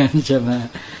ว่างั้นใช่ไหม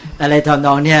อะไรทำน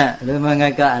องเนี่ยหรือว่าไง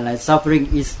ก็อะไร suffering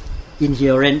is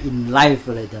inherent in life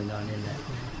อะไรทำนองนี้นะ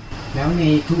แล้วใน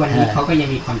ทุกวันนี้เขาก็ยัง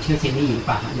มีความเชื่อเช่นนี้อยู่หรือเ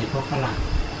ปล่าในพวกฝรั่ง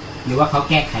หรือว่าเขา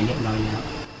แก้ไขเรียบร้อยแล้ว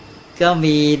ก็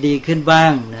มีดีขึ้นบ้า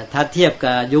งนะถ้าเทียบ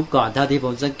กับยุคก่อนเท่าที่ผ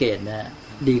มสังเกตนะ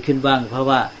ดีขึ้นบ้างเพราะ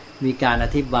ว่ามีการอ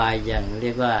ธิบายอย่างเรี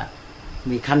ยกว่า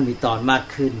มีขั้นมีตอนมาก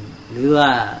ขึ้นหรือว่า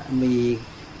มี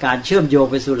การเชื่อมโยง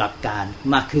ไปสู่หลักการ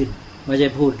มากขึ้นไม่ใช่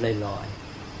พูดลอย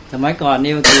ๆสมัยก่อน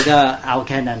นี่บางทีก็เอาแ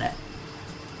ค่นั้นแหละ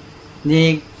นี่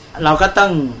เราก็ต้อ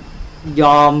งย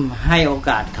อมให้โอ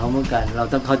กาสเขาเหมือนกันเรา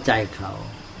ต้องเข้าใจเขา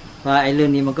ว่าไอ้เรื่อ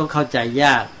งนี้มันก็เข้าใจย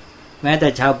ากแม้แต่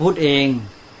ชาวพุทธเอง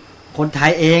คนไท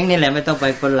ยเองนี่แหละไม่ต้องไป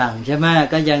ฝรั่งใช่ไหม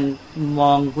ก็ยังม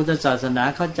องพุทธศาสนา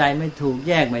เข้าใจไม่ถูกแ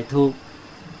ยกไม่ถูก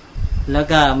แล้ว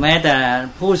ก็แม้แต่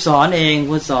ผู้สอนเอง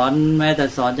ผู้สอนแม้แต่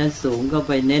สอนชั้นสูงก็ไ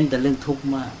ปเน้นแต่เรื่องทุกข์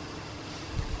มาก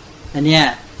อันเนี้ย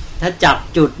ถ้าจับ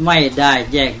จุดไม่ได้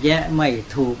แยกแยะไม่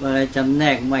ถูกอะไรจำแน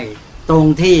กไม่ตรง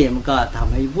ที่มันก็ท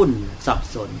ำให้วุ่นสับ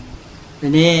สนที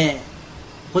นี้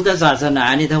พุทธศาสนา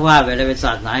นี่ถ้าว่าไปแล้วเป็นศ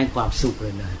าสนาแห่งความสุขเล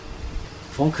ยนะ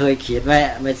ผมเคยเขียนไว้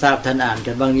ไม่ทราบท่านอ่าน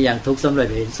กันบางอย่างทุกข์สำหรับ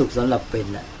เห็นสุขสำหรับเป็น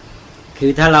น่ะคื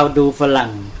อถ้าเราดูฝ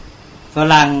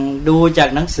รั่งดูจาก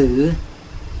หนังสือ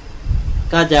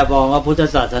ก็จะบอกว่าพุทธ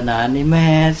ศาสนานี่แม่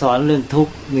สอนเรื่องทุก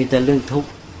ข์มีแต่เรื่องทุกข์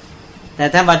แต่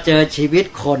ถ้ามาเจอชีวิต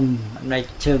คนใน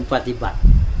เชิงปฏิบัติ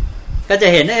ก็จะ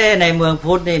เห็นในเมือง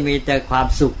พุทธนี่มีแต่ความ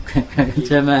สุขใ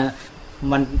ช่ไหม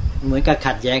มันเหมือนกับ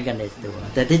ขัดแย้งกันในตัว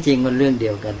แต่ที่จริงมันเรื่องเดี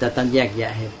ยวกันแต่ต้องแยกแย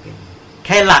ะให้เป็นแ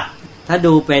ค่หลักถ้า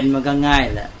ดูเป็นมันก็ง่าย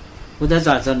แหละพุทธศ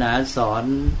าสนาสอน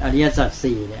อริยสัจ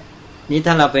สี่เนี่ยนี้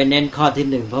ถ้าเราไปเน้นข้อที่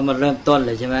หนึ่งเพราะมันเริ่มต้นเ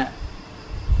ลยใช่ไหม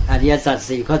อริยสัจ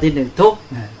สี่ข้อที่หนึ่งทุกข์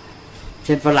เ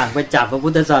ช่นฝรั่งไปจับพระพุ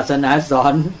ทธศาสนาสอ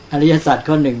นอริยสัจ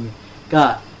ข้อหนึ่งก็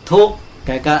ทุกข์แก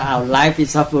ก็เอา life is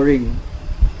suffering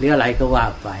หรืออะไรก็ว่า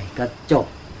ไปก็จบ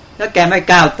แล้วแกไม่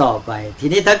ก้าวต่อไปที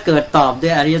นี้ถ้าเกิดตอบด้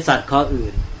วยอริยสัจข้ออื่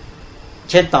น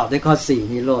เช่นตอบด้วยข้อ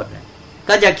4นิโรธ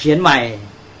ก็จะเขียนใหม่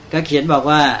ก็เขียนบอก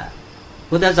ว่า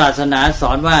พุทธศาสนาส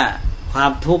อนว่าควา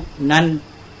มทุกข์นั้น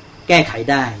แก้ไข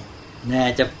ได้นะ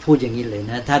จะพูดอย่างนี้เลย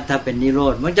นะถ้าเป็นนิโร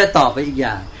ธมันจะตอบไปอีกอ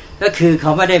ย่างก็คือเข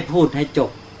าไม่ได้พูดให้จบ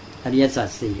อริยสัจ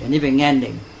4อันนี้เป็นแง่ห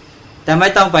นึ่งแต่ไม่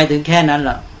ต้องไปถึงแค่นั้นห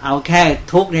รอกเอาแค่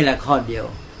ทุกข์นี่แหละข้อเดียว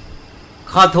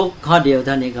ข้อทุกข์ข้อเดียวเ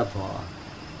ท่านี้ก็พอ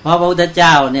เพราะพระพุทธเจ้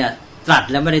าเนี่ยตรัส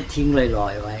แล้วไม่ได้ทิ้งลอ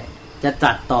ยๆไว้จะต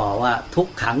รัสต่อว่าทุก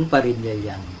ขังปริญญา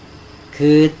ยัง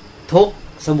คือทุกข์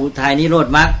สมุทัยนิโรธ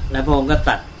มรรคและพระองค์ก็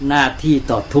ตัดหน้าที่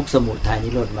ต่อทุกข์สมุทัยนิ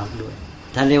โรธมรรคด้วย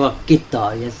ท่านเรียกว่ากิจต่อ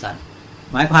อริยสัจ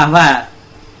หมายความว่า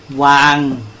วาง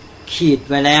ขีด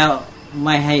ไว้แล้วไ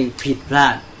ม่ให้ผิดพลา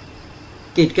ด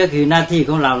กิจก็คือหน้าที่ข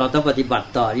องเราต้องปฏิบัติ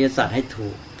ต่ออริยสัจให้ถู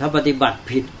กถ้าปฏิบัติ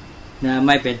ผิดนะไ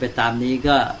ม่เป็นไปตามนี้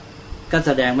ก็แ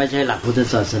สดงไม่ใช่หลักพุทธ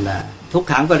ศาสนาทุก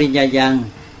ขังปริญญายัง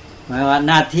หมายว่า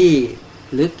หน้าที่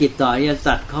หรือกิจต่ออริย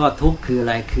สัจข้อทุกข์คืออะ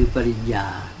ไรคือปริญญา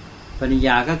ปริญญ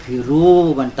าก็คือรู้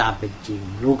มันตามเป็นจริง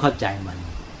รู้เข้าใจมัน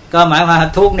ก็หมายความ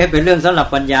ทุกข์เนี่ยเป็นเรื่องสำหรับ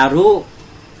ปัญญารู้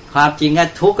ความจริงอะ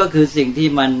ทุกข์ก็คือสิ่งที่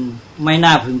มันไม่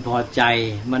น่าพึงพอใจ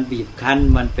มันบีบคั้น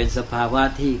มันเป็นสภาวะ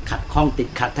ที่ขัดข้องติด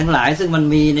ขัดทั้งหลายซึ่งมัน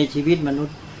มีในชีวิตมนุษ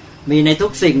ย์มีในทุ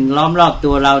กสิ่งล้อมรอบ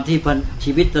ตัวเราที่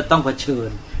ชีวิตจะต้องเผชิญ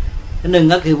หนึ่ง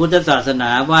ก็คือพุทธศาสนา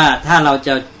ว่าถ้าเร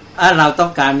าต้อ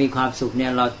งการมีความสุขเนี่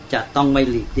ยเราจะต้องไม่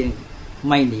หลีกเลี่ยง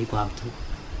ไม่หนีความทุกข์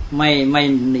ไม่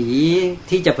หนี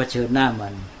ที่จะเผชิญหน้ามั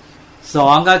นสอ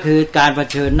งก็คือการเผ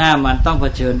ชิญหน้ามันต้องเผ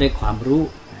ชิญด้วยความรู้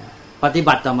ปฏิ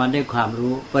บัติต่อมันด้วยความ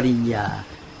รู้ปริญญา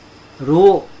รู้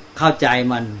เข้าใจ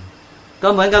มันก็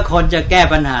เหมือนกับคนจะแก้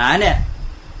ปัญหาเนี่ย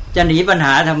จะหนีปัญห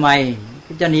าทำไม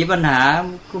จะหนีปัญหา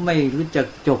ก็ไม่รู้จัก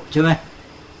จบใช่ไหม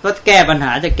ก็แก้ปัญห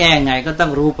าจะแก้ไงก็ต้อ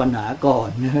งรู้ปัญหาก่อน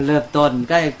เริ่มต้น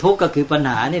ก็ทุกข์ก็คือปัญ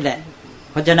หานี่แหละ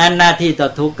เพราะฉะนั้นหน้าที่ต่อ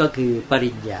ทุกข์ก็คือป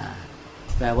ริญญา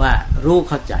แปลว่ารู้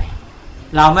เข้าใจ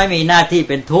เราไม่มีหน้าที่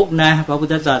เป็นทุกข์นะพระพุท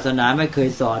ธศาสนาไม่เคย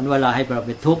สอนว่าเราให้เราเ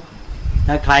ป็นทุกข์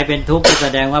ถ้าใครเป็นทุกข์ก็แส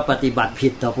ดงว่าปฏิบัติผิ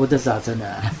ดต่อพุทธศาสน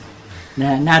าน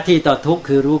ะหน้าที่ต่อทุกข์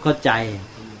คือรู้เข้าใจ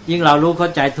ยิ่งเรารู้เข้า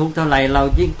ใจทุกข์เท่าไหร่เรา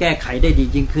ยิ่งแก้ไขได้ดี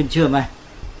ยิ่งขึ้นเชื่อไหม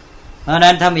เพราะฉะ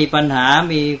นั้นถ้ามีปัญหา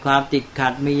มีความติดขั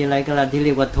ดมีอะไรก็แล้วที่เ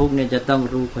รียกว่าทุกข์เนี่ยจะต้อง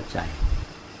รู้เข้าใจ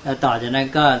แล้วต่อจากนั้น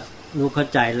ก็รู้เข้า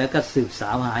ใจแล้วก็สืบสา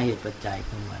วหาเหตุปัจจัย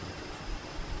ของมัน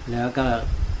แล้วก็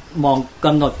มองก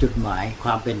ำหนดจุดหมายคว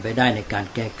ามเป็นไปได้ในการ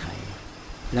แก้ไข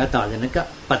แล้วต่อจากนั้นก็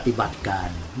ปฏิบัติการ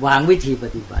วางวิธีป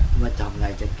ฏิบัติว่าทำไง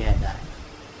จะแก้ได้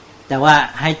แต่ว่า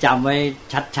ให้จำไว้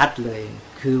ชัดๆเลย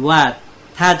คือว่า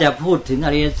ถ้าจะพูดถึงอ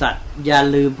ริยสัจอย่า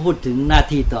ลืมพูดถึงหน้า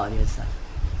ที่ต่ออริยสัจ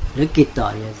หรือกิจต่อ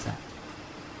อริยสัจ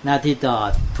หน้าที่ต่อ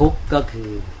ทุกข์ก็คือ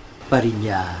ปริญ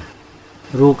ญา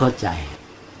รู้เข้าใจ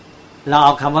เราเอ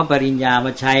าคำว่าปริญญาม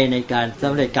าใช้ในการส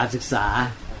ำเร็จการศึกษา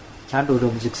ชั้นอุด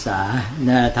มศึกษา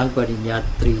นะทั้งปริญญา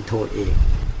ตรีโทเอก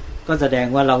ก็แสดง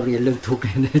ว่าเราเรียนเรื่องทุกข์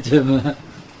ใช่ไหม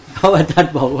เพราะว่าท่าน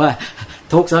บอกว่า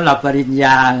ทุกข์สำหรับปริญญ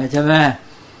าใช่ไหม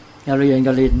เราเรียน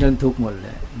ก็เรียนเรื่องทุกข์หมดเล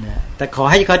ยนะแต่ขอ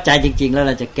ให้เข้าใจจริงๆแล้วเ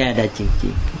ราจะแก้ได้จริ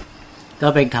งๆก็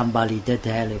เป็นคำบาลีแ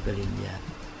ท้ๆเลยปริญญา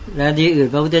และที่อื่น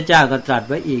พระพุทธเจ้าก็ตรัส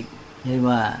ไว้อีกเห็น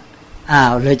ว่า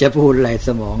เลยจะพูดอะไรส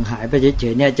มองหายไปเฉ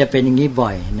ยๆเนี่ยจะเป็นอย่างนี้บ่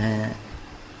อยนะ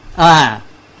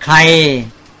ใคร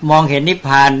มองเห็นนิพพ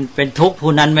านเป็นทุกข์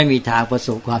ผู้นั้นไม่มีทางประส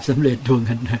บความสำเร็จดวง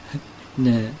นั้นนะ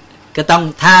ก็ต้อง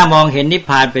ถ้ามองเห็นนิพ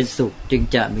พานเป็นสุขจึง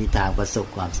จะมีทางประสบ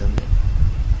ความสำเร็จ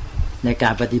ในกา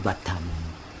รปฏิบัติธรรม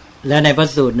และในพระ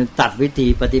สูตรหนึ่งตัดวิธี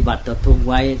ปฏิบัติต่อทุกข์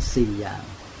ไว้4อย่าง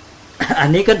อัน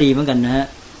นี้ก็ดีเหมือนกันนะฮะ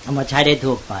เอามาใช้ได้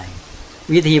ทั่วไป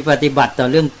วิธีปฏิบัติต่อ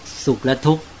เรื่องสุขและ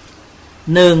ทุกข์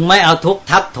1ไม่เอาทุกข์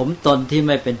ทับถมตนที่ไ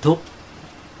ม่เป็นทุกข์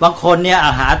บางคนเนี่ย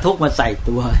หาทุกข์มาใส่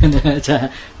ตัวใช่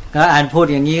ก็อ่านพูด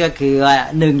อย่างนี้ก็คือว่า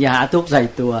1อย่าหาทุกข์ใส่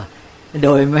ตัวโด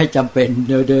ยไม่จำเป็น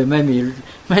โดยไ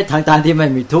ม่ทางที่ไม่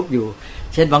มีทุกข์อยู่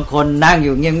เช่นบางคนนั่งอ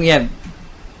ยู่เงียบ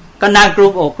ๆก็นั่งกลุ้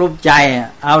มอกกลุ้มใจ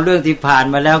เอาเรื่องที่ผ่าน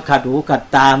มาแล้วขัดหูขัด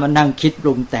ตามานั่งคิดป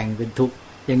รุงแต่งเป็นทุกข์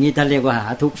อย่างนี้ท่านเรียกว่าหา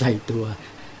ทุกข์ใส่ตัว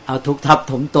เอาทุกข์ทับ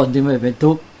ถมตนที่ไม่เป็น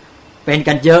ทุกข์เป็น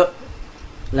กันเยอะ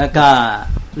แล้วก็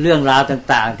เรื่องราว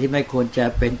ต่างๆที่ไม่ควรจะ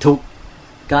เป็นทุกข์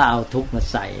ก็เอาทุกข์มา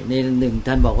ใส่นี่1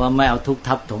ท่านบอกว่าไม่เอาทุกข์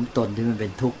ทับถมตนที่มันเป็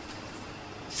นทุกข์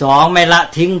2ไม่ละ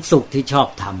ทิ้งสุขที่ชอบ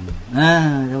ท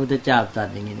ำพระพุทธเจ้าตรัส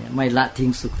อย่างนี้เนี่ยไม่ละทิ้ง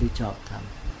สุขที่ชอบท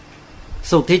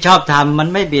ำสุขที่ชอบทำมัน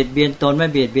ไม่เบียดเบียนตนไม่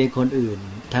เบียดเบียนคนอื่น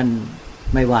ท่าน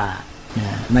ไม่ว่า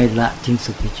ไม่ละทิ้ง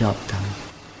สุขที่ชอบท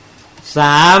ำ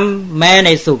3แม้ใน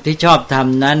สุขที่ชอบท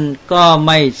ำนั้นก็ไ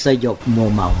ม่สยบมัว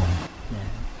เมา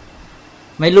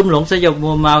ไม่ลุ่มหลงสยบ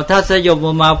มัวเมาถ้าสยบ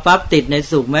มัวเมาปั๊บติดใน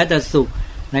สุขแม้แต่สุข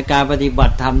ในการปฏิบั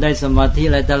ติธรรมได้สมาธิ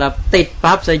อะไรแต่ละติด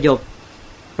ปั๊บสยบ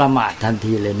ประมาททัน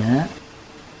ทีเลยนะ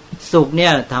สุขเนี่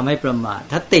ยทำให้ประมาท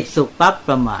ถ้าติดสุขปั๊บ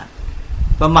ประมา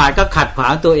ทก็ขัดขวา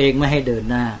งตัวเองไม่ให้เดิน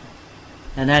หน้า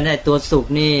ดังนั้นไอ้ตัวสุข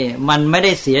นี่มันไม่ไ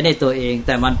ด้เสียในตัวเองแ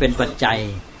ต่มันเป็นปัจจัย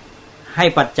ให้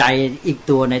ปัจจัยอีก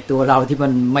ตัวในตัวเราที่มั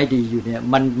นไม่ดีอยู่เนี่ย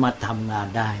มันมาทำงาน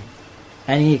ได้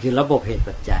อันนี้คือระบบเหตุ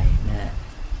ปัจจัยนะ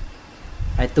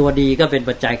ไอ้ตัวดีก็เป็น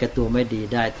ปัจจัยกับตัวไม่ดี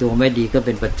ได้ตัวไม่ดีก็เ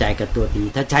ป็นปัจจัยกับตัวดี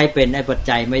ถ้าใช้เป็นไอ้ปัจ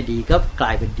จัยไม่ดีก็กล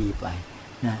ายเป็นดีไป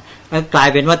นะแล้วกลาย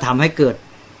เป็นว่าทำให้เกิด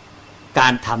กา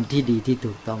รทำที่ดีที่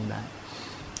ถูกต้องได้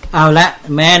เอาละ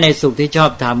แม้ในสุขที่ชอ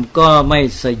บทำก็ไม่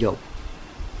สยบ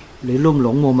หรือลุ่มหล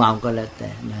งมัวเมาก็แล้วแ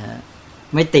ต่นะฮะ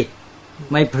ไม่ติด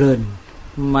ไม่เพลิน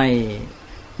ไ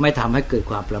ม่ทำให้เกิด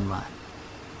ความประมาท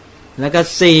แล้วก็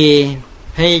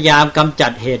4พยายามกำจั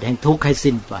ดเหตุแห่งทุกข์ให้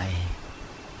สิ้นไป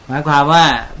หมายความว่า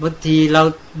บางทีเรา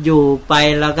อยู่ไป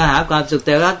เราก็หาความสุขแ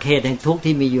ต่ว่าเหตุแห่งทุกข์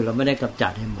ที่มีอยู่เราไม่ได้กำจั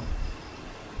ดให้หมด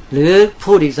หรือ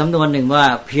พูดอีกสำนวนหนึ่งว่า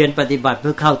เพียรปฏิบัติเ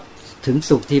พื่อเข้าถึง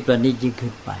สุขที่ประณีตยิ่ง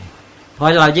ขึ้นไปเพรา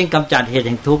ะเรายิ่งกำจัดเหตุแ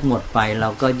ห่งทุกข์หมดไปเรา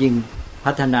ก็ยิ่ง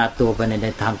พัฒนาตัวไปใน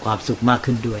ทางความสุขมาก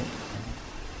ขึ้นด้วย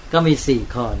ก็มี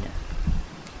4ข้อเนี่ย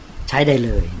ใช้ได้เ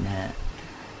ลยนะฮะ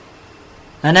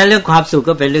อันนั้นเรื่องความสุข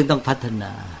ก็เป็นเรื่องต้องพัฒน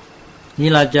านี่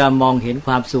เราจะมองเห็นค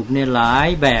วามสุขในหลาย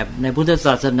แบบในพุทธศ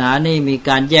าสนานี่มีก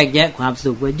ารแยกแยะความ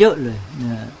สุขไว้เยอะเลยน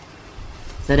ะ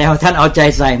แสดงว่าท่านเอาใจ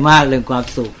ใส่มากเรื่องความ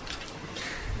สุข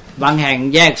บางแห่ง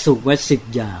แยกสุขไว้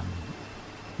10อย่าง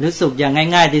หรือสุขอย่าง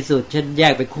ง่ายๆที่สุดเช่นแย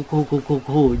กไป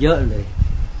คู่เยอะเลย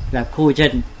แบบคู่เช่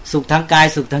นสุขทางกาย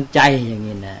สุขทางใจอย่าง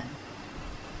นี้นะ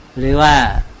หรือว่า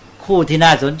คู่ที่น่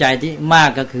าสนใจที่มาก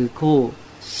ก็คือคู่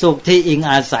สุขที่อิง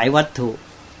อาศัยวัตถุ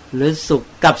หรือสุข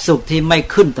กับสุขที่ไม่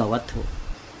ขึ้นต่อวัตถุ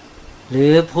หรื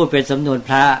อพูดเป็นสำนวนพ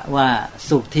ระว่า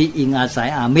สุขที่อิงอาศัย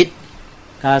อามิตร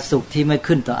กับสุขที่ไม่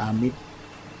ขึ้นต่ออามิตร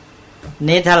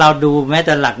นี้ถ้าเราดูแม้แ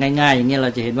ต่หลักง่ายๆอย่างนี้เรา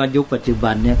จะเห็นว่ายุคปัจจุ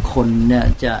บันเนี่ยคนเนี่ย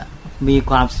จะมี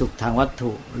ความสุขทางวัต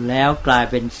ถุแล้วกลาย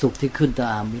เป็นสุขที่ขึ้นต่อ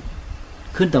อามิตร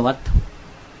ขึ้นต่อวัตถุ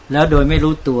แล้วโดยไม่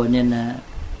รู้ตัวเนี่ยนะ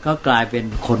ก็กลายเป็น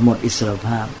คนหมดอิสรภ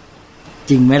าพ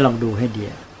จริงไหมลองดูให้ดี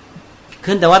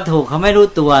ขึ้นแต่วัตถุเขาไม่รู้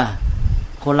ตัว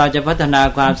คนเราจะพัฒนา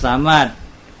ความสามารถ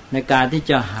ในการที่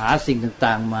จะหาสิ่ง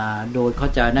ต่างๆมาโดยเข้า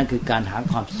ใจนั่นคือการหา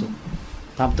ความสุข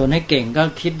ทำตนให้เก่งก็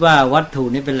คิดว่าวัตถุ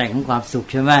นี้เป็นแหล่งของความสุข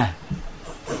ใช่ไหม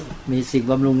มีสิ่ง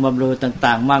บำรุงบำรุง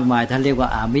ต่างๆมากมายท่านเรียกว่า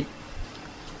อามิตร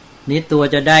นี้ตัว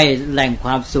จะได้แหล่งคว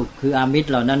ามสุขคืออามิตร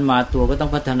เหล่านั้นมาตัวก็ต้อ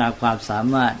งพัฒนาความสา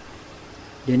มารถ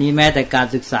เดี๋ยวนี้แม้แต่การ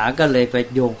ศึกษาก็เลยไป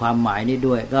โยงความหมายนี้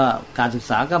ด้วยก็การศึก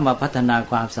ษาก็มาพัฒนา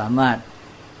ความสามารถ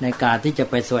ในการที่จะ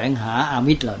ไปแสวงหาอา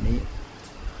มิตรเหล่านี้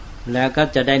แล้วก็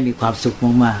จะได้มีความสุข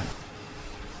มาก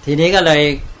ๆทีนี้ก็เลย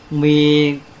มี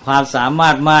ความสามา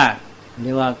รถมากเ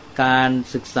รียกว่าการ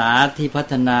ศึกษาที่พั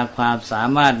ฒนาความสา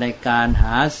มารถในการห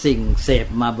าสิ่งเสพ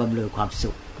มาบำเรอความ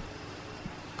สุข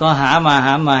ก็หาม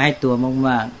าให้ตัวม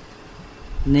าก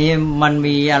ๆนี่มัน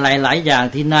มีอะไรหลายอย่าง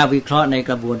ที่น่าวิเคราะห์ใน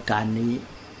กระบวนการนี้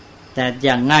แต่อ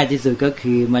ย่างง่ายที่สุดก็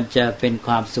คือมันจะเป็นค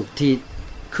วามสุขที่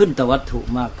ขึ้นต่อวัตถุ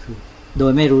มากขึ้นโด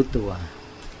ยไม่รู้ตัว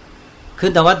ขึ้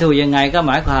นต่อวัตถุยังไงก็ห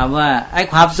มายความว่าไอ้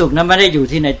ความสุขนั้นไม่ได้อยู่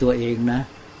ที่ในตัวเองนะ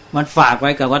มันฝากไ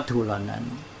ว้กับวัตถุเหล่านั้น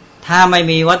ถ้าไม่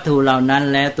มีวัตถุเหล่านั้น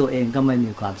แล้วตัวเองก็ไม่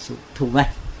มีความสุขถูกไหม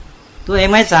ตัวเอง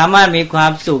ไม่สามารถมีควา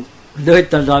มสุขโ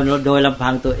ดยลำพั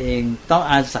งตัวเองต้อง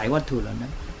อาศัยวัตถุเหล่านั้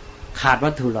นขาด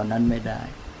วัตถุเหล่านั้นไม่ได้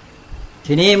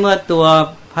ทีนี้เมื่อตัว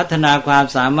พัฒนาความ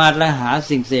สามารถและหา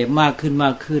สิ่งเสพมากขึ้น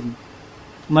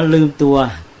มันลืมตัว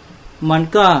มัน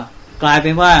ก็กลายเ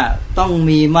ป็นว่าต้อง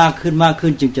มีมาก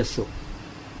ขึ้นจึงจะสุข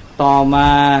ต่อมา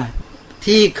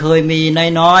ที่เคยมี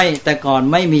น้อยๆแต่ก่อน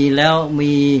ไม่มีแล้ว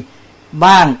มี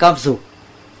บ้างก็สุข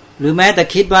หรือแม้แต่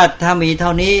คิดว่าถ้ามีเท่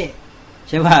านี้ใ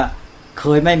ช่ป่ะเค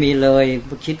ยไม่มีเลย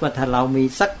คิดว่าถ้าเรามี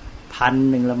สัก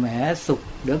1,000ละแหมสุข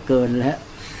เหลือเกินแล้ว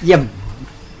เยี่ยม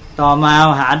ต่อมา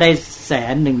หาได้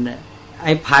100,000เนี่ยไ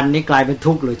อ้1,000นี่กลายเป็น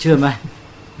ทุกข์เลยเชื่อไหม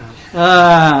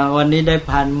วันนี้ได้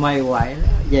1,000ไม่ไหวแ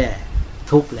ล้วแย่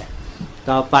ทุกข์แหละ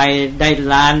ต่อไปได้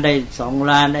ล้านได้2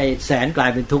 ล้านไอ้100,000กลา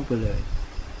ยเป็นทุกข์ไปเลย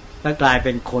แล้วกลายเ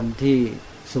ป็นคนที่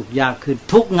สุขยากขึ้น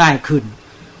ทุกข์ง่ายขึ้น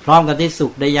พร้อมกับที่สุ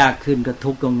ขได้ยากขึ้นก็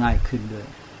ทุกข์ก็ง่ายขึ้นด้วย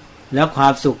แล้วควา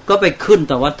มสุขก็ไปขึ้น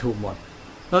ต่อวัตถุหมด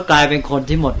ก็กลายเป็นคน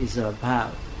ที่หมดอิสรภาพ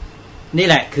นี่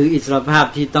แหละคืออิสรภาพ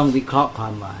ที่ต้องวิเคราะห์ควา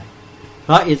มหมายเพ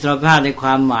ราะอิสรภาพในคว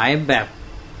ามหมายแบบ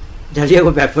จะเรียก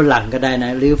ว่าแบบฝรั่งก็ได้น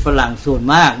ะหรือฝรั่งส่วน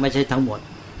มากไม่ใช่ทั้งหมด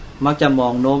มักจะมอ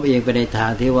งโน้มเองไปในทา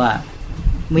งที่ว่า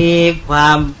มีควา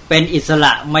มเป็นอิสร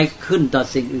ะไม่ขึ้นต่อ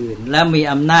สิ่งอื่นและมี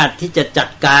อำนาจที่จะจัด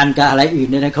การกับอะไรอื่น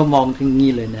เนี่ยนะเขามองถึง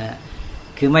นี้เลยนะ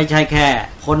คือไม่ใช่แค่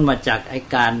พ้นมาจากไอ้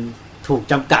การถูก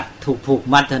จำกัดถูกผูก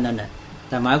มัดเท่านั้นนะแ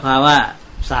ต่หมายความว่า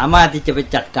สามารถที่จะไป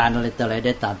จัดการอะไรต่ออะไรไ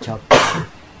ด้ตามชอบ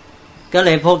ก็เล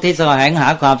ยพวกที่แสวงหา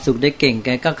ความสุขได้เก่งแก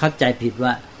ก็เข้าใจผิด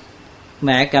ว่าแ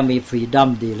ม้ก็มีฟรีดอม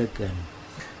ดีเหลือเกิน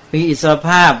มีอิสรภ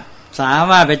าพสา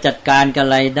มารถไปจัดการกับอ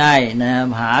ะไรได้นะ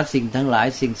หาสิ่งทั้งหลาย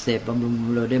สิ่งเสพบำรุง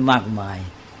เราได้มากมาย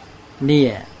นี่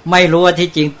ไม่รู้ว่าที่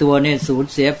จริงตัวเนี่ยสูญ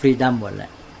เสียฟรีดอมหมดแหล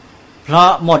ะเพราะ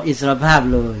หมดอิสรภาพ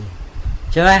เลย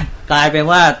ใช่ไหมกลายเป็น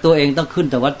ว่าตัวเองต้องขึ้น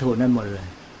แต่วัตถุนั้นหมดเลย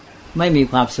ไม่มี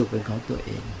ความสุขเป็นของตัวเ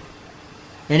อง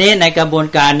ทีนี้ในกระบวน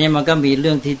การนี้มันก็มีเ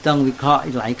รื่องที่ต้องวิเคราะห์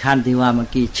หลายขั้นที่ว่าเมื่อ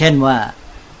กี้เช่นว่า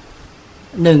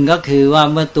1ก็คือว่า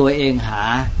เมื่อตัวเองหา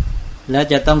แล้ว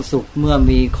จะต้องสุขเมื่อ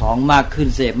มีของมากขึ้น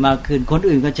เสพมากขึ้นคน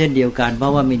อื่นก็เช่นเดียวกันเพรา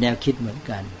ะว่ามีแนวคิดเหมือน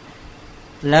กัน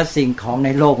และสิ่งของใน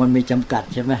โลกมันมีจำกัด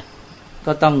ใช่ไหม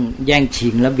ก็ต้องแย่งชิ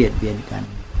งและเบียดเบียนกัน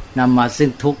นำมาซึ่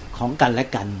งทุกข์ของกันและ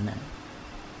กันนะ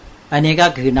อันนี้ก็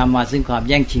คือนำมาซึ่งความ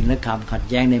แย่งชิงและความขัด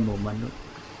แย้งในหมู่มนุษย์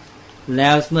แล้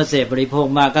วเมื่อเสพบริโภค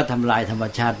มากก็ทำลายธรรม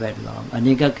ชาติแวดล้อมอัน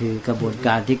นี้ก็คือกระบวนก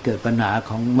ารที่เกิดปัญหา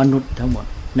ของมนุษย์ทั้งหมด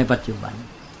ในปัจจุบัน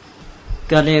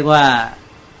ก็เรียกว่า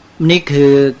นี่คื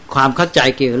อความเข้าใจ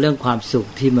เกี่ยวกับเรื่องความสุข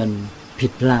ที่มันผิ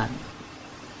ดพลาด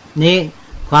นี้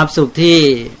ความสุขที่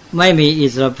ไม่มีอิ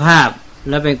สรภาพ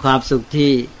และเป็นความสุข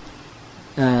ที่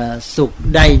สุข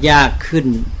ได้ยากขึ้น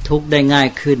ทุกข์ได้ง่าย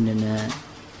ขึ้นนะ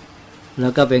แล้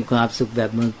วก็เป็นความสุขแบบ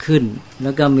เมืองขึ้นแ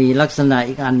ล้วก็มีลักษณะ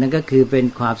อีกอันนึงก็คือเป็น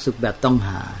ความสุขแบบต้องห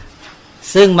า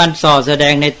ซึ่งมันส่อแสด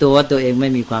งในตัวตัวเองไม่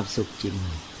มีความสุขจริง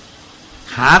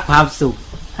หาความสุข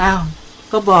อ้าว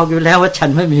ก็บอกอยู่แล้วว่าฉัน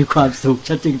ไม่มีความสุข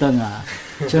ฉันจึงต้องหา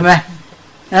ใช่ไหม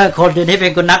คนเดี๋ยวนี้เป็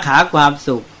นคนนักหาความ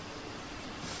สุข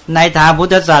ในทางพุท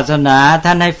ธศาสนาท่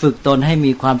านให้ฝึกตนให้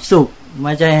มีความสุขไ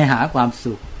ม่ใช่ให้หาความ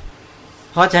สุข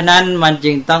เพราะฉะนั้นมัน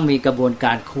จึงต้องมีกระบวนก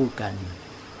ารคู่กัน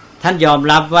ท่านยอม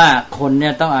รับว่าคนเนี่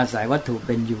ยต้องอาศัยวัตถุเ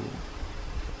ป็นอยู่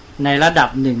ในระดับ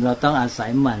หนึ่งเราต้องอาศัย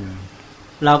มัน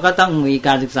เราก็ต้องมีก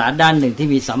ารศึกษาด้านหนึ่งที่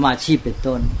มีสัมมาชีพเป็น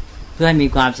ต้นเพื่อให้มี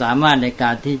ความสามารถในก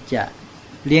ารที่จะ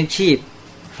เลี้ยงชีพ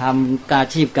ทำการ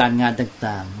ชีพการงาน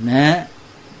ต่างๆนะ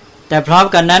แต่พร้อม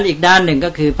กันนั้นอีกด้านหนึ่งก็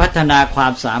คือพัฒนาควา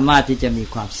มสามารถที่จะมี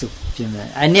ความสุขใช่ไหม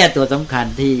ไอ้เนี่ยตัวสำคัญ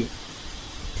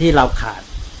ที่เราขาด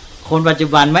คนปัจจุ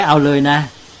บันไม่เอาเลยนะ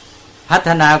พัฒ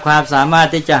นาความสามารถ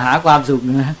ที่จะหาความสุข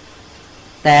นะ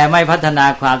แต่ไม่พัฒนา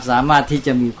ความสามารถที่จ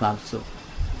ะมีความสุข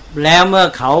แล้วเมื่อ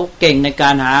เขาเก่งในกา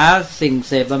รหาสิ่งเ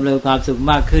สพบำเรอความสุข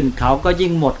มากขึ้นเขาก็ยิ่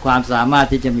งหมดความสามารถ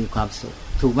ที่จะมีความสุข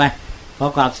ถูกไหมเพรา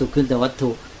ะความสุขขึ้นแต่วัต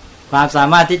ถุความสา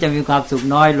มารถที่จะมีความสุข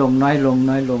น้อยลงน้อยลง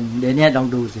น้อยลงเดี๋ยวนี้ลอง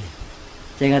ดูสิ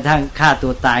จนกระทั่งฆ่าตั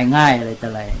วตายง่ายอะไรต่อ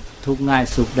อะไรทุกข์ง่าย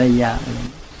สุขได้ยาก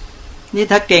นี่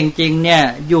ถ้าเก่งจริงเนี่ย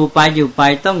อยู่ไป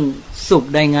ต้องสุข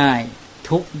ได้ง่าย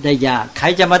ทุกข์ได้ยากใคร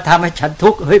จะมาทำให้ฉันทุ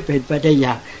กข์เฮ้ยเป็นไปได้ย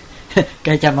ากแก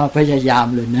จะมาพยายาม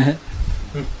เลยนะ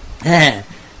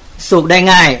สุขได้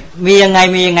ง่ายมียัง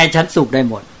ไงฉันสุขได้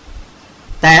หมด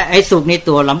แต่ไอ้สุขนี่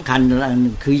ตัวสำคัญอันห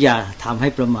นึ่งคืออย่าทำให้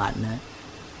ประมาทนะ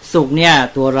สุขเนี่ย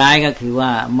ตัวร้ายก็คือว่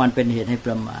ามันเป็นเหตุให้ป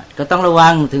ระมาทก็ต้องระวั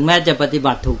งถึงแม้จะปฏิ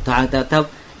บัติถูกทางแต่ถ้า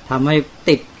ทำให้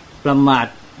ติดประมาท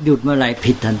หยุดเมื่อไหร่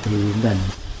ผิดทันทีเหมือนกัน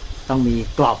ต้องมี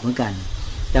กรอบเหมือนกัน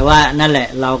แต่ว่านั่นแหละ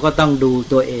เราก็ต้องดู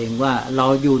ตัวเองว่าเรา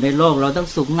อยู่ในโลกเราต้อง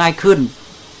สุขง่ายขึ้น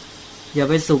อย่า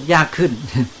ไปสุขยากขึ้น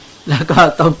แล้วก็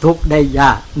ต้องทุกข์ได้ย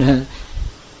ากนะ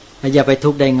อย่าไปทุ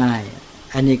กข์ได้ง่าย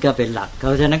อันนี้ก็เป็นหลักเพร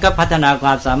าะฉะนั้นก็พัฒนาคว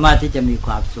ามสามารถที่จะมีค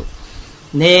วามสุข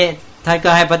นี่ท่านก็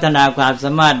ให้พัฒนาความส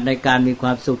ามารถในการมีคว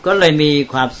ามสุขก็เลยมี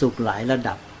ความสุขหลายระ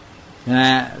ดับน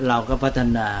ะเราก็พัฒ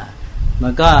นามั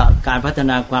นก็การพัฒ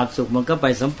นาความสุขมันก็ไป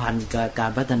สัมพันธ์กับกา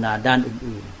รพัฒนาด้าน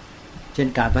อื่นๆเช่น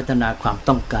การพัฒนาความ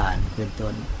ต้องการเป็น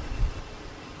ต้น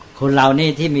คนเรานี่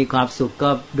ที่มีความสุขก็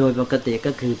โดยปกติ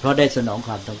ก็คือเพราะได้สนองค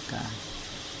วามต้องการ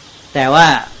แต่ว่า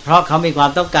เพราะเขามีควา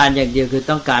มต้องการอย่างเดียวคือ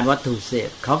ต้องการวัตถุเสพ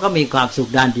เขาก็มีความสุข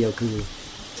ด้านเดียวคือ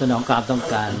สนองความต้อง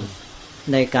การ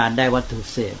ในการได้วัตถุ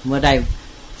เสพเมื่อได้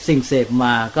สิ่งเสพม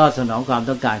าก็สนองความ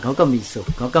ต้องการเขาก็มีสุข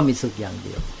เขาก็มีสุขอย่างเ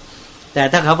ดียวแต่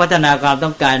ถ้าเขาพัฒนาความต้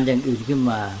องการอย่างอื่นขึ้น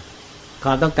มาคว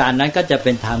ามต้องการนั้นก็จะเ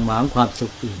ป็นทางมาของความสุ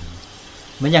ขอื่น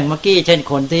เหมือนอย่างเมื่อกี้เช่น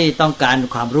คนที่ต้องการ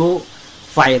ความรู้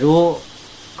ใฝ่รู้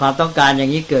ความต้องการอย่า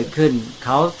งนี้เกิดขึ้นเข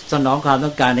าสนองความต้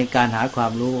องการในการหาควา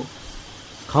มรู้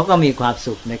เขาก็มีความ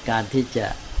สุขในการที่จะ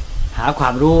หาควา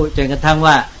มรู้จนกระทั่ง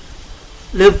ว่า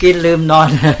ลืมกินลืมนอน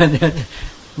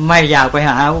ไม่อยากไป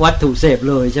หาวัตถุเสพ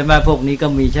เลยใช่ไหมพวกนี้ก็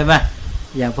มีใช่ไหม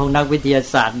อย่างพวกนักวิทยา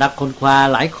ศาสตร์นักค้นคว้า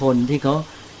หลายคนที่เข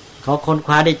าค้นค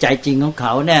ว้าได้ใจจริงของเข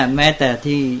าเนี่ยแม้แต่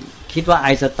ที่คิดว่าไอ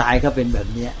น์สไตน์ก็เป็นแบบ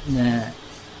นี้นะ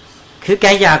คือแก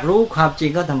อยากรู้ความจริ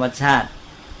งของธรรมชาติ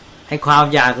ให้ความ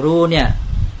อยากรู้เนี่ย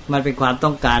มันเป็นความต้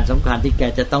องการสำคัญที่แก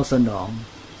จะต้องสนอง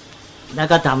แล้ว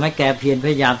ก็ทำให้แกเพียรพ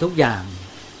ยายามทุกอย่าง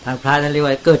ทางพระท่านเรียกว่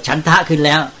าเกิดฉันทะขึ้นแ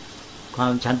ล้วควา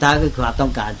มฉันทะคือความต้อ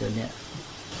งการตัวเนี้ย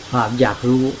ความอยาก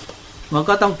รู้มัน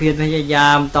ก็ต้องเพียรพยายา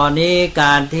มตอนนี้ก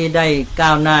ารที่ได้ก้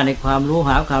าวหน้าในความรู้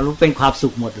หาความรู้เป็นความสุ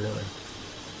ขหมดเลย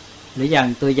หรืออย่าง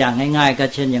ตัวอย่างง่ายๆก็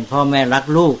เช่นอย่างพ่อแม่รัก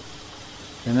ลูก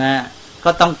ใช่ไหมก็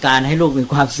ต้องการให้ลูกมี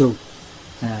ความสุข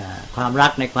ความรั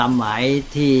กในความหมาย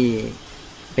ที่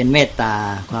เป็นเมตตา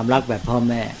ความรักแบบพ่อ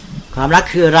แม่ความรัก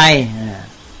คืออะไร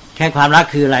แค่ความรัก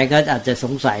คืออะไรก็อาจจะส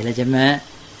งสัยเลยใช่ไหม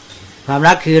ความ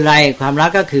รักคืออะไรความรั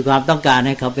กก็คือความต้องการใ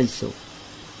ห้เขาเป็นสุข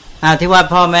ที่ว่า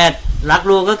พ่อแม่รัก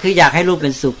ลูกก็คืออยากให้ลูกเป็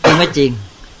นสุขจริงไม่จริง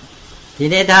ที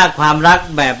นี้ถ้าความรัก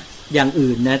แบบอย่าง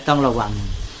อื่นนะต้องระวัง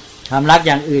ความรักอ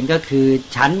ย่างอื่นก็คือ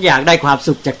ฉันอยากได้ความ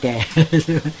สุขจากแก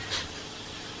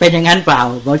เป็นอย่างนั้นเปล่า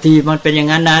บางทีมันเป็นอย่าง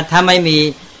นั้นนะถ้าไม่มี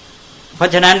เพรา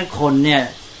ะฉะนั้นคนเนี่ย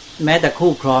แม้แต่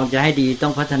คู่ครองจะให้ดีต้อ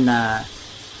งพัฒนา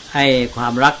ให้ควา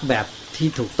มรักแบบที่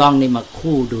ถูกต้องนี่มา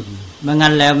คู่ดุลไม่งั้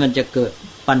นแล้วมันจะเกิด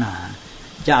ปัญหา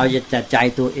จะเอาแต่ใจ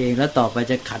ตัวเองแล้วต่อไป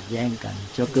จะขัดแย้งกัน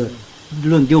จะเกิดเ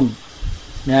รื่องยุ่ง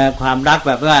นะความรัก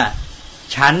แบบว่า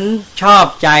ฉันชอบ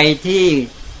ใจที่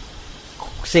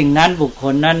สิ่งนั้นบุคค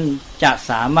ลนั้นจะ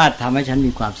สามารถทำให้ฉัน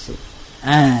มีความสุข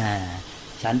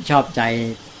ฉันชอบใจ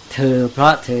เธอเพรา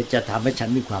ะเธอจะทำให้ฉัน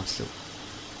มีความสุข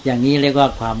อย่างนี้เรียกว่า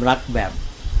ความรักแบบ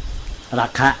รา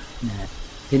คะนะ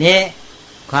ทีนี้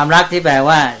ความรักที่แปล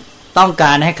ว่าต้องก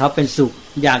ารให้เขาเป็นสุข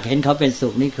อยากเห็นเขาเป็นสุ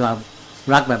ขนี่คือความ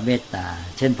รักแบบเมตตา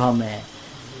เช่นพ่อแ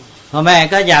ม่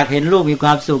ก็อยากเห็นลูกมีคว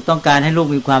ามสุขต้องการให้ลูก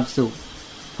มีความสุข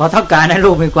พอต้องการให้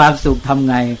ลูกมีความสุขทำ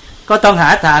ไงก็ต้องหา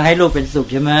ทางให้ลูกเป็นสุข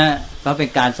ใช่ไหมเพราะเป็น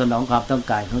การสนองความต้อง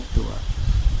การของตัว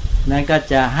นั่นก็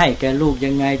จะให้แก่ลูก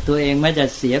ยังไงตัวเองแม้จะ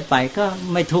เสียไปก็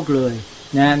ไม่ทุกข์เลย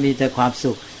นะมีแต่ความ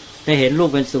สุขได้เห็นลูก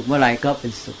เป็นสุขเมื่อไหร่ก็เป็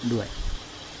นสุขด้วย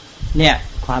เนี่ย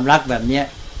ความรักแบบเนี้ย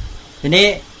ทีนี้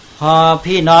พอ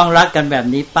พี่น้องรักกันแบบ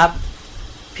นี้ปั๊บ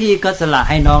พี่ก็สละ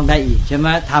ให้น้องได้อีกใช่ไหม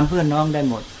ทำเพื่อน้องได้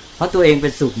หมดเพราะตัวเองเป็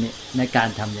นสุขเนี่ยในการ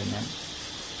ทำอย่างนั้น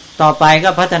ต่อไปก็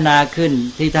พัฒนาขึ้น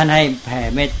ที่ท่านให้แผ่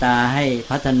เมตตาให้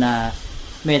พัฒนา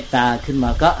เมตตาขึ้นมา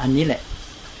ก็อันนี้แหละ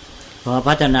พอ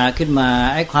พัฒนาขึ้นมา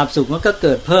ไอ้ความสุขมันก็เ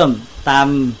กิดเพิ่มตาม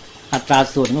อัตรา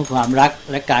ส่วนของความรัก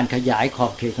และการขยายขอ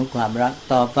บเขตของความรัก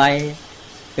ต่อไป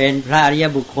เป็นพระอริย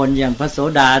บุคคลอย่างพระโส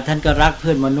ดาท่านก็รักเ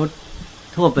พื่อนมนุษย์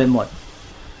ทั่วไปหมด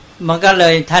มันก็เล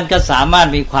ยท่านก็สามารถ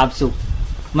มีความสุข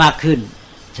มากขึ้น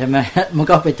ใช่ไหมมัน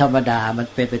ก็เป็นธรรมดามัน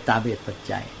เป็นไปตามเหตุปัจ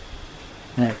จัย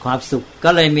ความสุขก็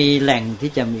เลยมีแหล่ง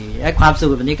ที่จะมีไอ้ความสุข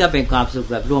แบบนี้ก็เป็นความสุข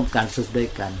แบบร่วมกันสุขด้วย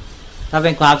กันถ้าเ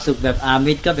ป็นความสุขแบบอา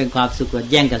มิตรก็เป็นความสุขแบบ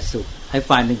แย่งกันสุขให้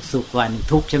ฝ่ายหนึ่งสุขฝ่ายหนึ่ง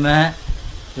ทุกข์ใช่ไหม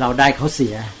เราได้เขาเสี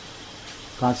ย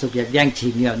ความสุขแบบแย่งชิ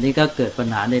งแบบนี้ก็เกิดปัญ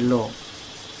หาในโลก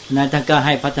นั้นท่านก็ใ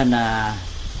ห้พัฒนา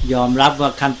ยอมรับว่า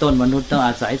ขั้นต้นมนุษย์ต้องอ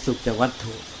าศัยสุขจากวัต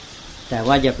ถุแต่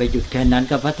ว่าอย่าไปหยุดแค่นั้น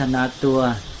ก็พัฒนาตัว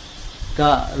ก็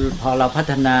พอเราพั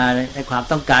ฒนาไอ้ความ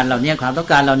ต้องการเหล่านี้ความต้อง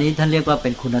การเหล่านี้ท่านเรียกว่าเป็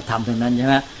นคุณธรรมทั้งนั้นใช่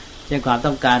ไหมเช่นความ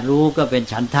ต้องการรู้ก็เป็น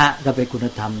ฉันทะก็เป็นคุณ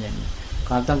ธรรมอย่างนี้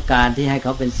ความต้องการที่ให้เข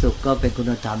าเป็นสุขก็เป็นคุ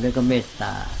ณธรรมเรียกว่าเมตต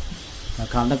า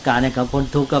ความต้องการให้เขาพ้น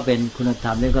ทุกข์ก็เป็นคุณธร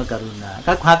รมเรียกว่ากรุณา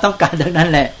ก็ความต้องการทั้งนั้น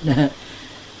แหละ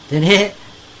ทีนี้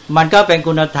มันก็เป็น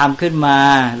คุณธรรมขึ้นมา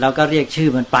เราก็เรียกชื่อ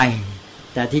มันไป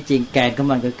แต่ที่จริงแกนของ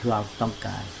มันก็คือความต้องก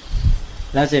าร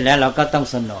แล้วเสร็จแล้วเราก็ต้อง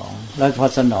สนองแล้วพอ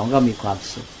สนองก็มีความ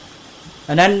สุข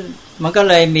อันนั้นมันก็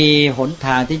เลยมีหนท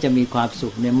างที่จะมีความสุ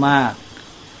ขเนี่ยมาก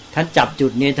ท่านจับจุ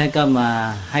ดนี้ท่านก็มา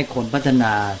ให้คนพัฒน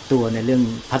าตัวในเรื่อง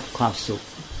พัฒความสุข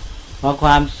พอคว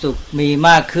ามสุขมีม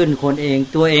ากขึ้นคนเอง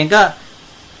ตัวเองก็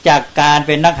จากการเ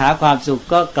ป็นนักหาความสุข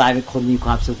ก็กลายเป็นคนมีค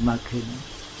วามสุขมากขึ้น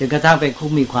จนกระทั่งเป็นผู้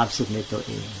มีความสุขในตัว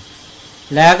เอง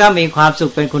แล้วก็มีความสุ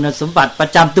ขเป็นคุณสมบัติปร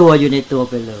ะจำตัวอยู่ในตัว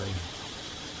ไปเลย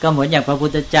ก็เหมือนอย่างพระพุท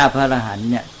ธเจ้าพระอรหันต์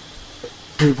เนี่ย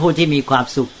คือผู้ที่มีความ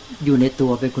สุขอยู่ในตั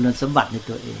วเป็นคุณสมบัติใน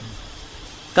ตัวเอง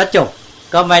ก็จบ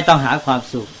ก็ไม่ต้องหาความ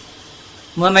สุข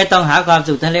เมื่อไม่ต้องหาความ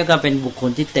สุขท่านเรียกว่าเป็นบุคค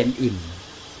ลที่เต็มอิ่ม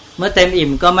เมื่อเต็มอิ่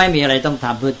มก็ไม่มีอะไรต้องท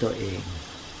ำเพื่อตัวเอง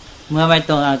เมื่อไม่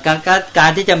ต้องกา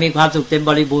รที่จะมีความสุขเต็มบ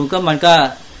ริบูรณ์ก็มันก็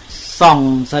ส่อง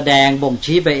แสดงบ่ง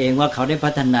ชี้ไปเองว่าเขาได้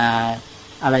พัฒนา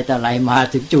อะไรแต่อะไรมา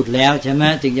ถึงจุดแล้วใช่ไหม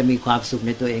จึงจะมีความสุขใ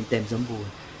นตัวเองเต็มสมบูร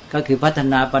ณ์ก็คือพัฒ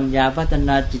นาปัญญาพัฒน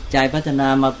าจิตใจพัฒนา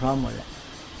มาพร้อมหมดแล้ว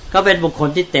ก็เป็นบุคคล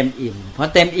ที่เต็มอิ่มเพรา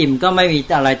ะเต็มอิ่มก็ไม่มี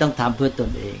อะไรต้องทำเพื่อต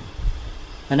นเอง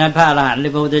เพราะนั้นพระอรหันต์หรื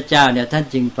อพระพุทธเจ้าเนี่ยท่าน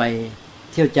จึงไป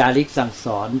เที่ยวจาริกสั่งส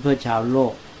อนเพื่อชาวโล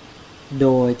กโด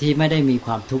ยที่ไม่ได้มีค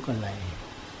วามทุกข์อะไร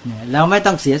เนี่ยแล้วไม่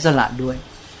ต้องเสียสละด้วย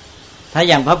ถ้า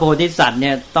อย่างพระโพธิสัตว์เ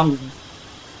นี่ยต้อง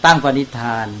ตั้งปณิธ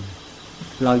าน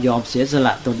เรายอมเสียสล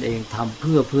ะตนเองทำเ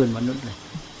พื่อเพื่อนมนุษย์เลย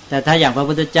แต่ถ้าอย่างพระ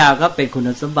พุทธเจ้าก็เป็นคุณ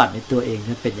สมบัติในตัวเอง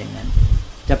ถ้าเป็นอย่างนั้น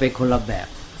จะเป็นคนละแบบ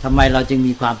ทำไมเราจึง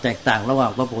มีความแตกต่างระหว่า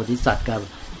งพระโพธิสัตว์กับ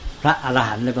พระอร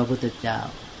หันต์และพระพุทธเจ้า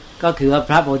ก็คือว่า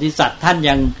พระโพธิสัตว์ท่าน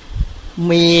ยัง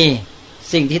มี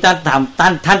สิ่งที่ท่านทำ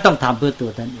ท่านต้องทำเพื่อตั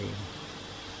วท่านเอง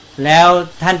แล้ว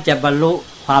ท่านจะบรรลุ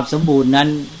ความสมบูรณ์นั้น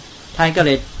ท่านก็เล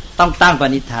ยต้องตั้งป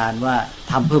ณิธานว่า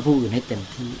ทำเพื่อผู้อื่นให้เต็ม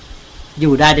ที่อ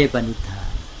ยู่ได้ด้วยปณิธาน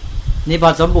นี่พ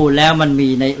อสมบูรณ์แล้วมันมี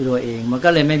ในตัวเองมันก็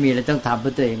เลยไม่มีอะไรต้องทำเพื่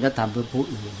อตัวเองก็ทำเพื่อผู้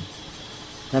อื่น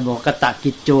ท่านบอกกต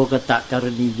กิจโจกตกร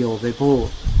ณีโยเป็นผู้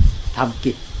ทำ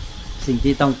กิจสิ่ง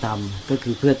ที่ต้องทำก็คื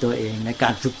อเพื่อตัวเองในกา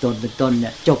รฝึกตนเป็นต้นเนี่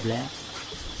ยจบแล้ว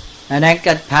อันนั้น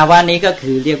ภาวะนี้ก็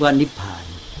คือเรียกว่านิพพาน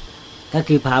ก็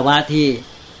คือภาวะที่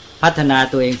พัฒนา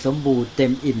ตัวเองสมบูรณ์เต็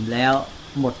มอิ่มแล้ว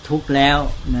หมดทุกข์แล้ว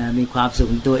นะมีความสุข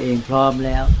ตัวเองพร้อมแ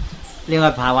ล้วเรียกว่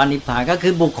าภาวะนิพพานก็คื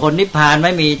อบุคคลนิพพานไ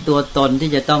ม่มีตัวตน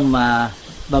ที่จะต้องมา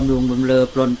บำรุงบำเรอ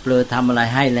ปลนเปลือทำอะไร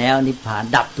ให้แล้วนิพพาน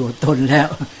ดับตัวตนแล้ว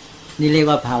นี่เรียก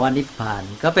ว่าภาวะนิพพาน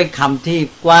ก็เป็นคำที่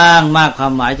กว้างมากควา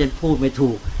มหมายจนพูดไม่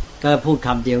ถูกก็พูดค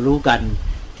ำเดียวรู้กัน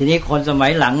ทีนี้คนสมั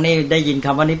ยหลังนี่ได้ยินค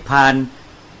ำว่านิพพาน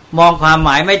มองความหม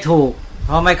ายไม่ถูกเพ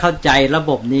ราะไม่เข้าใจระ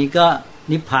บบนี้ก็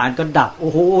นิพพานก็ดับโ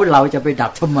อ้โหเราจะไปดั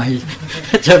บทำไม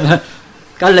ใช่ไหม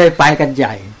ก็เลยไปกันให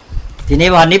ญ่ทีนี้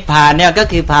ว่านิพพานเนี่ยก็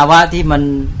คือภาวะที่มัน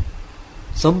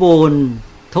สมบูรณ์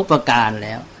ทุกประการแ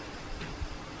ล้ว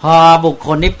พอบุคค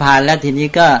ลนิพพานแล้วทีนี้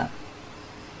ก็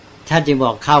ท่านจึงบ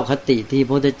อกเข้าคติที่พ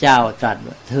ระพุทธเจ้าตรัส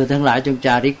เธอทั้งหลายจงจ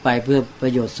าริกไปเพื่อปร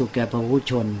ะโยชน์สุขแก่พระผู้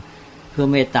ชนเพื่อ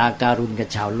เมตตาการุณกับ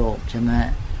ชาวโลกใช่ไหม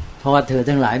เพราะว่าเธอ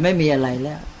ทั้งหลายไม่มีอะไรแ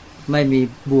ล้วไม่มี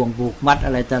บ่วงผูกมัดอ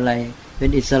ะไรต่ออะไรเป็น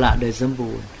อิสระโดยสม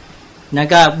บูรณ์นั่น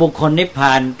ก็บุคคลนิพพ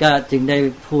านก็จึงได้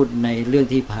พูดในเรื่อง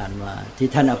ที่ผ่านมาที่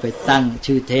ท่านเอาไปตั้ง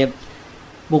ชื่อเทป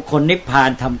บุคคลนิพพาน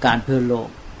ทำการเพื่อโลก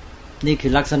นี่คื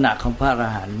อลักษณะของพระอร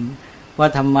หันต์ว่า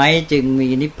ทำไมจึงมี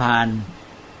นิพพาน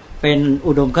เป็น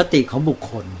อุดมคติของบุค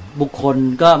คลบุคคล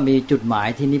ก็มีจุดหมาย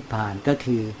ที่นิพพานก็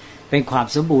คือเป็นความ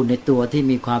สมบูรณ์ในตัวที่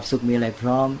มีความสุขมีอะไรพ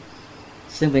ร้อม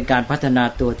ซึ่งเป็นการพัฒนา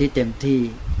ตัวที่เต็มที่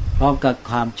พร้อมกับ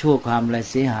ความชั่วความอะไร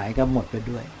เสียหายก็หมดไป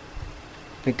ด้วย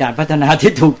เป็นการพัฒนา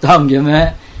ที่ถูกต้องใช่ไหม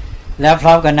แล้วพ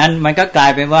ร้อมกันนั้นมันก็กลา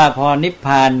ยเป็นว่าพอนิพพ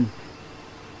าน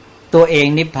ตัวเอง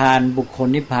นิพพานบุคคล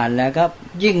นิพพานแล้วก็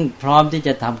ยิ่งพร้อมที่จ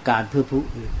ะทำการเพื่อผู้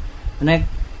อื่นเพราะนั้น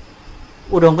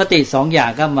อุดมคติสองอย่า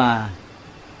งก็มา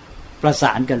ประส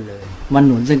านกันเลยมันห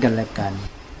นุนซึ่งกันและกัน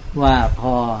ว่าพ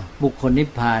อบุคคลนิพ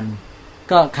พาน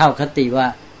ก็เข้าคติว่า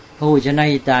พหูชนะ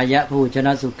หิตายะพหูชน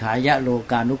ะสุขายะโล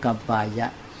กานุกัมปายะ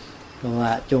เพราะว่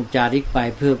าจงจาริกไป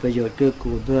เพื่อประโยชน์เกื้อ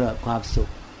กูลเพื่อความสุข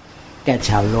แก่ช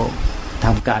าวโลกท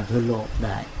ำการเพื่อโลกไ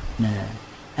ด้นะ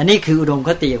อันนี้คืออุดมค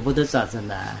ติของพุทธศาส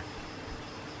นา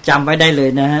จำไว้ได้เลย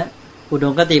นะฮะอุด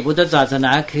มคติพุทธศาสน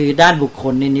าคือด้านบุคค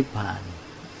ลนี่นิพพาน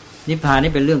นิพพาน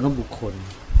นี่เป็นเรื่องของบุคคล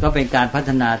ก็เป็นการพั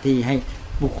ฒนาที่ให้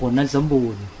บุคคลนั้นสมบู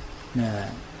รณ์นะ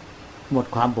หมด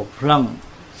ความบกพร่อง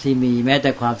ที่มีแม้แต่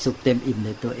ความสุขเต็มอิ่มใน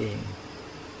ตัวเอง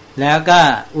แล้วก็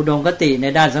อุดมคติใน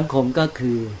ด้านสังคมก็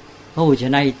คือพหูช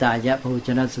นะหิตายะพหูช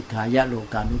นะสุขายะโล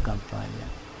กานุกัมปายะ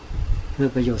เพื่อ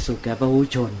ประโยชน์สุขแก่พระผู้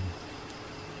ชน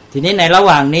ทีนี้ในระห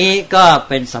ว่างนี้ก็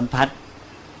เป็นสัมพัทธ์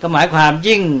ก็หมายความ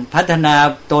ยิ่งพัฒนา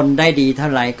ตนได้ดีเท่า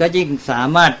ไหร่ก็ยิ่งสา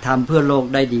มารถทำเพื่อโลก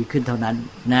ได้ดีขึ้นเท่านั้น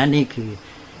นะ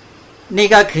นี่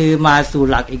ก็คือมาสู่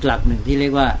หลักอีกหลักหนึ่งที่เรี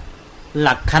ยกว่าห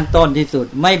ลักขั้นต้นที่สุด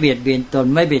ไม่เบียดเบียนตน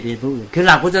ไม่เบียดเบียนผู้อื่นคือห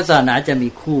ลักพุทธศาสนาจะมี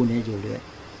คู่นี้อยู่เรื่อย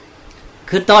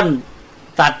คือต้น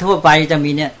ตัดทั่วไปจะ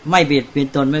มีเนี่ยไม่เบียดเบียน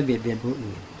ตนไม่เบียดเบียนผู้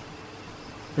อื่น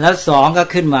แล้วสองก็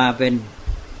ขึ้นมาเป็น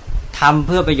ทำเ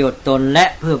พื่อประโยชน์ตนและ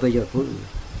เพื่อประโยชน์ผู้อื่น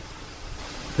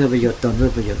เพื่อประโยชน์ตนเพื่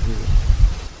อประโยชน์ผู้อื่น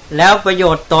แล้วประโย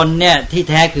ชน์ตนเนี่ยที่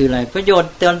แท้คืออะไรประโยช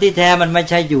น์ตนที่แท้มันไม่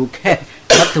ใช่อยู่แค่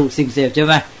วัตถุสิ่งเสพใช่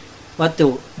ไหมวัตถุ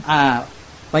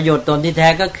ประโยชน์ตนที่แท้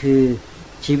ก็คือ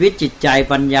ชีวิตจิตใจ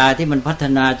ปัญญาที่มันพัฒ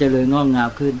นาเจริญงอกงาม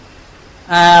ขึ้น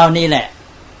นี่แหละ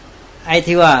ไอ้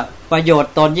ที่ว่าประโยช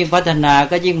น์ตนยิ่งพัฒนา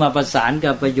ก็ยิ่งมาประสาน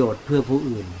กับประโยชน์เพื่อผู้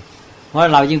อื่นเพราะ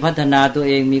เรายิ่งพัฒนาตัว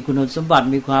เองมีคุณสมบัติ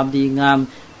มีความดีงาม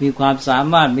มีความสา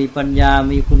มารถมีปัญญา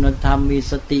มีคุณธรรมมี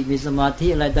สติมีสมาธิ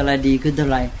อะไรแต่อะไรดีขึ้นเท่า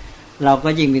ไหร่เราก็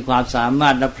ยิ่งมีความสามา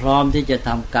รถและพร้อมที่จะท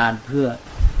ำการเพื่อ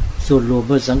ส่วนรวมเ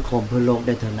พื่อสังคมเพื่อโลกไ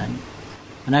ด้เท่านั้น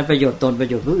เพราะนั้นประโยชน์ตนประ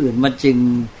โยชน์ผู้อื่นมันจึง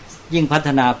ยิ่งพัฒ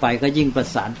นาไปก็ยิ่งประ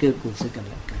สานเกื้อกูลซึ่งกัน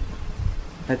และกัน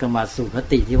แล้วก็มาสู่ค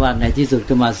ติที่ว่าในที่สุด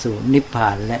ก็มาสู่นิพพา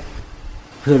นและ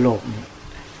เพื่อโลกนี้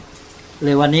เล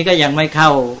ยวันนี้ก็ยังไม่เข้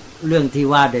าเรื่องที่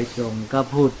ว่าโดยตรงก็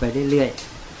พูดไปเรื่อย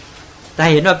ๆถ้า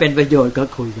เห็นว่าเป็นประโยชน์ก็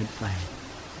คุยกันไป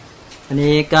อัน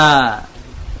นี้ก็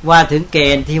ว่าถึงเก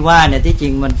ณฑ์ที่ว่าเนี่ยที่จริ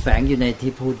งมันแฝงอยู่ใน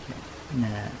ที่พูดน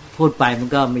ะพูดไปมัน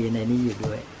ก็มีในนี้อยู่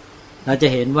ด้วยเราจะ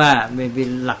เห็นว่ามี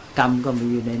หลักกรรมก็มี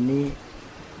อยู่ในนี้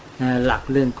หลัก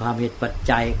เรื่องความเหตุปัจ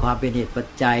จัยความเป็นเหตุปัจ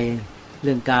จัยเ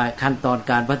รื่องการขั้นตอน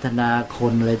การพัฒนาค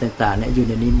นอะไรต่างๆเนี่ยอยู่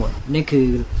ในนี้หมดนี่คือ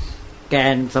แก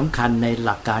นสำคัญในห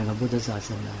ลักการของพุทธศาส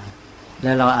นาแ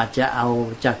ล้วเราอาจจะเอา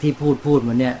จากที่พูดม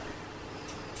าเนี่ย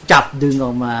จับดึงอ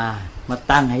อกมา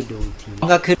ตั้งให้ดูที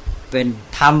ก็คือเป็น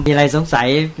ทำมีอะไรสงสัย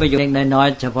ประโยชน์เล็กน้อย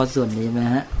เฉพาะส่วนนี้ไหม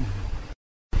ฮะ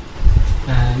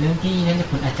เรื่องที่ท่าน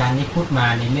คุณอาจารย์ได้พูดมา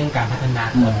ในเรื่องการพัฒนา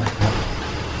ตนนะครับ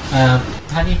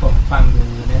ถ้าที่ผมฟังดู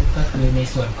นั้นก็คือใน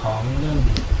ส่วนของเรื่อง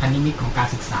พันธมิตรของการ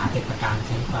ศึกษา7ประการใ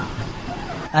ช่ไหมครับ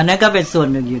อันนั้นก็เป็นส่วน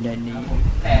หนึ่งอยู่ในนี้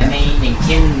แต่ในอย่างเ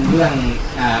ช่นเรื่อง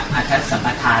อัตถสัมป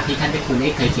ทาที่ท่านได้คุณได้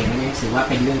เคยเขียนในหนังสือว่า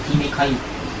เป็นเรื่องที่ไม่ค่อย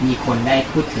มีคนได้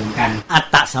พูดถึงกันอัต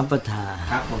ตสัมปทา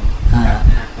ครับผม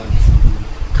ตนในสมบูรณ์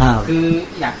คือ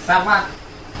อยากทราบว่า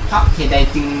เพราะเหตุใด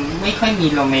จึงไม่ค่อยมี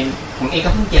โรแมนผมเอง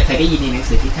ก็เพิ่งเคยได้ยินในหนัง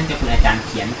สือที่ท่านเจ้าคุณอาจารย์เ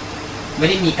ขียนไม่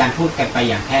ได้มีการพูดกันไป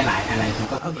อย่างแพร่หลายอะไรผม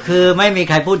ก็คือไม่มี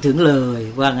ใครพูดถึงเลย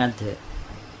ว่างั้นเถอะ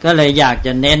ก็เลยอยากจ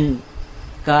ะเน้น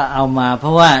ก็เอามาเพร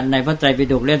าะว่าในพระไตรปิ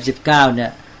ฎกเล่ม19เนี่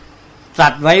ยตั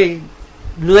ดไว้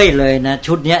เรื่อยเลยนะ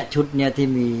ชุดเนี้ยที่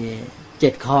มี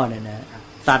7ข้อเนี่ยนะ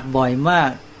ตัดบ่อยมา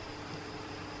ก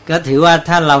ก็ถือว่า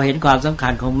ถ้าเราเห็นความสำคั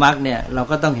ญของมรรคเนี่ยเรา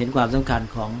ก็ต้องเห็นความสำคัญ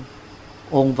ของ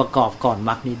องค์ประกอบก่อนม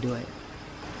รรคนี้ด้วย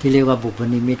ที่เรียกว่าบุพ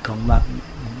นิมิตของมรรค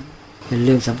เป็นเ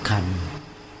รื่องสำคัญ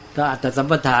ก็อัตตสัม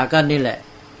ปทาก็นี่แหละ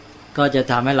ก็จะ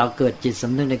ทำให้เราเกิดจิตส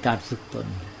ำนึกในการฝึกตน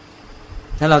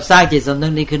ถ้าเราสร้างจิตสำนึ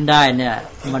กนี้ขึ้นได้เนี่ย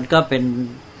มันก็เป็น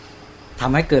ท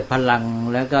ำให้เกิดพลัง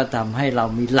แล้วก็ทำให้เรา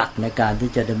มีหลักในการ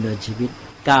ที่จะดำเนินชีวิต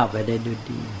ก้าวไปได้ด้วย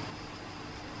ดี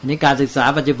นี่การศึกษา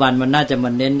ปัจจุบันมันน่าจะมา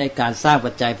เน้นในการสร้าง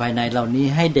ปัจจัยภายในเหล่านี้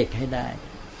ให้เด็กให้ได้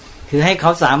คือให้เข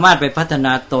าสามารถไปพัฒน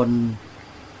าตน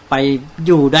ไปอ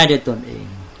ยู่ได้ด้วยตนเอง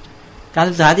การ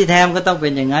ศึกษาที่แท้ก็ต้องเป็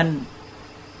นอย่างนั้น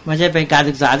ไม่ใช่เป็นการ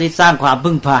ศึกษาที่สร้างความ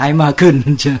พึ่งพาให้มากขึ้น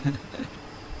ใช่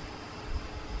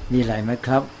มีอะไรไหมค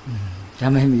รับถ้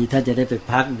าไม่มีถ้าจะได้ไป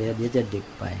พักเดี๋ยวจะดึก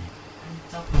ไป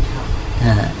เจ้าคุณครับ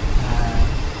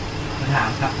ถาม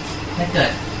ครับถ้าเกิ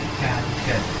ดการเ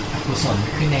กิดอกุศล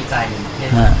ขึ้นในใจเช่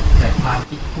นเกิดความ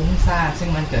คิดฟุ้งซ่านซึ่ง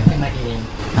มันเกิดขึ้นมาเอง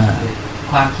หรือ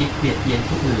ความคิดเบียดเบียน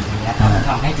ผู้อื่นอย่างเงี้ยครับท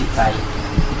ำให้จิตใจ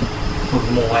ขุ่น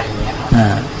มัวอย่างเงี้ยครับ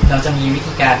เราจะมีวิ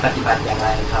ธีการปฏิบัติอย่างไร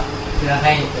ครับเพื่อใ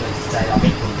ห้จิตใจเราไ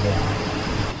ม่ขุ่นมัว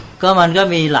ก็มันก็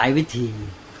มีหลายวิธี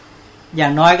อย่า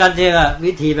งน้อยก็เรียกว่า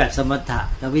วิธีแบบสมถะ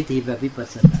กับวิธีแบบวิปัส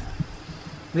สนา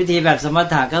วิธีแบบสม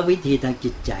ถะก็วิธีทาง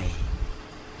จิตใจ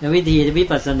แล้ววิธีวิ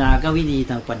ปัสสนาก็วิธี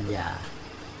ทางปัญญา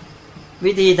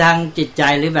วิธีทางจิตใจ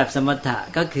หรือแบบสมถะ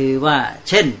ก็คือว่า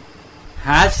เช่นห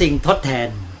าสิ่งทดแทน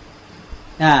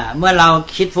เมื่อเรา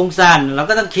คิดฟุ้งซ่านเรา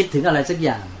ก็ต้องคิดถึงอะไรสักอ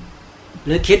ย่างห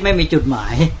รือคิดไม่มีจุดหมา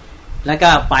ยแล้วก็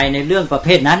ไปในเรื่องประเภ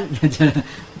ทนั้น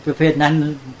ประเภทนั้น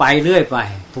ไปเรื่อยไป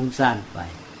ฟุ้งซ่านไป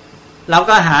เรา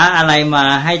ก็หาอะไรมา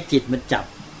ให้จิตมันจับ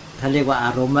ท่านเรียกว่าอ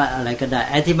ารมณ์อะไรก็ได้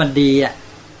ไอ้ที่มันดีอ่ะ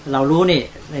เรารู้นี่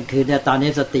คือตอนนี้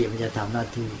สติมันจะทำหน้า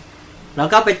ที่เรา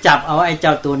ก็ไปจับเอาไอ้เจ้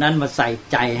าตัวนั้นมาใส่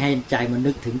ใจให้ใจมัน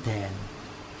นึกถึงแทน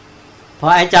พอ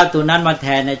ไอ้เจ้าตัวนั้นมาแท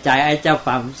นในใจไอ้เจ้าค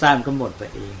วามฟุ้งซ่านก็หมดไป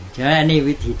เองใช่ไหมอันนี้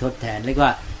วิธีทดแทนเรียกว่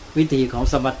าวิธีของ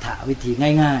สมถะวิธี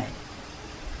ง่าย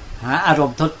ๆหาอาร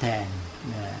มณ์ทดแทน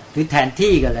หรือแทน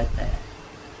ที่ก็แล้วแต่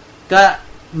ก็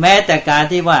แม้แต่การ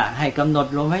ที่ว่าให้กำหนด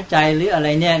ลมหายใจหรืออะไร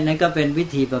เนี่ยนั่นก็เป็นวิ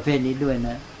ธีประเภทนี้ด้วยน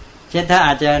ะเช่นถ้าอ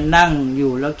าจจะนั่งอ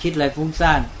ยู่แล้วคิดอะไรฟุ้ง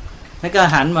ซ่านแล้วก็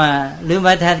หันมาหรือแ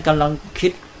ม้แทนกำลังคิ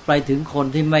ดไปถึงคน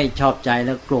ที่ไม่ชอบใจแ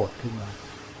ล้วโกรธขึ้นมา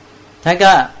ท่าน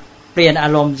ก็เปลี่ยนอา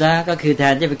รมณ์ซะก็คือแท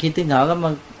นจะไปคิดถึงเขาก็ม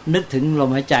านึกถึงลม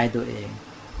หายใจตัวเอง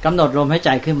กำหนดลมหายใจ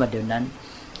ขึ้นมาเดี๋ยวนั้น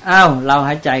เราห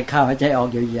ายใจเข้าหายใจออก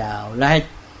ยาวๆแล้วให้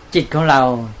จิตของเรา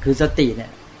คือสติเนี่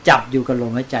ยจับอยู่กับล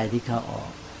มหายใจที่เข้าออก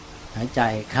หายใจ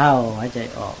เข้าหายใจ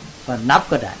ออกก็นับ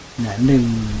ก็ได้นะ1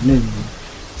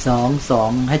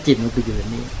 2ให้จิตมันไปอยู่อย่า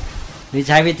งนี้หรือใ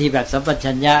ช้วิธีแบบสัมป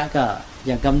ชัญญะก็อ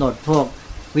ย่างกำหนดพวก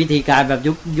วิธีการแบบ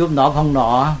ยุบหนอพองหนอ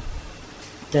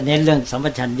จะเน้นเรื่องสัมป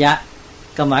ชัญญะ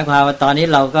ก็หมายความว่าตอนนี้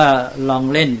เราก็ลอง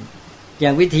เล่นอย่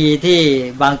างวิธีที่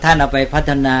บางท่านเอาไปพั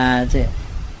ฒนาใช่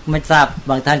ไม่ทราบ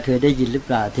บางท่านเคยได้ยินหรือเ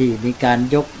ปล่าที่มีการ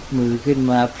ยกมือขึ้น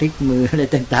มาพลิกมืออะไร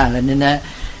ต่างๆแล้วนี่นะ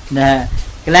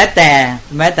แล้วแต่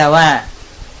แม้แต่ว่า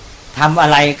ทำอะ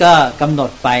ไรก็กำหน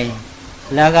ดไป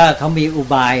แล้วก็เขามีอุ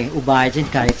บายเช่น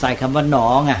ใส่คำว่าหนอ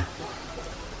ไง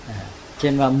เช่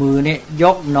นว่ามือนี่ย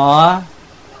กหนอ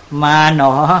มาหน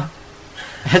อ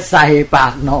ใส่ปา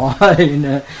กหนอเ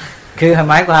นี่ยคือ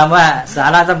หมายความว่าสา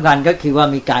ระสำคัญก็คือว่า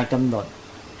มีการกำหนด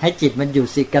ให้จิตมันอยู่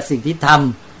กับสิ่งที่ท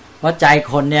ำเพราะใจ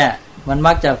คนเนี่ยมัน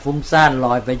มักจะฟุ้งซ่านล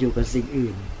อยไปอยู่กับสิ่ง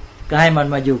อื่นก็ให้มัน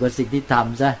มาอยู่กับสิ่งที่ท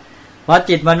ำซะเพราะ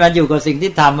จิตมันมาอยู่กับสิ่ง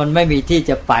ที่ทำมันไม่มีที่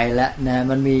จะไปแล้วนะ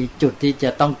มันมีจุดที่จะ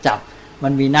ต้องจับมั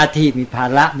นมีหน้าที่มีภา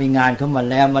ระมีงานเข้ามา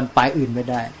แล้วมันไปอื่นไม่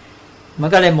ได้มัน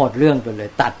ก็เลยหมดเรื่องไปเลย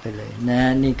ตัดไปเลยนะ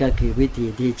นี่ก็คือวิธี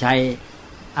ที่ใช้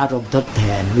อารมณ์ทดแท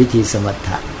นวิธีสมถ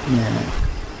ะนะ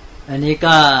อันนี้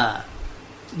ก็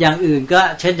อย่างอื่นก็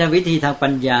เช่นวิธีทางปั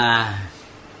ญญา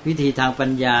วิธีทางปั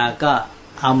ญญาก็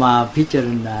เอามาพิจาร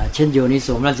ณาเช่นโยนิโส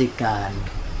มนสิการ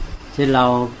เช่นเรา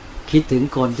คิดถึง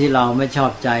คนที่เราไม่ชอ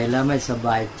บใจแล้วไม่สบ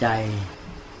ายใจ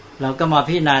เราก็มา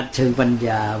พิจารณาเชิงปัญญ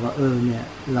าว่าเนี่ย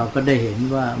เราก็ได้เห็น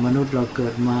ว่ามนุษย์เราเกิ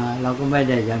ดมาเราก็ไม่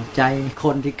ได้อย่างใจค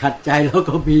นที่ขัดใจเรา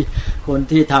ก็มีคน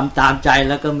ที่ทำตามใจ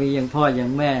แล้วก็มีอย่างพ่ออย่า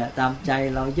งแม่ตามใจ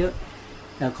เราเยอะ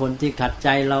แต่คนที่ขัดใจ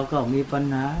เราก็มีปัญ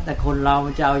หาแต่คนเรามั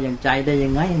นจะเอาอย่างใจได้ยั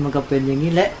งไงมันก็เป็นอย่าง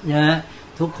นี้แหละนะ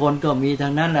ทุกคนก็มีทั้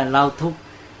งนั้นแหละเราทุก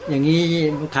อย่างนี้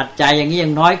ขัดใจอย่างนี้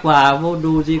ยังน้อยกว่าว่า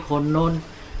ดูสิคนโน้น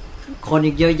คน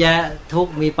อีกเยอะแยะทุก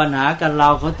มีปัญหากันเรา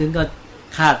เขาถึงก็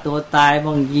ฆ่าตัวตาย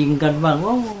บ้างยิงกันบ้างโ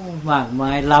อ้มากมา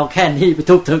ยเราแค่นี้ไป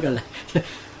ทุกข์อะไร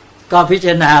ก็พิจ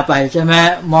ารณาไปใช่ไหม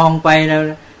มองไปแล้ว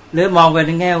หรือมองไปใน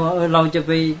แง่ว่าเราจะไ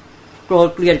ปโกรธ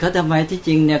เกลียดเขาทำไมที่จ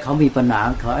ริงเนี่ยเขามีปัญหา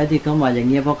เขาไอ้ที่เขามาอย่าง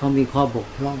เงี้ยเพราะเขามีข้อบก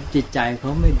พร่องจิตใจเข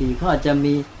าไม่ดีเขาอาจจะ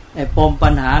มีไอ้ปมปั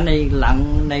ญหาในหลัง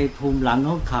ในภูมิหลัง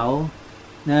ของเขา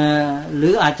นะหรื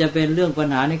ออาจจะเป็นเรื่องปัญ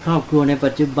หาในครอบครัวใน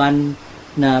ปัจจุบัน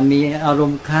นะมีอาร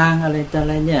มณ์ค้างอะไรต่ออะ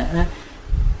ไรเนี่ยนะ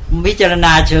พิจารณ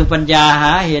าเชิงปัญญาห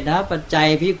าเหตุหาปัจจัย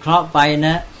พิเคราะห์ไปน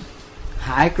ะห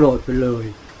ายโกรธไปเลย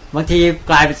บางที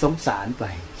กลายเป็นสงสารไป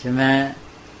ใช่ไหม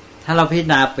ถ้าเราพิจา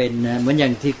รณาเป็นนะเหมือนอย่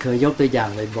างที่เคยยกตัวอย่าง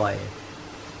บ่อย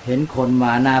ๆเห็นคนม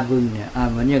าหน้าบึ้งเนี่ย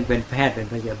เหมือนยังเป็นแพทย์เป็น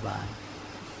พยาบาล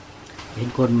เห็น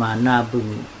คนมาหน้าบึ้ง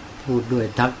พูดด้วย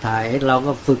ทักทายเรา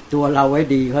ก็ฝึกตัวเราไว้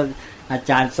ดีเพราะอา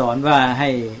จารย์สอนว่าให้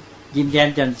ยิ้มแย้ม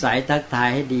แจ่มใสทักทาย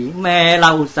ให้ดีแม้เร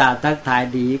าอุตส่าห์ทักทาย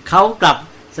ดีเขากลับ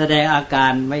แสดงอากา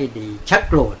รไม่ดีชัก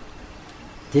โกรธ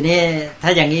ทีนี้ถ้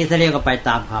าอย่างนี้ถ้าเรียกก็ไปต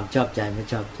ามความชอบใจไม่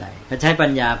ชอบใจก็ใช้ปั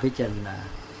ญญาพิจารณา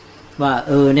ว่า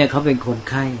เนี่ยเขาเป็นคน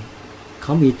ไข้เข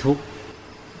ามีทุกข์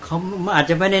เขาอาจ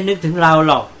จะไม่ได้นึกถึงเรา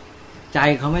หรอกใจ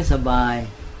เขาไม่สบาย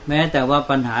แม้แต่ว่า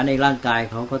ปัญหาในร่างกาย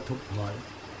เขาก็ทุกข์พอ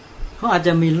เขาอาจจ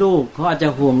ะมีลูกเขาอาจจะ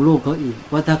ห่วงลูกเขาอีก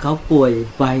ว่าถ้าเขาป่วย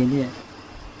ไปเนี่ย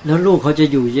แล้วลูกเขาจะ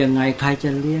อยู่ยังไงใครจะ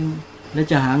เลี้ยงแล้ว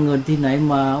จะหาเงินที่ไหน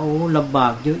มาลำบา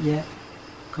กเยอะแยะ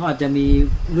เขาอาจจะมี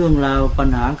เรื่องราวปัญ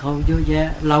หาเขาเยอะแยะ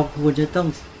เราควรจะต้อง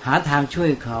หาทางช่ว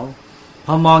ยเขาพ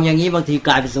อมองอย่างนี้บางทีก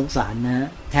ลายเป็นสงสารนะ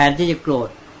แทนที่จะโกรธ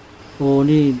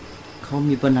นี่เขา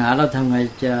มีปัญหาเราทำไง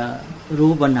จะ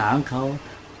รู้ปัญหาของเขา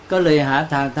ก็เลยหา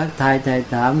ทางทักทายไถ่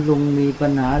ถามลุงมีปั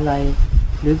ญหาอะไร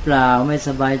หรือเปล่าไม่ส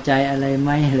บายใจอะไรไหม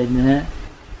อะไรนะ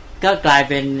ก็กลาย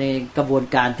เป็นกระบวน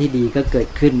การที่ดีก็เกิด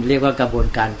ขึ้นเรียกว่ากระบวน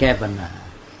การแก้ปัญหา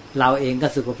เราเองก็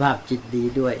สุขภาพจิตดี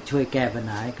ด้วยช่วยแก้ปัญ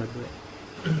หาให้เขาด้วย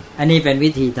อันนี้เป็น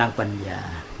วิธีทางปัญญา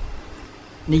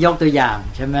นี่ยกตัวอย่าง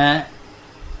ใช่ไหม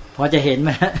พอจะเห็นไหม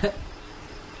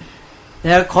แ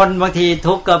ล้วคนบางที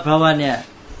ทุกข์ก็เพราะว่าเนี่ย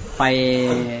ไป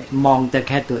มองแต่แ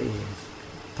ค่ตัวเอง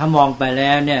ถ้ามองไปแ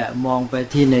ล้วเนี่ยมองไป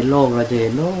ที่ในโลกเราจะเห็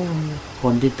นค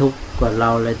นที่ทุกข์กว่าเรา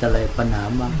อะไรแต่อะไรปัญหา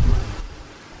มากมาย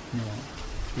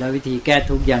แล้ววิธีแก้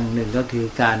ทุกข์อย่างหนึ่งก็คือ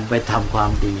การไปทำควา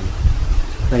มดี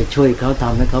ไปช่วยเขาท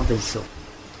ำให้เขาเป็นสุข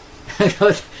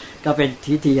ก็เป็น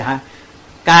วิธีหา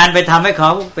การไปทำให้เข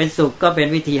าเป็นสุขก็เป็น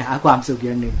วิธีหาความสุขอ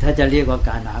ย่างหนึ่งถ้าจะเรียกว่า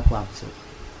การหาความสุข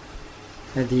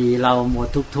บางทีเราหมด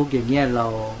ทุกข์อย่างเงี้ยเรา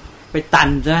ไปตัน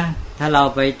ซะถ้าเรา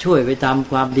ไปช่วยไปท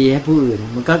ำความดีให้ผู้อื่น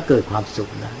มันก็เกิดความสุข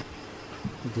นะ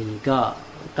บางทีก็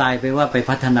กลายไปว่าไป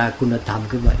พัฒนาคุณธรรม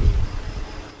ขึ้นมาเอง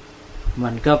มั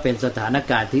นก็เป็นสถาน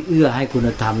การณ์ที่เอื้อให้คุณ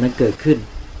ธรรมนั้นเกิดขึ้น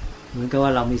เหมือนกับว่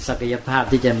าเรามีศักยภาพ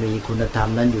ที่จะมีคุณธรรม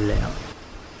นั้นอยู่แล้ว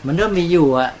มันก็มีอยู่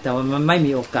แต่ว่ามันไม่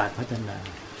มีโอกาสพัฒนา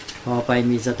พอไป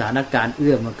มีสถานการณ์เ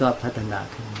อื้อมันก็พัฒนา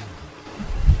ขึ้นมา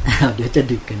เดี๋ยวจะ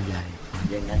ดึกกันใหญ่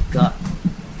อย่างนั้นก็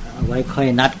เอาไว้ค่อย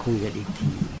นัดคุยกันอีกที